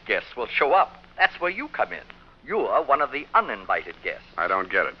invited guests will show up. That's where you come in. You're one of the uninvited guests. I don't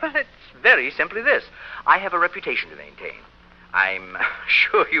get it. Well, it's very simply this. I have a reputation to maintain. I'm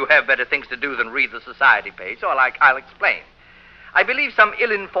sure you have better things to do than read the society page, so I'll explain. I believe some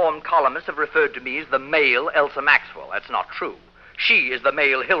ill-informed columnists have referred to me as the male Elsa Maxwell. That's not true. She is the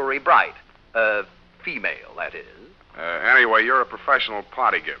male Hillary Bright. Female, that is. Anyway, you're a professional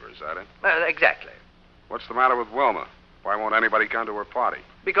party giver, is that it? Exactly. What's the matter with Wilma? Why won't anybody come to her party?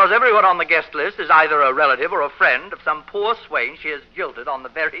 Because everyone on the guest list is either a relative or a friend of some poor swain she has jilted on the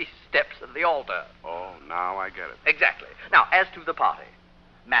very steps of the altar. Oh, now I get it. Exactly. Now, as to the party.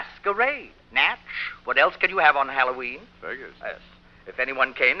 Masquerade. Natch. What else can you have on Halloween? Figures. Yes. If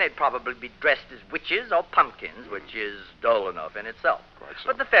anyone came, they'd probably be dressed as witches or pumpkins, which is dull enough in itself. Quite so.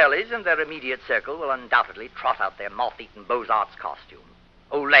 But the Fairleys and their immediate circle will undoubtedly trot out their moth-eaten Beaux-Arts costumes.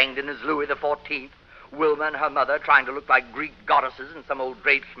 Old Langdon as Louis XIV, Wilma and her mother trying to look like Greek goddesses in some old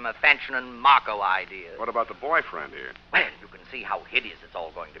drapes from a Fanchon and Marco idea. What about the boyfriend here? Well, you can see how hideous it's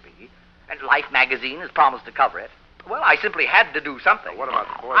all going to be. And Life magazine has promised to cover it. Well, I simply had to do something. What about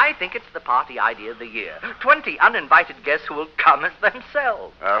the boy? I think it's the party idea of the year. 20 uninvited guests who will come as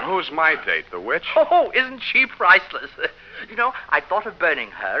themselves. Who's my date, the witch? Oh, isn't she priceless? You know, I thought of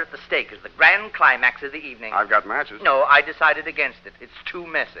burning her at the stake as the grand climax of the evening. I've got matches. No, I decided against it. It's too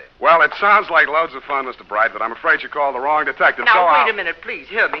messy. Well, it sounds like loads of fun, Mr. Bright, but I'm afraid you called the wrong detective. Now, Go wait out. a minute, please.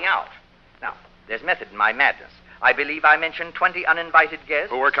 Hear me out. Now, there's method in my madness. I believe I mentioned 20 uninvited guests.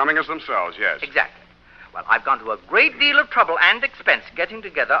 Who were coming as themselves, yes. Exactly. Well, I've gone to a great deal of trouble and expense getting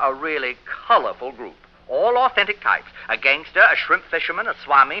together a really colorful group. All authentic types. A gangster, a shrimp fisherman, a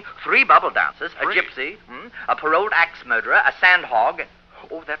swami, 3 bubble dancers, a gypsy, a paroled axe murderer, a sandhog.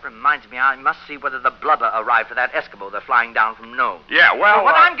 Oh, that reminds me, I must see whether the blubber arrived for that Eskimo they're flying down from Nome. Yeah, well...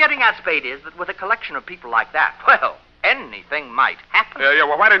 what I'm getting at, Spade, is that with a collection of people like that, well, anything might happen. Yeah,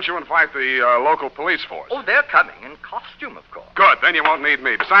 well, why didn't you invite the local police force? Oh, they're coming in costume, of course. Good, then you won't need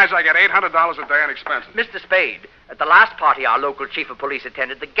me. Besides, I get $800 a day in expenses. Mr. Spade, at the last party our local chief of police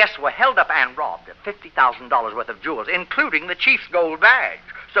attended, the guests were held up and robbed of $50,000 worth of jewels, including the chief's gold badge.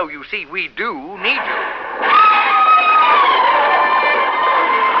 So, you see, we do need you.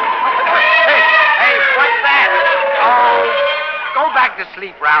 Hey, what's that? Oh... Go back to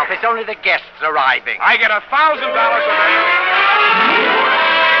sleep, Ralph. It's only the guests arriving. I get $1,000 a day.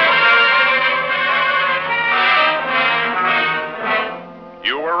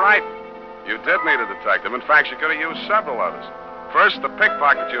 You were right. You did need a detective. In fact, you could have used several others. First, the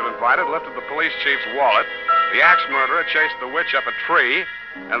pickpocket you'd invited lifted the police chief's wallet. The axe murderer chased the witch up a tree.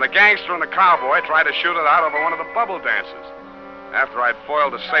 And the gangster and the cowboy tried to shoot it out over one of the bubble dances. After I'd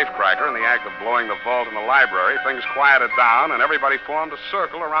foiled a safecracker in the act of blowing the vault in the library, things quieted down, and everybody formed a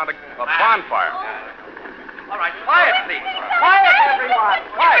circle around a bonfire. All right, quiet, please. Quiet, everyone.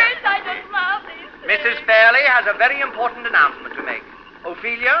 Quiet. I just love these. Mrs. Fairley has a very important announcement to make.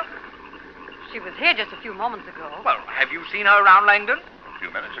 Ophelia? She was here just a few moments ago. Well, have you seen her around Langdon? A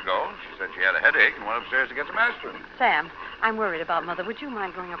few minutes ago, she said she had a headache and went upstairs to get some aspirin. Sam, I'm worried about Mother. Would you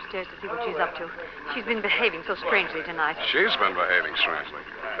mind going upstairs to see what she's up to? She's been behaving so strangely tonight. She's been behaving strangely.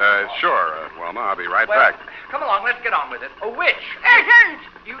 Sure, Wilma. I'll be right Well, back. Come along, let's get on with it. A witch. Urgent!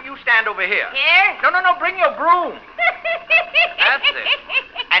 You stand over here. Here? No, bring your broom. That's it.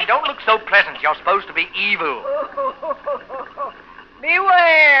 And don't look so pleasant. You're supposed to be evil.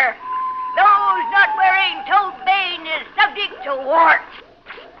 Beware! Those not wearing toad bane is subject to warts.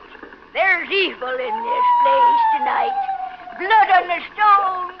 There's evil in this place tonight. Blood on the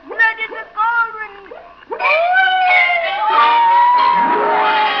stone, blood in the cauldron.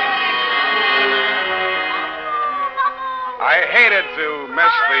 I hated to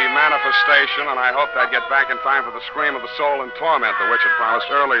miss the manifestation, and I hoped I'd get back in time for the scream of the soul in torment the witch had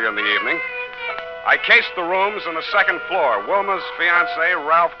promised earlier in the evening. I cased the rooms on the second floor. Wilma's fiancé,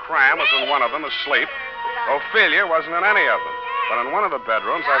 Ralph Cram, was in one of them, asleep. Ophelia wasn't in any of them. But in one of the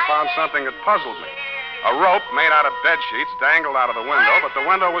bedrooms, I found something that puzzled me. A rope made out of bed sheets dangled out of the window, but the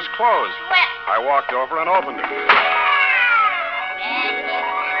window was closed. I walked over and opened it.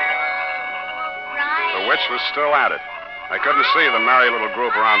 The witch was still at it. I couldn't see the merry little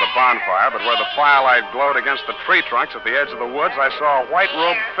group around the bonfire, but where the firelight glowed against the tree trunks at the edge of the woods, I saw a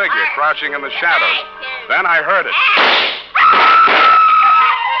white-robed figure crouching in the shadows. Then I heard it.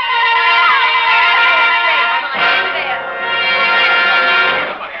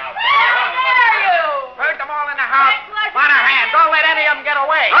 Heard them all in the house. On her hand. Don't let any of them get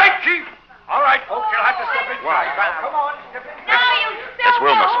away. Right, Chief. All right, folks, you'll have to step inside. Now, come on. Step inside. No, you It's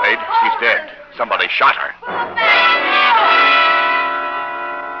Wilma, Spade. She's dead. Somebody shot her.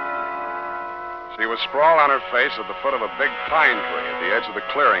 She was sprawled on her face at the foot of a big pine tree at the edge of the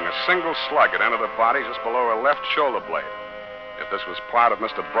clearing. A single slug had entered her body just below her left shoulder blade. If this was part of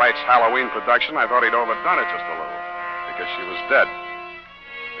Mr. Bright's Halloween production, I thought he'd overdone it just a little, because she was dead.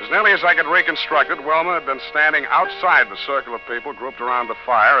 As nearly as I could reconstruct it, Wilma had been standing outside the circle of people grouped around the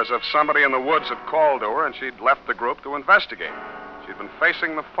fire, as if somebody in the woods had called to her and she'd left the group to investigate. She'd been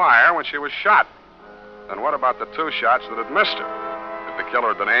facing the fire when she was shot. Then what about the 2 shots that had missed her? If the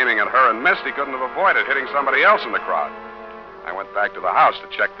killer had been aiming at her and missed, he couldn't have avoided hitting somebody else in the crowd. I went back to the house to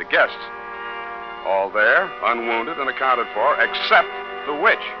check the guests. All there, unwounded and accounted for, except the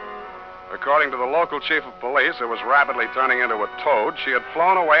witch. According to the local chief of police, who was rapidly turning into a toad, she had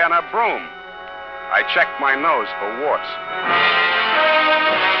flown away on her broom. I checked my nose for warts.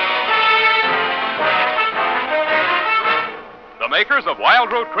 makers of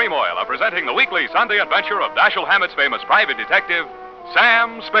Wild Root Cream Oil, are presenting the weekly Sunday adventure of Dashiell Hammett's famous private detective,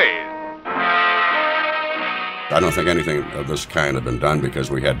 Sam Spade. I don't think anything of this kind had been done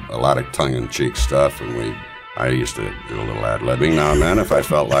because we had a lot of tongue-in-cheek stuff, and I used to do a little ad-libbing now and then if I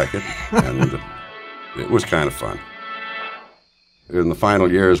felt like it, and it was kind of fun. In the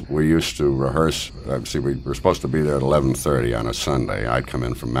final years, we used to rehearse. We were supposed to be there at 11:30 on a Sunday. I'd come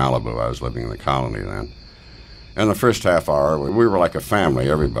in from Malibu. I was living in the colony then. And the first half hour, we were like a family,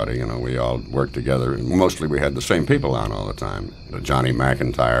 everybody. We all worked together. And mostly we had the same people on all the time. Johnny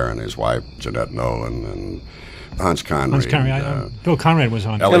McIntyre and his wife, Jeanette Nolan, and Hans Conried. Bill Conrad was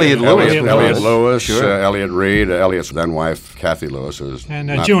on. Elliot Lewis, sure. Elliot Reed, Elliot's then wife, Kathy Lewis, who's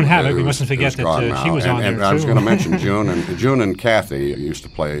and June Havoc. We mustn't forget that she was on there too. I was going to mention June, and June and Kathy used to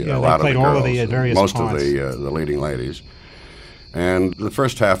play a lot of the girls, most of the leading ladies. And the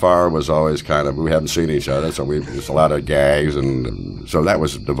first half hour was always we hadn't seen each other, so just a lot of gags, and so that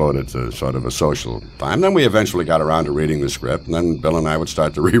was devoted to sort of a social time. Then we eventually got around to reading the script, and then Bill and I would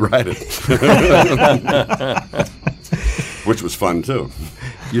start to rewrite it, which was fun, too.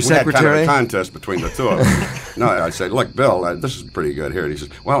 Your secretary? We had kind of a contest between the two of us. No, I said, look, Bill, this is pretty good here. And he says,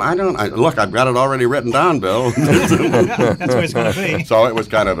 well, look, I've got it already written down, Bill. That's what it's going to be. So it was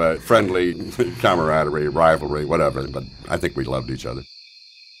kind of a friendly camaraderie, rivalry, whatever, but I think we loved each other.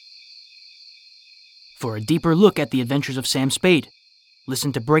 For a deeper look at the adventures of Sam Spade,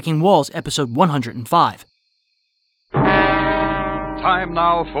 listen to Breaking Walls, episode 105. Time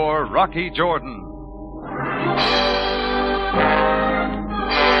now for Rocky Jordan.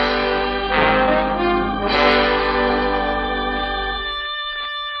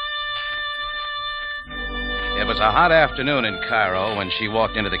 It was a hot afternoon in Cairo when she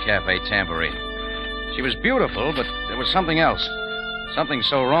walked into the Cafe Tambourine. She was beautiful, but there was something else. Something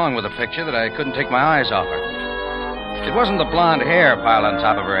so wrong with the picture that I couldn't take my eyes off her. It wasn't the blonde hair piled on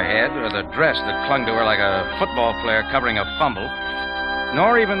top of her head, or the dress that clung to her like a football player covering a fumble,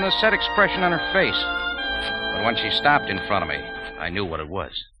 nor even the set expression on her face. But when she stopped in front of me, I knew what it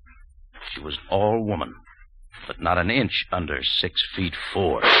was. She was all woman, but not an inch under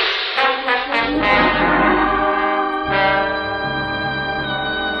 6'4".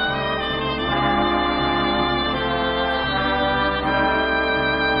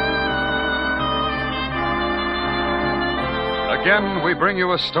 Again, we bring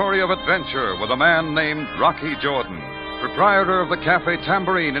you a story of adventure with a man named Rocky Jordan, proprietor of the Cafe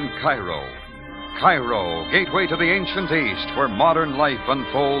Tambourine in Cairo. Cairo, gateway to the ancient East, where modern life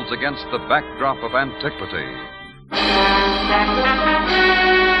unfolds against the backdrop of antiquity.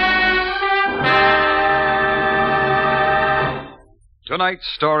 Tonight's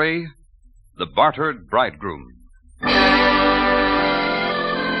story, The Bartered Bridegroom.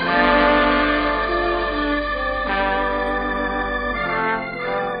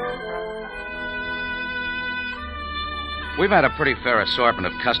 We've had a pretty fair assortment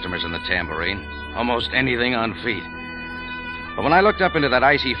of customers in the Tambourine, almost anything on feet. But when I looked up into that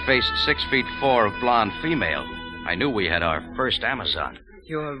icy-faced 6'4" of blonde female, I knew we had our first Amazon.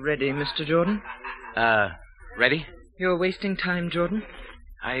 You're ready, Mr. Jordan? Ready? You're wasting time, Jordan.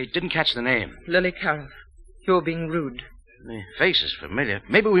 I didn't catch the name. Lily Karoff. You're being rude. The face is familiar.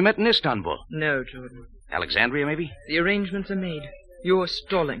 Maybe we met in Istanbul. No, Jordan. Alexandria, maybe? The arrangements are made. You're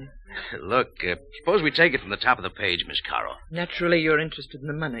stalling. Look, suppose we take it from the top of the page, Miss Caro. Naturally, you're interested in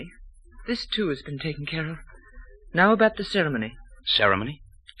the money. This, too, has been taken care of. Now about the ceremony. Ceremony?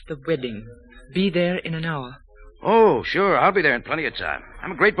 The wedding. Be there in an hour. Oh, sure. I'll be there in plenty of time.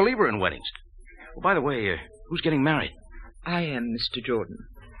 I'm a great believer in weddings. Oh, by the way, who's getting married? I am, Mr. Jordan.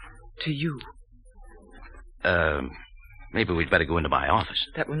 To you. Maybe we'd better go into my office.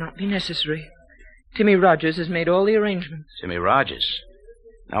 That will not be necessary. Timmy Rogers has made all the arrangements. Timmy Rogers?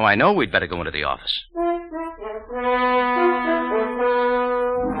 Now I know we'd better go into the office.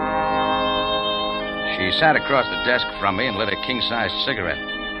 She sat across the desk from me and lit a king-sized cigarette.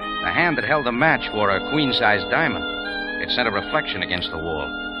 The hand that held the match wore a queen-sized diamond. It sent a reflection against the wall.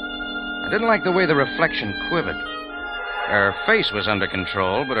 I didn't like the way the reflection quivered. Her face was under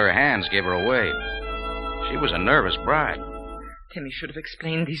control, but her hands gave her away. She was a nervous bride. Timmy should have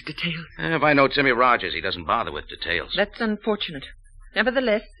explained these details. If I know Timmy Rogers, he doesn't bother with details. That's unfortunate.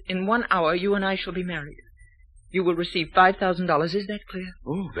 Nevertheless, in 1 hour, you and I shall be married. You will receive $5,000. Is that clear?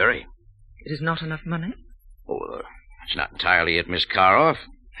 Oh, very. It is not enough money? Oh, it's not entirely it, Miss Karoff.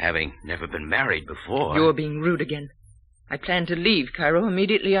 Having never been married before. You're being rude again. I plan to leave Cairo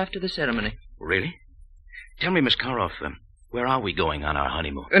immediately after the ceremony. Really? Tell me, Miss Karoff, where are we going on our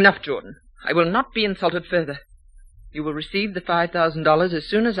honeymoon? Enough, Jordan. I will not be insulted further. You will receive the $5,000 as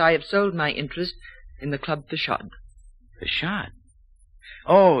soon as I have sold my interest in the Club Fashad. Fashad?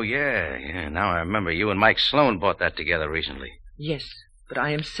 Oh, yeah. Now I remember you and Mike Sloan bought that together recently. Yes, but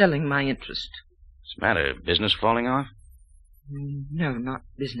I am selling my interest. What's the matter? Business falling off? No, not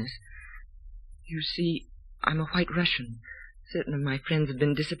business. You see, I'm a White Russian. Certain of my friends have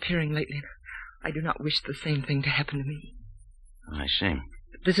been disappearing lately. I do not wish the same thing to happen to me. Oh, I see.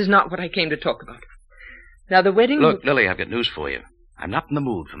 But this is not what I came to talk about. Now, the wedding... Look, Lily, I've got news for you. I'm not in the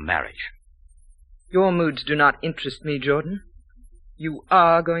mood for marriage. Your moods do not interest me, Jordan. You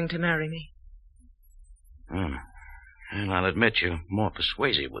are going to marry me. Well, I'll admit you're more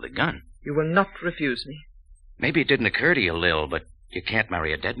persuasive with a gun. You will not refuse me. Maybe it didn't occur to you, Lil, but you can't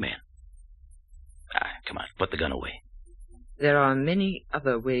marry a dead man. Come on, put the gun away. There are many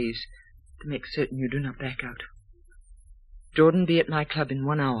other ways to make certain you do not back out. Jordan, be at my club in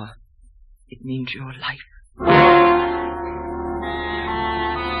 1 hour. It means your life.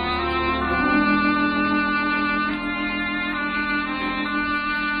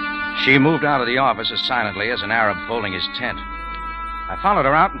 She moved out of the office as silently as an Arab folding his tent. I followed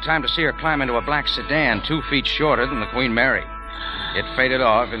her out in time to see her climb into a black sedan 2 feet shorter than the Queen Mary. It faded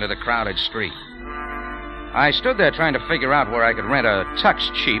off into the crowded street. I stood there trying to figure out where I could rent a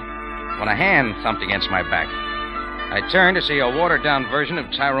tux cheap when a hand thumped against my back. I turned to see a watered-down version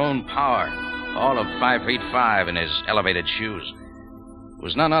of Tyrone Power, all of 5'5" in his elevated shoes. It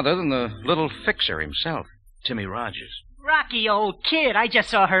was none other than the little fixer himself, Timmy Rogers. Rocky, old kid, I just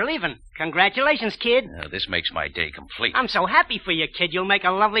saw her leaving. Congratulations, kid. This makes my day complete. I'm so happy for you, kid. You'll make a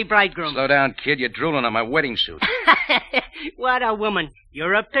lovely bridegroom. Slow down, kid. You're drooling on my wedding suit. What a woman.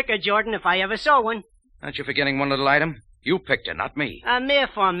 You're a picker, Jordan, if I ever saw one. Aren't you forgetting one little item? You picked her, not me. A mere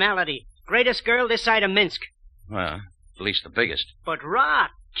formality. Greatest girl this side of Minsk. Well, at least the biggest. But,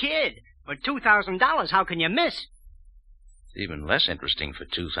 Rock, kid, for $2,000, how can you miss? It's even less interesting for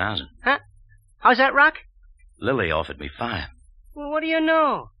 $2,000. Huh? How's that, Rock? Lily offered me $5. Well, what do you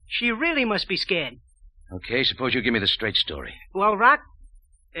know? She really must be scared. Okay, suppose you give me the straight story. Well, Rock,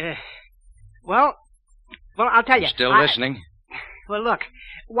 well, I'll tell you. Still listening? Well, look,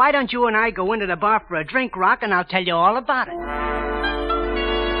 why don't you and I go into the bar for a drink, Rock, and I'll tell you all about it.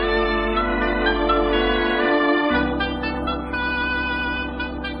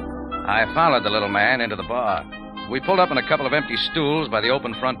 I followed the little man into the bar. We pulled up on a couple of empty stools by the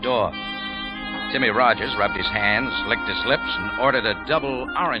open front door. Timmy Rogers rubbed his hands, licked his lips, and ordered a double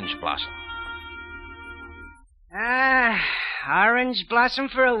orange blossom. Orange blossom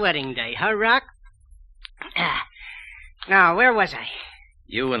for a wedding day, huh, Rock? Now, where was I?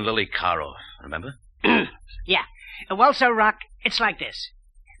 You and Lily Caro, remember? Yeah. Well, so, Rock, it's like this.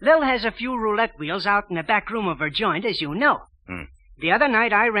 Lil has a few roulette wheels out in the back room of her joint, as you know. The other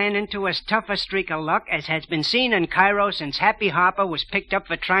night, I ran into as tough a streak of luck as has been seen in Cairo since Happy Harper was picked up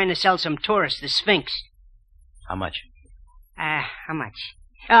for trying to sell some tourists the Sphinx. How much? How much?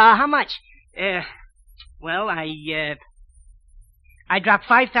 How much? Well, I dropped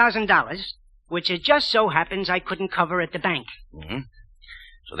 $5,000, which it just so happens I couldn't cover at the bank. Mm-hmm.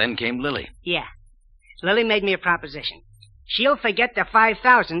 So then came Lily. Yeah. Lily made me a proposition. She'll forget the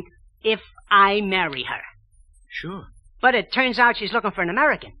 $5,000 if I marry her. Sure. But it turns out she's looking for an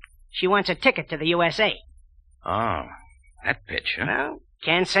American. She wants a ticket to the USA. Oh, that pitch, huh? Well,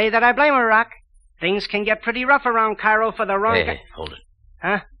 can't say that I blame her, Rock. Things can get pretty rough around Cairo for the wrong... Hey, hold it.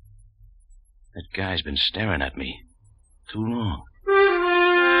 Huh? That guy's been staring at me too long.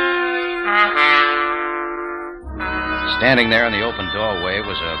 Standing there in the open doorway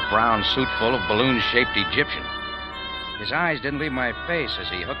was a brown suit full of balloon-shaped Egyptian. His eyes didn't leave my face as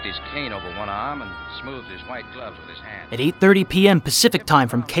he hooked his cane over one arm and smoothed his white gloves with his hand. At 8:30 p.m. Pacific time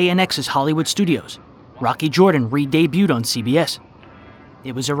from KNX's Hollywood studios, Rocky Jordan re-debuted on CBS.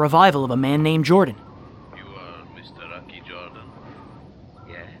 It was a revival of A Man Named Jordan. You are Mr. Rocky Jordan?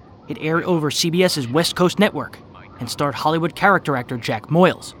 Yeah. It aired over CBS's West Coast network and starred Hollywood character actor Jack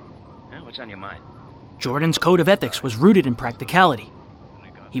Moyles. What's on your mind? Jordan's code of ethics was rooted in practicality.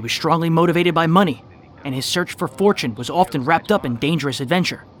 He was strongly motivated by money, and his search for fortune was often wrapped up in dangerous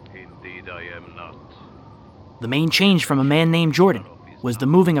adventure. Indeed, I am not. The main change from A Man Named Jordan was the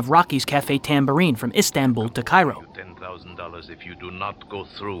moving of Rocky's Cafe Tambourine from Istanbul to Cairo. $10,000 if you do not go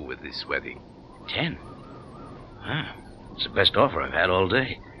through with this wedding. 10? It's the best offer I've had all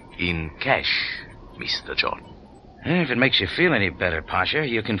day. In cash, Mr. Jordan. If it makes you feel any better, Pasha,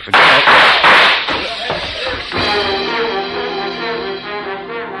 you can forget...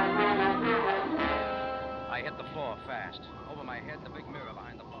 I hit the floor fast. Over my head, the big mirror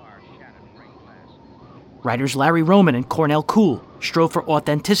behind the bar shattered in rain glass. Writers Larry Roman and Cornell Cool strove for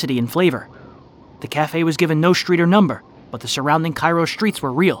authenticity and flavor. The cafe was given no street or number, but the surrounding Cairo streets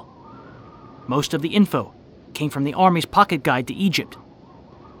were real. Most of the info came from the Army's pocket guide to Egypt,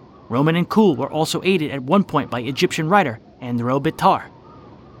 Roman and Cool were also aided at one point by Egyptian writer Andro Bitar.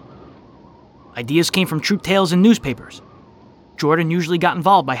 Ideas came from troop tales and newspapers. Jordan usually got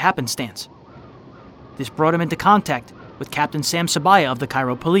involved by happenstance. This brought him into contact with Captain Sam Sabaya of the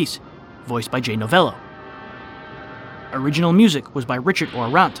Cairo Police, voiced by Jay Novello. Original music was by Richard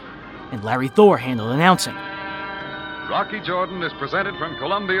Orrant, and Larry Thor handled announcing. Rocky Jordan is presented from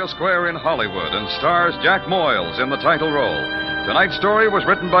Columbia Square in Hollywood and stars Jack Moyles in the title role. Tonight's story was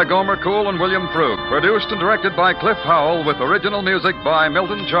written by Gomer Cool and William Frug, produced and directed by Cliff Howell, with original music by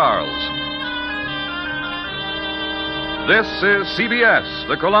Milton Charles. This is CBS,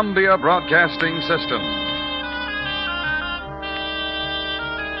 the Columbia Broadcasting System.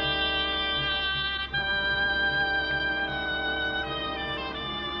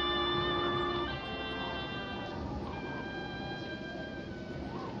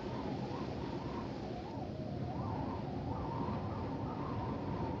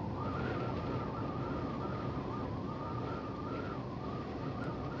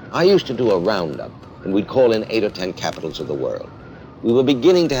 I used to do a roundup, and we'd call in 8 or 10 capitals of the world. We were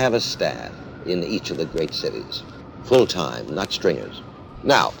beginning to have a staff in each of the great cities, full-time, not stringers.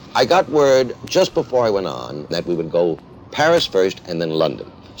 Now, I got word just before I went on that we would go Paris first and then London.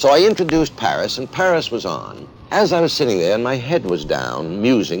 So I introduced Paris, and Paris was on. As I was sitting there and my head was down,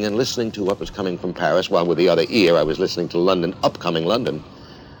 musing and listening to what was coming from Paris, while with the other ear I was listening to London, upcoming London,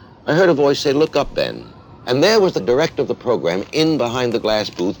 I heard a voice say, "Look up, Ben." And there was the director of the program in behind the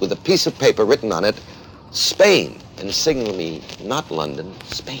glass booth with a piece of paper written on it, Spain, and signaling me, not London,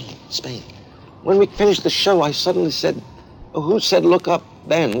 Spain, Spain. When we finished the show, I suddenly said, "Oh, who said look up,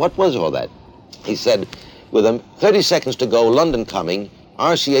 Ben? What was all that?" He said, with 30 seconds to go, London coming,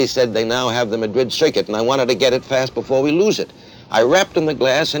 RCA said they now have the Madrid circuit, and I wanted to get it fast before we lose it. I rapped in the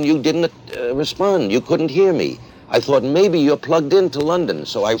glass, and you didn't respond. You couldn't hear me. I thought maybe you're plugged into London,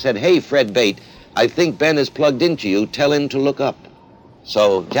 so I said, "Hey, Fred Bate, I think Ben is plugged into you. Tell him to look up."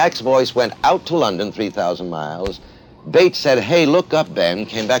 So Jack's voice went out to London 3,000 miles. Bates said, "Hey, look up, Ben,"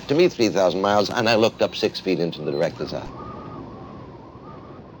 came back to me 3,000 miles, and I looked up 6 feet into the director's eye.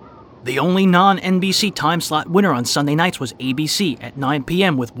 The only non-NBC time slot winner on Sunday nights was ABC at 9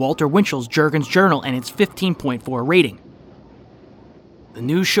 p.m. with Walter Winchell's Juergens Journal and its 15.4 rating. The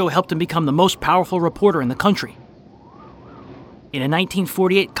news show helped him become the most powerful reporter in the country. In a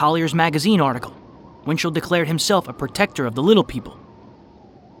 1948 Collier's Magazine article, Winchell declared himself a protector of the little people.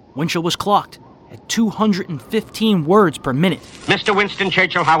 Winchell was clocked at 215 words per minute. Mr. Winston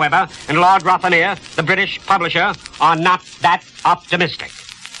Churchill, however, and Lord Rothermere, the British publisher, are not that optimistic.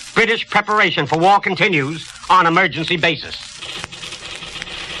 British preparation for war continues on emergency basis.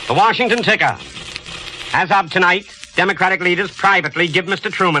 The Washington Ticker. As of tonight, Democratic leaders privately give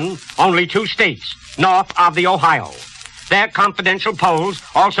Mr. Truman only 2 states north of the Ohio. Their confidential polls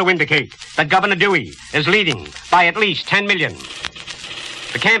also indicate that Governor Dewey is leading by at least 10 million.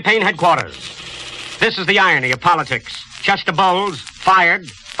 The campaign headquarters. This is the irony of politics. Chester Bowles, fired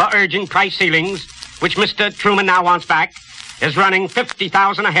for urging price ceilings, which Mr. Truman now wants back, is running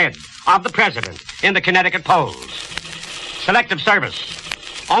 50,000 ahead of the president in the Connecticut polls. Selective Service.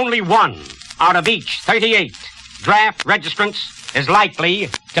 Only 1 out of each 38 draft registrants is likely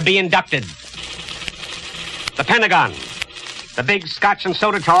to be inducted. The Pentagon. The big scotch and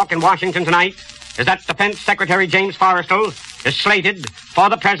soda talk in Washington tonight is that Defense Secretary James Forrestal is slated for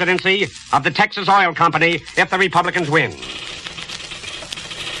the presidency of the Texas Oil Company if the Republicans win.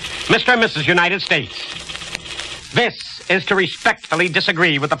 Mr. and Mrs. United States, this is to respectfully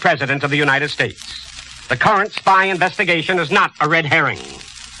disagree with the President of the United States. The current spy investigation is not a red herring.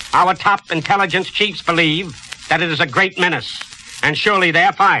 Our top intelligence chiefs believe that it is a great menace, and surely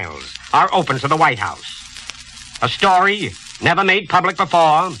their files are open to the White House. A story never made public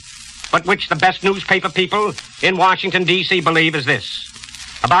before, but which the best newspaper people in Washington, D.C. believe is this.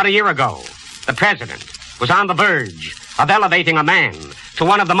 About a year ago, the president was on the verge of elevating a man to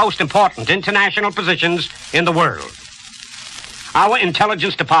one of the most important international positions in the world. Our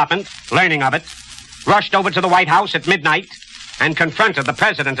intelligence department, learning of it, rushed over to the White House at midnight and confronted the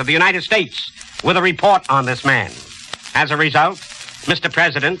President of the United States with a report on this man. As a result, Mr.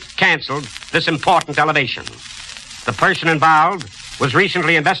 President canceled this important elevation. The person involved was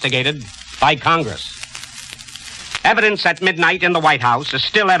recently investigated by Congress. Evidence at midnight in the White House is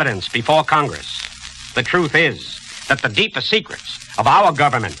still evidence before Congress. The truth is that the deepest secrets of our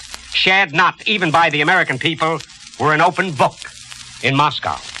government, shared not even by the American people, were an open book in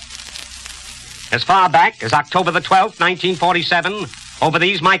Moscow. As far back as October the 12th, 1947, over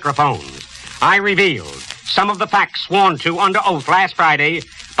these microphones, I revealed some of the facts sworn to under oath last Friday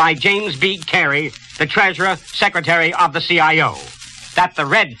by James B. Carey, the Treasurer Secretary of the CIO. that the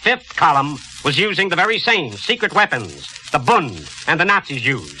Red Fifth Column was using the very same secret weapons the Bund and the Nazis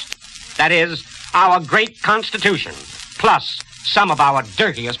used. That is, our great Constitution, plus some of our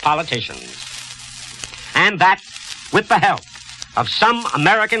dirtiest politicians. And that, with the help of some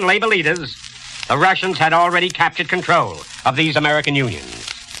American labor leaders, the Russians had already captured control of these American unions.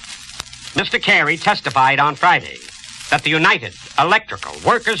 Mr. Carey testified on Friday that the United Electrical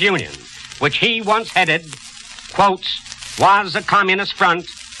Workers Union, which he once headed, quotes, was a communist front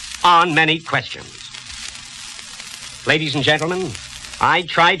on many questions. Ladies and gentlemen, I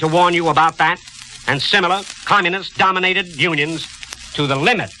tried to warn you about that and similar communist-dominated unions to the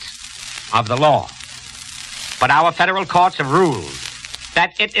limit of the law. But our federal courts have ruled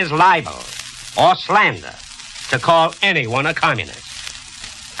that it is libel or slander to call anyone a communist.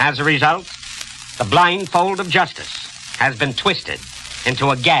 As a result, the blindfold of justice has been twisted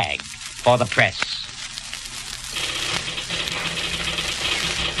into a gag for the press.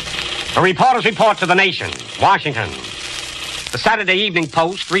 A reporter's report to the nation, Washington. The Saturday Evening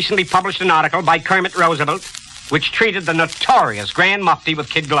Post recently published an article by Kermit Roosevelt which treated the notorious Grand Mufti with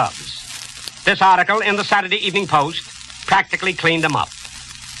kid gloves. This article in the Saturday Evening Post practically cleaned him up.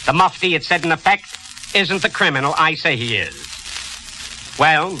 The Mufti, it said in effect, isn't the criminal I say he is.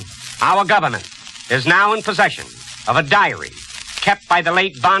 Well, our government is now in possession of a diary kept by the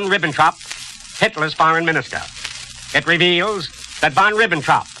late von Ribbentrop, Hitler's foreign minister. It reveals that von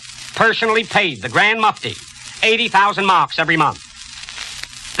Ribbentrop personally paid the Grand Mufti 80,000 marks every month.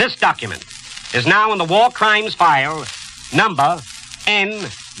 This document is now in the War Crimes File, number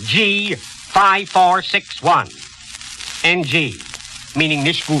NG5461. NG, meaning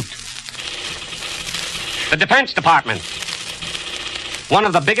nicht gut. The Defense Department. One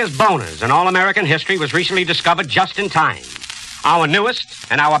of the biggest boners in all American history was recently discovered just in time. Our newest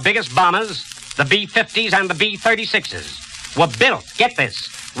and our biggest bombers, the B-50s and the B-36s, were built, get this,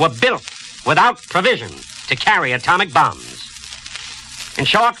 were built without provision to carry atomic bombs. In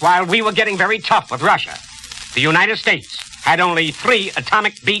short, while we were getting very tough with Russia, the United States had only 3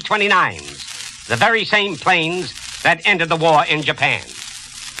 atomic B-29s, the very same planes that ended the war in Japan.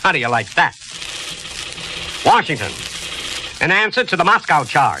 How do you like that? Washington. In answer to the Moscow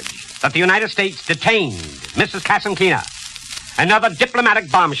charge that the United States detained Mrs. Kasankina, another diplomatic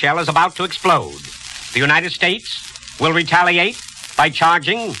bombshell is about to explode. The United States will retaliate by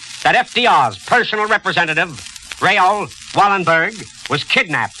charging that FDR's personal representative, Raoul Wallenberg, was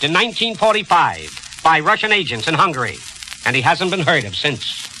kidnapped in 1945 by Russian agents in Hungary, and he hasn't been heard of since.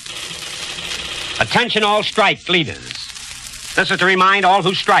 Attention all strike leaders. This is to remind all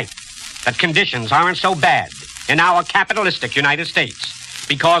who strike that conditions aren't so bad in our capitalistic United States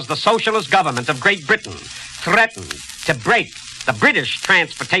because the socialist government of Great Britain threatened to break the British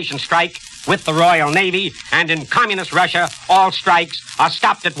transportation strike with the Royal Navy, and in communist Russia, all strikes are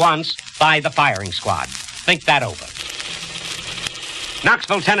stopped at once by the firing squad. Think that over.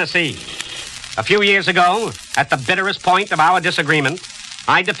 Knoxville, Tennessee. A few years ago, at the bitterest point of our disagreement,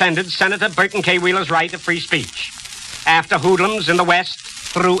 I defended Senator Burton K. Wheeler's right of free speech after hoodlums in the West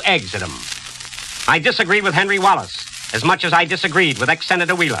threw eggs at him. I disagree with Henry Wallace as much as I disagreed with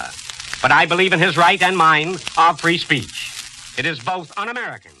ex-Senator Wheeler, but I believe in his right and mine of free speech. It is both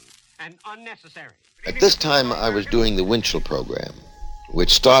un-American and unnecessary. At this time, I was doing the Winchell program,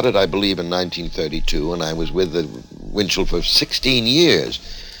 which started, I believe, in 1932, and I was with the Winchell for 16 years.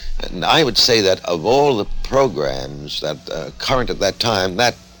 And I would say that of all the programs that current at that time,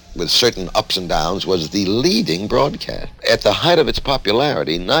 that, with certain ups and downs, was the leading broadcast. At the height of its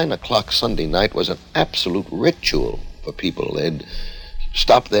popularity, 9 o'clock Sunday night was an absolute ritual for people. They'd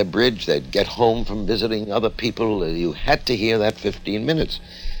stop their bridge, they'd get home from visiting other people. You had to hear that 15 minutes.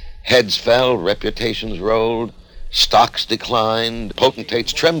 Heads fell, reputations rolled, stocks declined,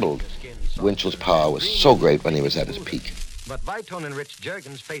 potentates trembled. Winchell's power was so great when he was at his peak. But Vitone-enriched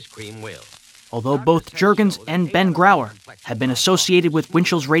Jergens face cream will. Although both Jergens and Ben Grauer had been associated with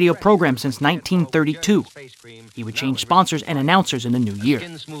Winchell's radio program since 1932, he would change sponsors and announcers in the new year.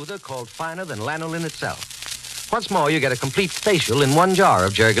 Skin smoother called finer than lanolin itself. What's more, you get a complete facial in one jar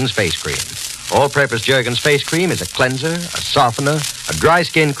of Jergens face cream. All-purpose Jergens face cream is a cleanser, a softener, a dry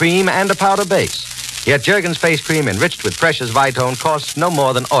skin cream, and a powder base. Yet Jergens face cream enriched with precious Vitone costs no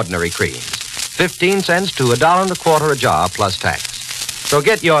more than ordinary creams. 15 cents to $1.25 a jar plus tax. So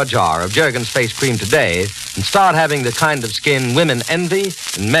get your jar of Jergens face cream today and start having the kind of skin women envy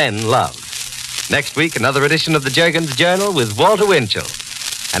and men love. Next week, another edition of the Jergens Journal with Walter Winchell.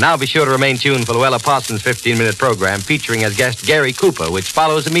 And now be sure to remain tuned for Luella Parsons' 15-minute program featuring as guest Gary Cooper, which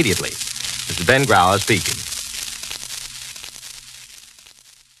follows immediately. This is Ben Grauer speaking.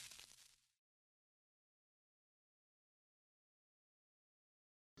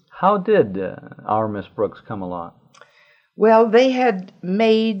 How did Our Miss Brooks come along? Well, they had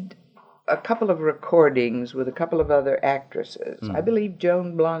made a couple of recordings with a couple of other actresses. I believe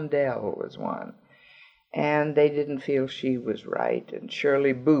Joan Blondell was one. And they didn't feel she was right, and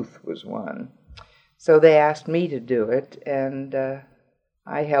Shirley Booth was one. So they asked me to do it, and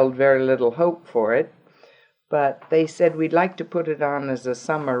I held very little hope for it. But they said, we'd like to put it on as a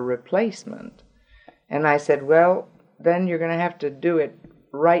summer replacement. And I said, well, then you're going to have to do it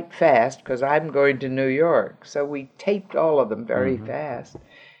right fast, because I'm going to New York. So we taped all of them very fast.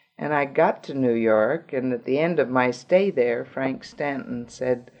 And I got to New York, and at the end of my stay there, Frank Stanton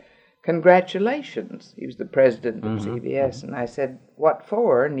said, congratulations. He was the president of CBS. And I said, what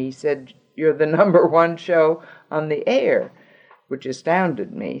for? And he said, you're the #1 show on the air, which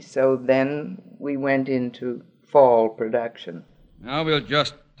astounded me. So then we went into fall production. Now we'll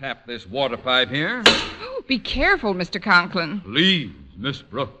just tap this water pipe here. Oh, be careful, Mr. Conklin. Please, Miss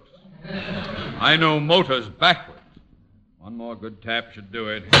Brooks. I know motors backwards. One more good tap should do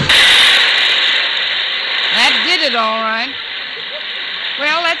it. That did it all right.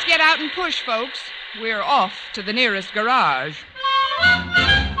 Well, let's get out and push, folks. We're off to the nearest garage.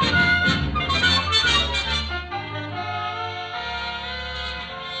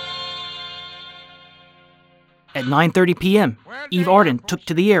 At 9:30 p.m., Eve Arden took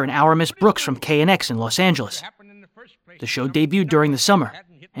to the air in Our Miss Brooks from KNX in Los Angeles. The show debuted during the summer,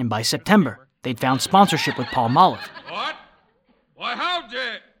 and by September, they'd found sponsorship with Palmolive. What? Why, how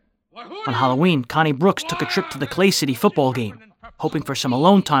dare... On Halloween, Connie Brooks took a trip to the Clay City football game, hoping for some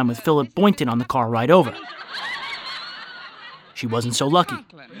alone time with Philip Boynton on the car ride over. She wasn't so lucky.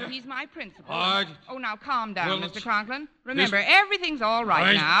 He's my principal. Oh, now calm down, Mr. Conklin. Remember, everything's all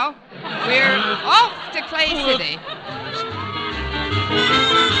right now. We're off to Clay City.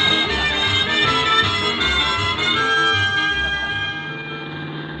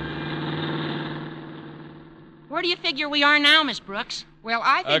 Where do you figure we are now, Miss Brooks? Well,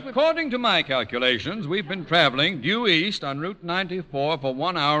 I think according to my calculations, we've been traveling due east on Route 94 for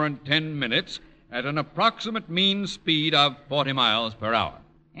 1 hour and 10 minutes at an approximate mean speed of 40 miles per hour.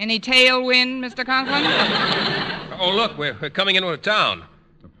 Any tailwind, Mr. Conklin? Oh, look, we're coming into a town.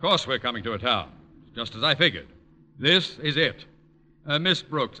 Of course we're coming to a town, just as I figured. This is it. Miss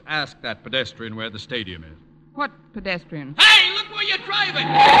Brooks, ask that pedestrian where the stadium is. What pedestrian? Hey, look where you're driving!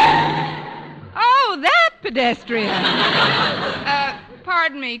 Oh, that pedestrian.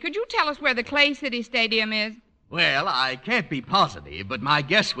 Pardon me, could you tell us where the Clay City Stadium is? Well, I can't be positive, but my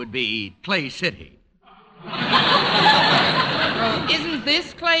guess would be Clay City. Well, isn't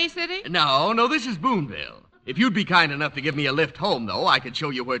this Clay City? No, this is Boonville. If you'd be kind enough to give me a lift home, though, I could show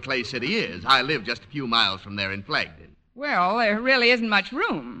you where Clay City is. I live just a few miles from there in Flagton. Well, there really isn't much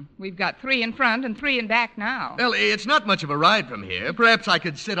room. We've got 3 in front and 3 in back now. Well, it's not much of a ride from here. Perhaps I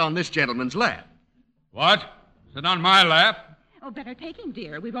could sit on this gentleman's lap. What? Sit on my lap? Oh, better take him,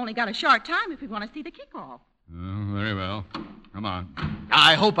 dear. We've only got a short time if we want to see the kickoff. Oh, very well. Come on.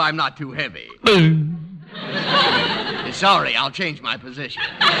 I hope I'm not too heavy. Sorry, I'll change my position.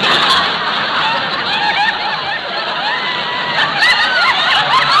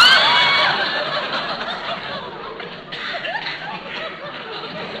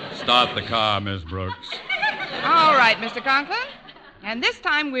 Start the car, Miss Brooks. All right, Mr. Conklin. And this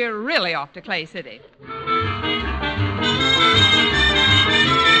time we're really off to Clay City.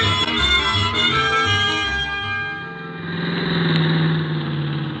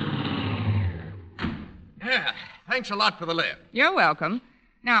 Yeah, thanks a lot for the lift. You're welcome.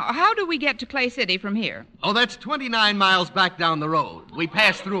 Now, how do we get to Clay City from here? Oh, that's 29 miles back down the road. We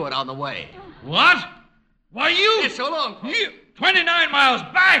passed through it on the way. What? Why, you... Hey, so long. You... 29 miles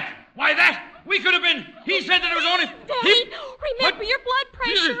back? Why, that... We could have been... He said that it was only... Daddy, remember your blood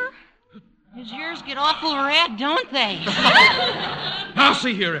pressure. His ears get awful red, don't they? Now,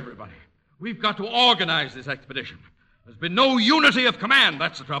 see here, everybody. We've got to organize this expedition. There's been no unity of command,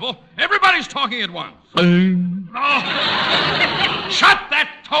 that's the trouble. Everybody's talking at once. Oh. Shut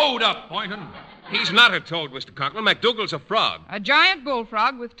that toad up, Boynton. He's not a toad, Mr. Conklin. MacDougall's a frog. A giant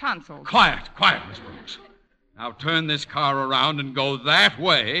bullfrog with tonsils. Quiet, Miss Brooks. Now turn this car around and go that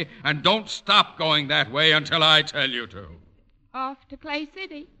way, and don't stop going that way until I tell you to. Off to Clay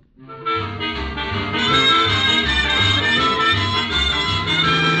City.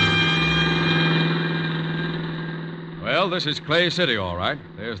 Well, this is Clay City, all right.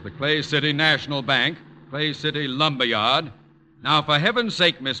 There's the Clay City National Bank, Clay City Lumberyard. Now, for heaven's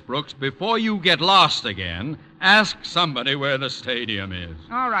sake, Miss Brooks, before you get lost again, ask somebody where the stadium is.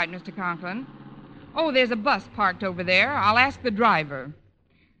 All right, Mr. Conklin. Oh, there's a bus parked over there. I'll ask the driver.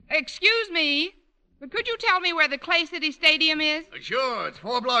 Excuse me. But could you tell me where the Clay City Stadium is? Sure. It's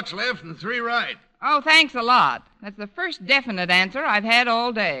 4 blocks left and 3 right. Oh, thanks a lot. That's the first definite answer I've had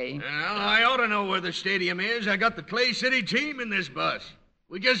all day. Well, I ought to know where the stadium is. I got the Clay City team in this bus.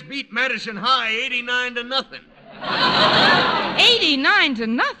 We just beat Madison High 89-0.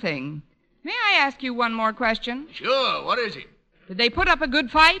 89-0? May I ask you one more question? Sure. What is it? Did they put up a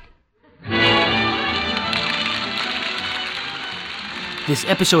good fight? This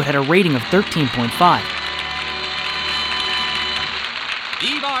episode had a rating of 13.5.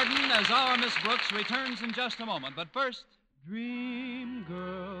 Eve Arden as our Miss Brooks returns in just a moment. But first, dream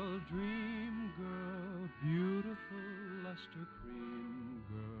girl, beautiful luster cream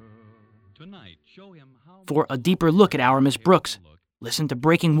girl. Tonight, show him how... For a deeper look at our Miss Brooks, listen to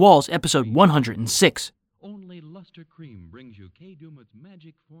Breaking Walls, episode 106. Only Luster Cream brings you Kay Daumit's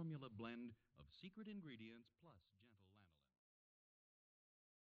magic formula blend of secret ingredients plus gentle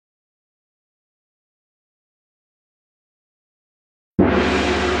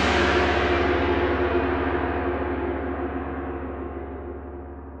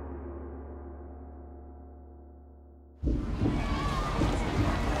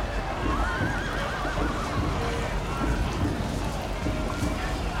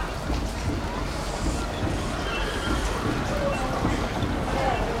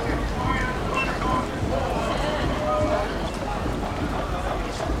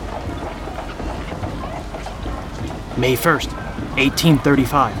May 1st,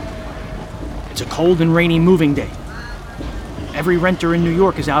 1835. It's a cold and rainy moving day. Every renter in New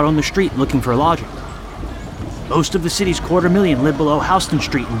York is out on the street looking for lodging. Most of the city's 250,000 live below Houston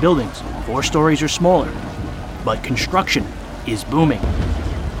Street in buildings, 4 stories or smaller. But construction is booming.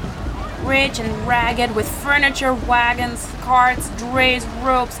 Rich and ragged, with furniture, wagons, carts, drays,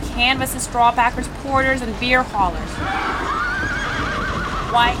 ropes, canvases, straw packers, porters, and beer haulers.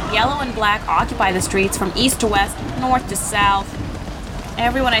 White, yellow, and black occupy the streets from east to west, north to south.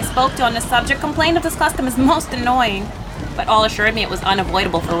 Everyone I spoke to on this subject complained of this custom as most annoying, but all assured me it was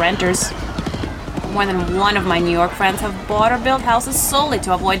unavoidable for renters. More than one of my New York friends have bought or built houses solely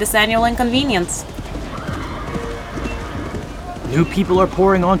to avoid this annual inconvenience. New people are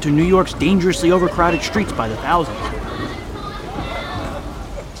pouring onto New York's dangerously overcrowded streets by the thousands.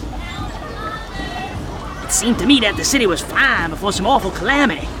 It seemed to me that the city was fine before some awful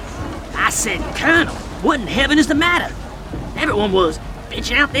calamity. I said, Colonel, what in heaven is the matter? Everyone was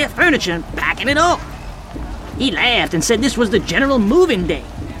pitching out their furniture and packing it up. He laughed and said this was the general moving day.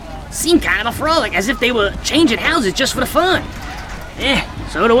 Seemed kind of a frolic, as if they were changing houses just for the fun.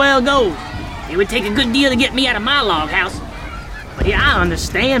 So the well goes. It would take a good deal to get me out of my log house. But yeah, I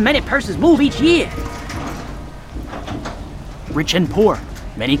understand many persons move each year. Rich and poor,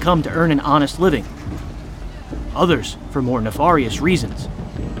 many come to earn an honest living. Others for more nefarious reasons.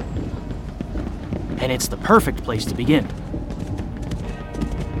 And it's the perfect place to begin.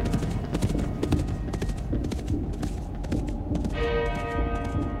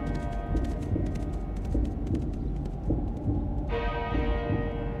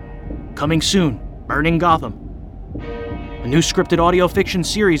 Coming soon, Burning Gotham. A new scripted audio fiction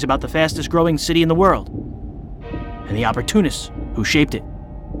series about the fastest growing city in the world. And the opportunists who shaped it.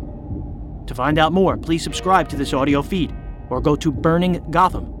 To find out more, please subscribe to this audio feed or go to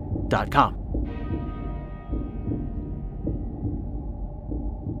burninggotham.com.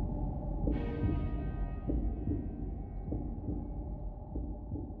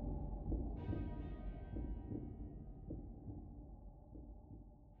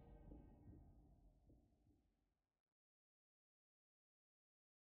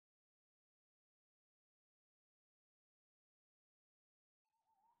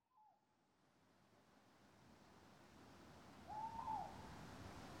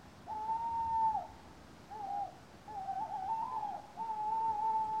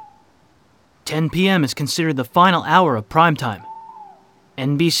 "10 p.m. is considered the final hour of primetime.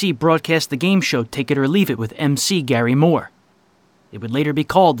 NBC broadcast the game show Take It or Leave It with MC Gary Moore. It would later be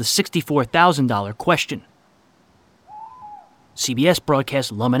called the $64,000 Question. CBS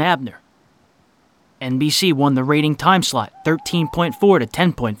broadcast Lum and Abner. NBC won the rating time slot 13.4 to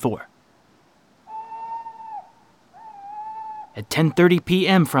 10.4. At 10:30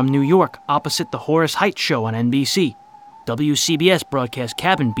 p.m. from New York, opposite the Horace Heights show on NBC, WCBS broadcast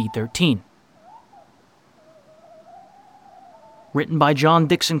Cabin B13. Written by John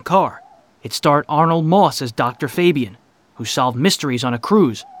Dixon Carr, it starred Arnold Moss as Dr. Fabian, who solved mysteries on a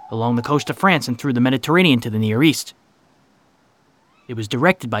cruise along the coast of France and through the Mediterranean to the Near East. It was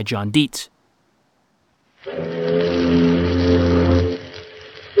directed by John Dietz.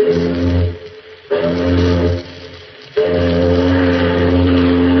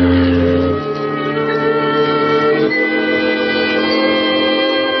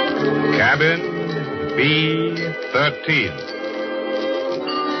 B-13.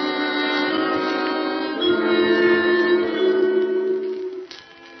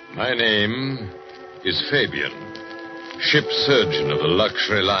 My name is Fabian, ship surgeon of the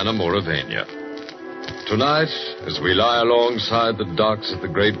luxury liner Mauravania. Tonight, as we lie alongside the docks at the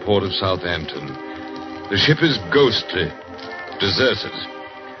great port of Southampton, the ship is ghostly, deserted.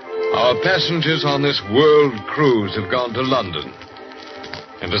 Our passengers on this world cruise have gone to London.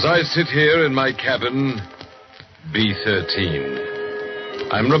 And as I sit here in my cabin, B-13,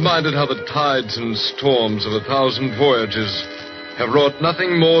 I'm reminded how the tides and storms of 1,000 voyages have wrought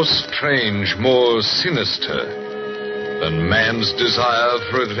nothing more strange, more sinister than man's desire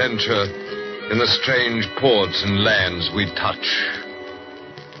for adventure in the strange ports and lands we touch.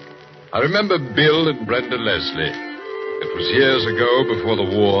 I remember Bill and Brenda Leslie. It was years ago before the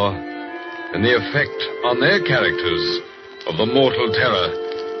war, and the effect on their characters of the mortal terror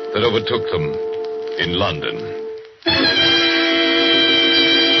that overtook them in London.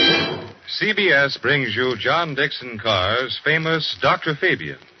 CBS brings you John Dixon Carr's famous Dr.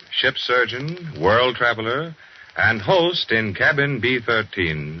 Fabian, ship surgeon, world traveler, and host in Cabin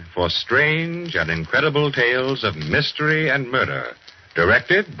B-13 for strange and incredible tales of mystery and murder,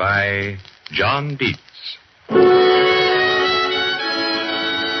 directed by John Dietz.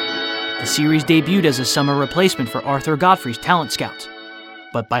 The series debuted as a summer replacement for Arthur Godfrey's Talent Scouts,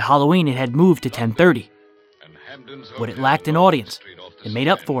 but by Halloween it had moved to 10:30. What it lacked in audience, it made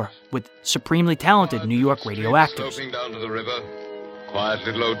up for with supremely talented New York radio actors. Sloping down to the river, quiet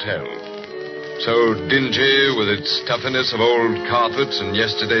little hotel. So dingy with its stuffiness of old carpets and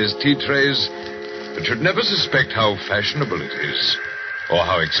yesterday's tea trays that you'd never suspect how fashionable it is or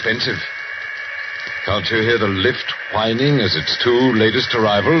how expensive. Can't you hear the lift whining as its two latest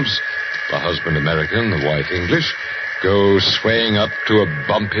arrivals, the husband American, the wife English, go swaying up to a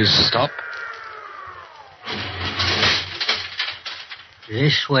bumpy stop?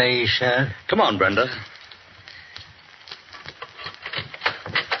 This way, sir. Come on, Brenda.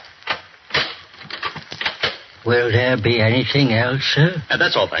 Will there be anything else, sir?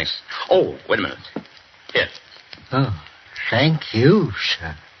 That's all, thanks. Oh, wait a minute. Here. Oh, thank you,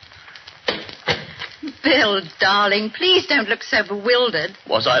 sir. Bill, darling, please don't look so bewildered.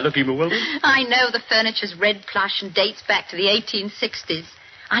 Was I looking bewildered? I know the furniture's red plush and dates back to the 1860s.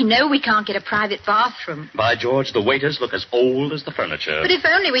 I know we can't get a private bathroom. By George, the waiters look as old as the furniture. But if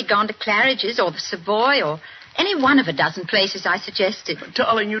only we'd gone to Claridge's or the Savoy or any one of a dozen places I suggested. But,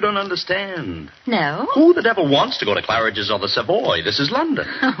 darling, you don't understand. No? Who the devil wants to go to Claridge's or the Savoy? This is London.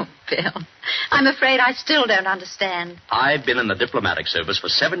 Oh, Bill, I'm afraid I still don't understand. I've been in the diplomatic service for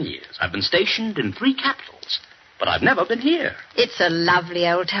 7 years. I've been stationed in 3 capitals. But I've never been here. It's a lovely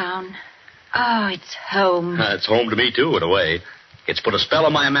old town. Oh, it's home. It's home to me, too, in a way. It's put a spell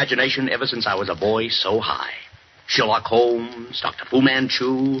on my imagination ever since I was a boy so high. Sherlock Holmes, Dr. Fu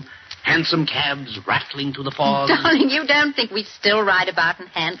Manchu, hansom cabs rattling through the fog. Darling, you don't think we still ride about in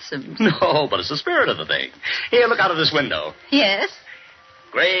hansoms. No, but it's the spirit of the thing. Here, look out of this window. Yes?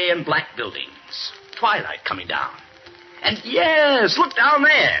 Gray and black buildings. Twilight coming down. And yes, look down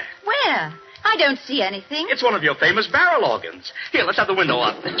there. Where? I don't see anything. It's one of your famous barrel organs. Here, let's have the window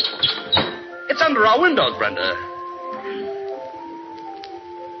up. It's under our windows, Brenda.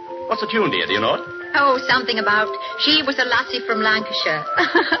 What's the tune, dear? Do you know it? Oh, something about She Was a Lassie from Lancashire.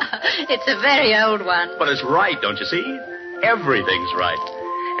 It's a very old one. But it's right, don't you see? Everything's right.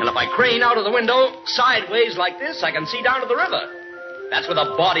 And if I crane out of the window sideways like this, I can see down to the river. That's where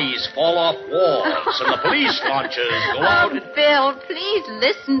the bodies fall off walls and the police launches go out. Oh, Bill, please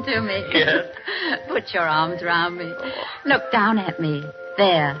listen to me. Yeah? Put your arms around me. Look down at me.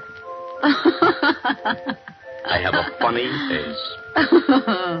 There. I have a funny face.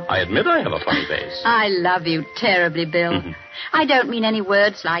 I admit I have a funny face. I love you terribly, Bill. Mm-hmm. I don't mean any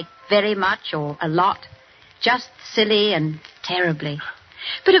words like very much or a lot. Just silly and terribly.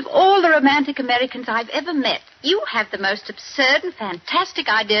 But of all the romantic Americans I've ever met, you have the most absurd and fantastic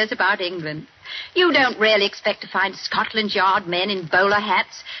ideas about England. You don't really expect to find Scotland Yard men in bowler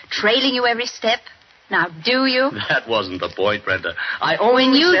hats trailing you every step. Now, do you? That wasn't the point, Brenda. I only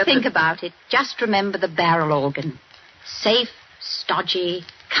When you said think that... about it, just remember the barrel organ. Safe, stodgy,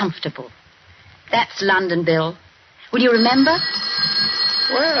 comfortable. That's London, Bill. Will you remember?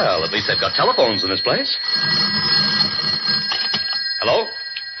 Well, at least they've got telephones in this place. Hello?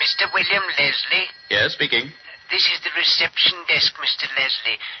 Mr. William Leslie? Yes, speaking. This is the reception desk, Mr.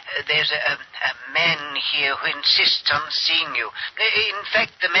 Leslie. There's a man here who insists on seeing you. In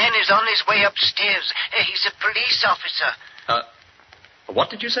fact, the man is on his way upstairs. He's a police officer. What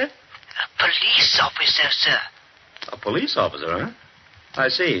did you say? A police officer, sir. A police officer, huh? I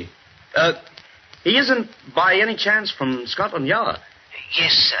see. He isn't, by any chance, from Scotland Yard?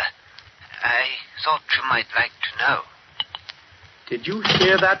 Yes, sir. I thought you might like to know. Did you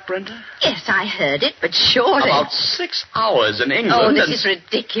hear that, Brenda? Yes, I heard it, but surely... About 6 hours in England. Oh, this is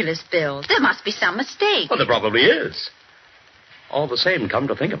ridiculous, Bill. There must be some mistake. Well, there probably is. All the same, come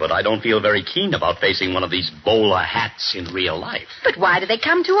to think of it, I don't feel very keen about facing one of these bowler hats in real life. But why do they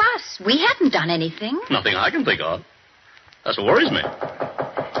come to us? We haven't done anything. Nothing I can think of. That's what worries me.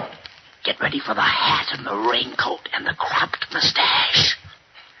 Get ready for the hat and the raincoat and the cropped mustache.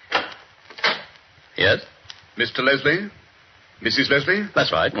 Yes? Mr. Leslie? Mrs. Leslie?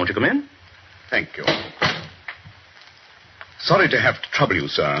 That's right. Won't you come in? Thank you. Sorry to have to trouble you,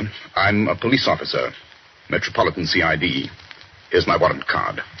 sir. I'm a police officer, Metropolitan CID. Here's my warrant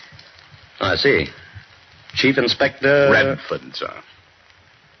card. I see. Chief Inspector... Radford, sir.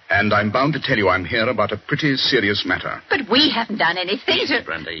 And I'm bound to tell you I'm here about a pretty serious matter. But we haven't done anything Easy, to...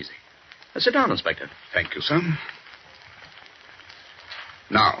 Brenda, easy. Sit down, Inspector. Thank you, sir.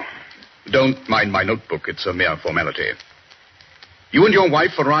 Now, don't mind my notebook. It's a mere formality. You and your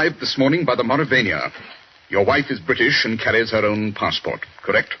wife arrived this morning by the Mauravania. Your wife is British and carries her own passport,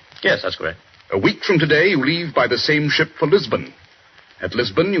 correct? Yes, that's correct. A week from today, you leave by the same ship for Lisbon. At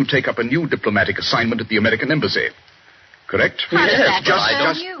Lisbon, you take up a new diplomatic assignment at the American Embassy. Correct? Yes,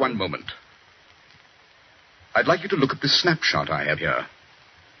 just one moment. I'd like you to look at this snapshot I have here.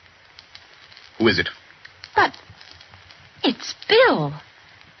 Who is it? But it's Bill.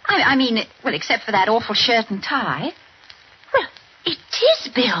 I mean, well, except for that awful shirt and tie. Well, it is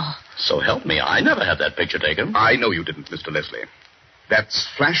Bill. So help me, I never had that picture taken. I know you didn't, Mr. Leslie. That's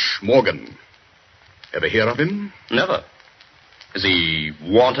Flash Morgan. Ever hear of him? Never. Is he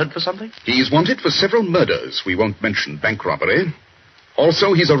wanted for something? He's wanted for several murders. We won't mention bank robbery.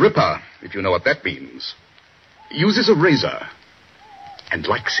 Also, he's a ripper, if you know what that means. He uses a razor and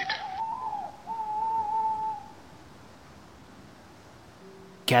likes it.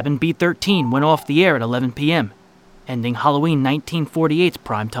 Cabin B-13 went off the air at 11 p.m., ending Halloween 1948's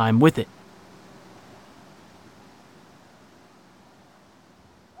prime time with it.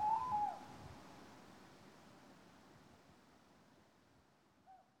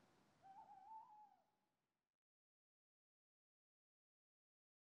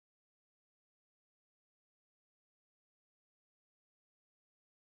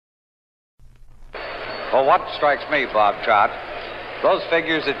 Well, what strikes me, Bob Trott, those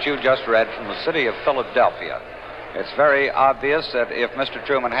figures that you just read from the city of Philadelphia. It's very obvious that if Mr.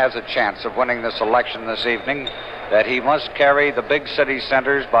 Truman has a chance of winning this election this evening, that he must carry the big city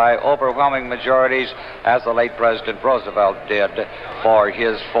centers by overwhelming majorities, as the late President Roosevelt did for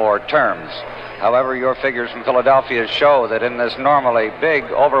his 4 terms. However, your figures from Philadelphia show that in this normally big,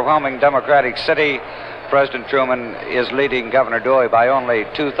 overwhelming Democratic city, President Truman is leading Governor Dewey by only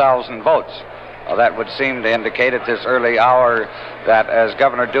 2,000 votes. Well, that would seem to indicate at this early hour that as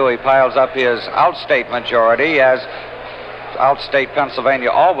Governor Dewey piles up his outstate majority, as outstate Pennsylvania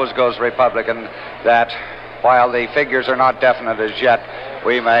always goes Republican, that while the figures are not definite as yet,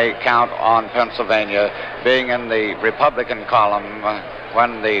 we may count on Pennsylvania being in the Republican column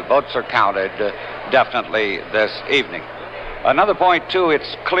when the votes are counted definitely this evening. Another point, too,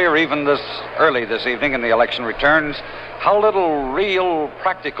 it's clear even this early this evening in the election returns how little real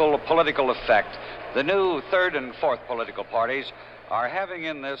practical political effect the new third and fourth political parties are having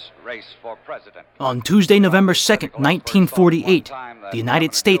in this race for president. On Tuesday, November 2nd, 1948, the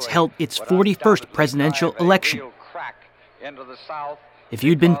United States held its 41st presidential election. If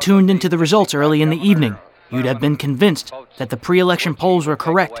you'd been tuned into the results early in the evening, you'd have been convinced that the pre-election polls were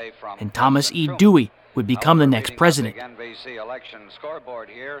correct and Thomas E. Dewey would become the next president.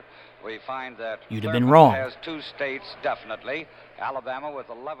 You'd have been wrong. Has 2 states definitely, Alabama with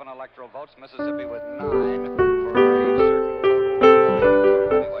 11 electoral votes, Mississippi with 9 for a certain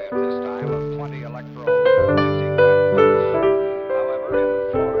anyway at this time of 20 electoral votes. However,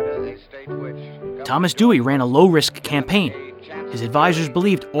 in Florida, a state which Thomas Dewey ran a low-risk campaign. His advisors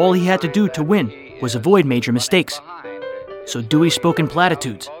believed all he had to do to win was avoid major mistakes. So Dewey spoke in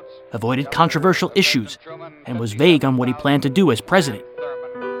platitudes, avoided controversial issues, and was vague on what he planned to do as president.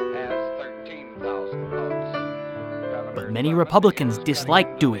 But many Republicans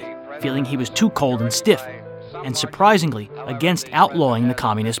disliked Dewey, feeling he was too cold and stiff, and surprisingly against outlawing the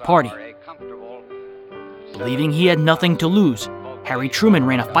Communist Party. Believing he had nothing to lose, Harry Truman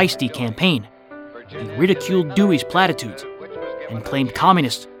ran a feisty campaign. He ridiculed Dewey's platitudes and claimed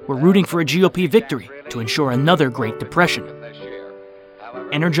communists were rooting for a GOP victory to ensure another Great Depression.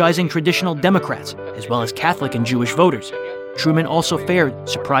 Energizing traditional Democrats, as well as Catholic and Jewish voters, Truman also fared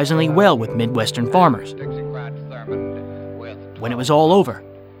surprisingly well with Midwestern farmers. When it was all over,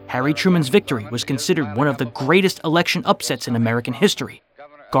 Harry Truman's victory was considered one of the greatest election upsets in American history,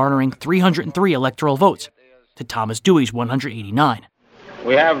 garnering 303 electoral votes to Thomas Dewey's 189.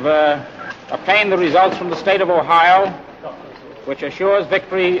 We have obtained the results from the state of Ohio, which assures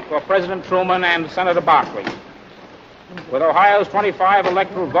victory for President Truman and Senator Barkley. With Ohio's 25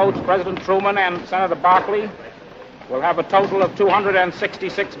 electoral votes, President Truman and Senator Barkley will have a total of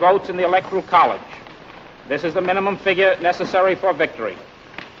 266 votes in the Electoral College. This is the minimum figure necessary for victory.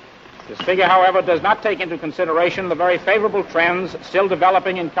 This figure, however, does not take into consideration the very favorable trends still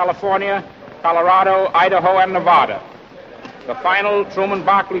developing in California, Colorado, Idaho, and Nevada. The final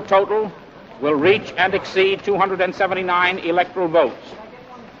Truman-Barkley total will reach and exceed 279 electoral votes.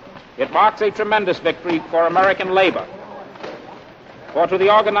 It marks a tremendous victory for American labor. For to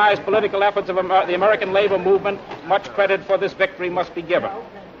the organized political efforts of the American labor movement, much credit for this victory must be given.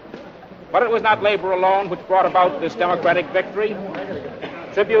 But it was not labor alone which brought about this democratic victory.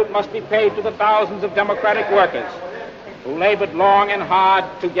 Tribute must be paid to the thousands of democratic workers who labored long and hard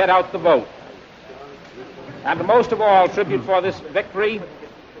to get out the vote. And most of all, tribute for this victory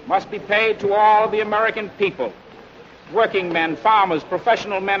must be paid to all the American people, working men, farmers,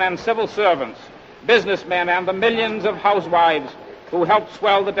 professional men and civil servants, businessmen, and the millions of housewives who helped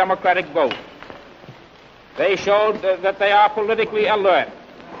swell the democratic vote. They showed that they are politically alert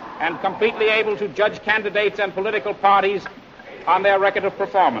and completely able to judge candidates and political parties on their record of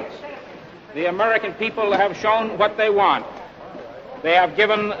performance. The American people have shown what they want. They have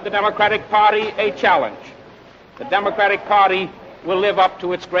given the Democratic Party a challenge. The Democratic Party will live up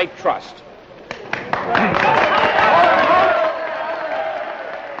to its great trust.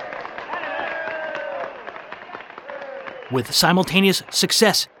 With simultaneous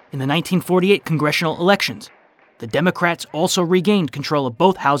success in the 1948 congressional elections, the Democrats also regained control of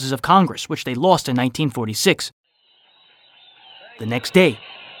both houses of Congress, which they lost in 1946. The next day,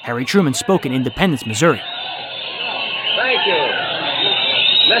 Harry Truman spoke in Independence, Missouri. Thank you,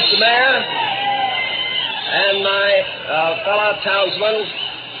 Mr. Mayor, and my fellow townsmen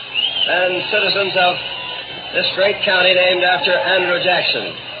and citizens of this great county named after Andrew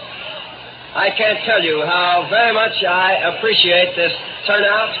Jackson. I can't tell you how very much I appreciate this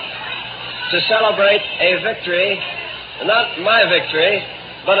turnout to celebrate a victory, not my victory,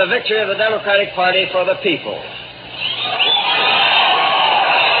 but a victory of the Democratic Party for the people.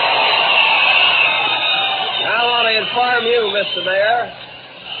 I want to inform you, Mr. Mayor,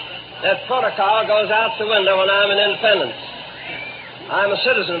 that protocol goes out the window when I'm in Independence. I'm a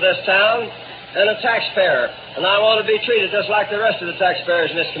citizen of this town and a taxpayer, and I want to be treated just like the rest of the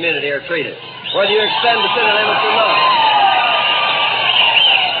taxpayers in this community are treated, whether you extend the city limits or not.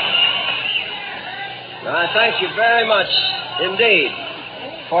 Now, I thank you very much indeed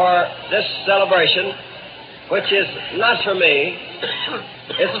for this celebration, which is not for me,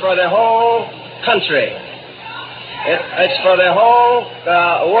 it's for the whole country. It's for the whole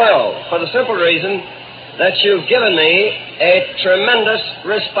world, for the simple reason that you've given me a tremendous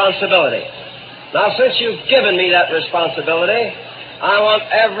responsibility. Now, since you've given me that responsibility, I want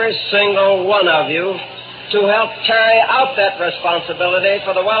every single one of you to help carry out that responsibility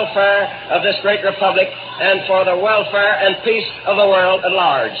for the welfare of this great republic and for the welfare and peace of the world at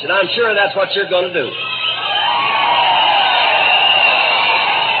large. And I'm sure that's what you're going to do.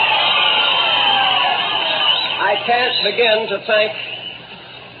 I can't begin to thank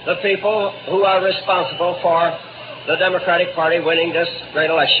the people who are responsible for the Democratic Party winning this great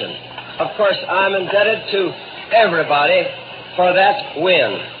election. Of course, I'm indebted to everybody for that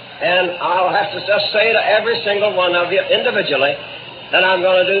win. And I'll have to just say to every single one of you individually that I'm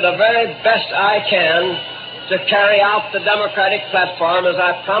going to do the very best I can to carry out the Democratic platform as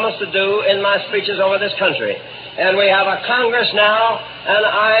I promised to do in my speeches over this country. And we have a Congress now, and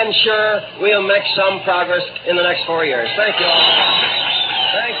I'm sure we'll make some progress in the next 4 years. Thank you all.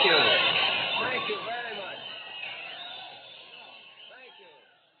 Thank you. Thank you very much. Thank you.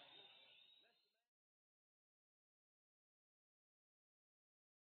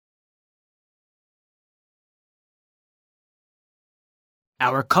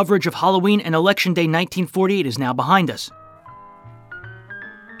 Our coverage of Halloween and Election Day 1948 is now behind us.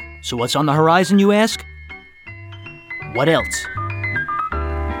 So what's on the horizon, you ask? What else?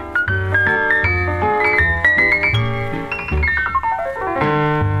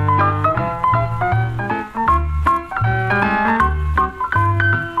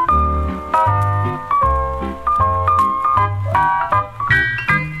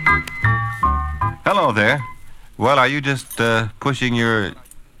 Hello there. Well, are you just pushing your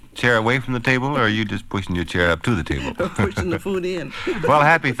chair away from the table, or are you just pushing your chair up to the table? Pushing the food in. Well,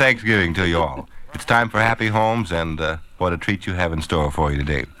 happy Thanksgiving to you all. It's time for Happy Homes, and what a treat you have in store for you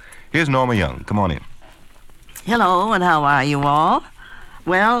today. Here's Norma Young. Come on in. Hello, and how are you all?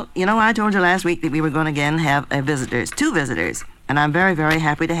 Well, I told you last week that we were going to again have two visitors, and I'm very, very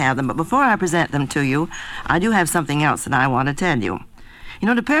happy to have them. But before I present them to you, I do have something else that I want to tell you.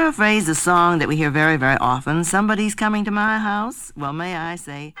 To paraphrase the song that we hear very, very often, somebody's coming to my house. Well, may I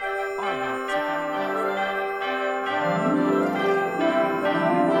say...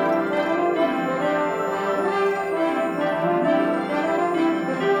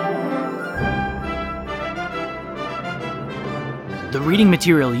 The reading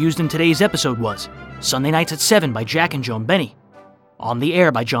material used in today's episode was Sunday Nights at 7 by Jack and Joan Benny, On the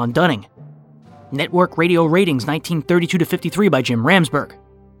Air by John Dunning, Network Radio Ratings 1932-53 by Jim Ramsberg,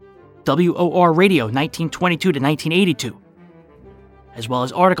 WOR Radio 1922-1982, as well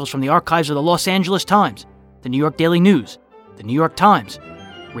as articles from the archives of the Los Angeles Times, the New York Daily News, the New York Times,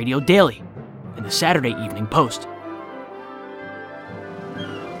 Radio Daily, and the Saturday Evening Post.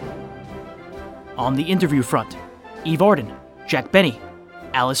 On the interview front, Eve Arden, Jack Benny,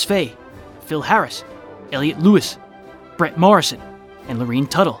 Alice Faye, Phil Harris, Elliot Lewis, Brett Morrison, and Lorene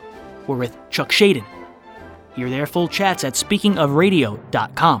Tuttle were with Chuck Shaden. Hear their full chats at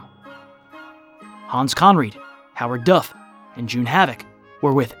speakingofradio.com. Hans Conried, Howard Duff, and June Havoc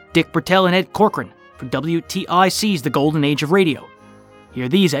were with Dick Bertel and Ed Corcoran for WTIC's The Golden Age of Radio. Hear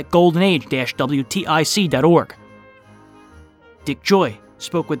these at goldenage-wtic.org. Dick Joy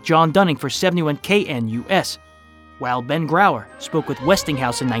spoke with John Dunning for 71 KNUS, while Ben Grauer spoke with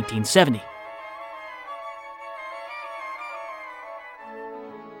Westinghouse in 1970.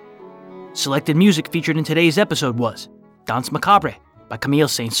 Selected music featured in today's episode was Danse Macabre by Camille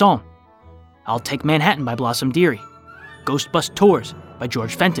Saint-Saëns, I'll Take Manhattan by Blossom Dearie, Ghost Bus Tours by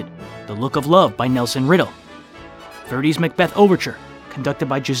George Fenton, The Look of Love by Nelson Riddle, Verdi's Macbeth Overture, conducted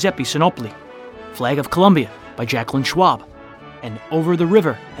by Giuseppe Sinopoli, Flag of Columbia by Jacqueline Schwab, and Over the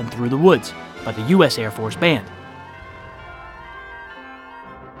River and Through the Woods by the U.S. Air Force Band.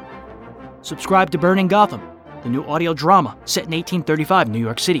 Subscribe to Burning Gotham, the new audio drama set in 1835 New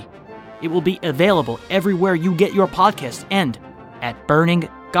York City. It will be available everywhere you get your podcasts and at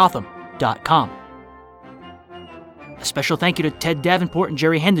burninggotham.com. A special thank you to Ted Davenport and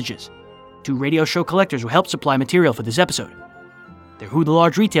Jerry Hendages, two radio show collectors who helped supply material for this episode. They're who the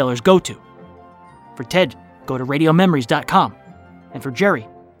large retailers go to. For Ted, go to radiomemories.com, and for Jerry,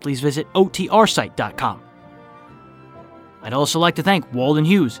 please visit otrsite.com. I'd also like to thank Walden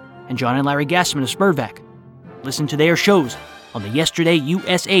Hughes and John and Larry Gassman of Spurvac. Listen to their shows on the Yesterday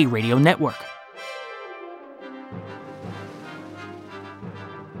USA Radio Network.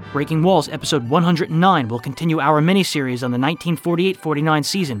 Breaking Walls episode 109 will continue our mini-series on the 1948-49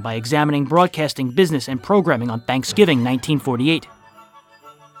 season by examining broadcasting, business, and programming on Thanksgiving 1948.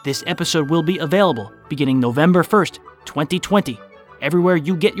 This episode will be available beginning November 1st, 2020, everywhere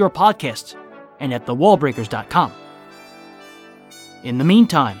you get your podcasts, and at thewallbreakers.com. In the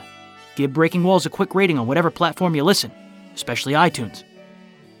meantime, give Breaking Walls a quick rating on whatever platform you listen, especially iTunes.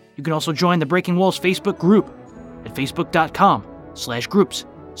 You can also join the Breaking Walls Facebook group at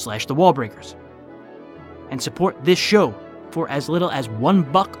facebook.com/groups/thewallbreakers. And support this show for as little as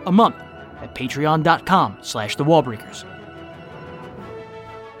 $1 a month at patreon.com/thewallbreakers.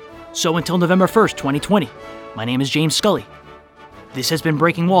 So until November 1st, 2020, my name is James Scully. This has been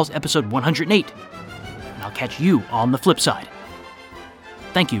Breaking Walls episode 108, and I'll catch you on the flip side.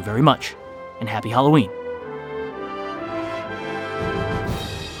 Thank you very much, and happy Halloween.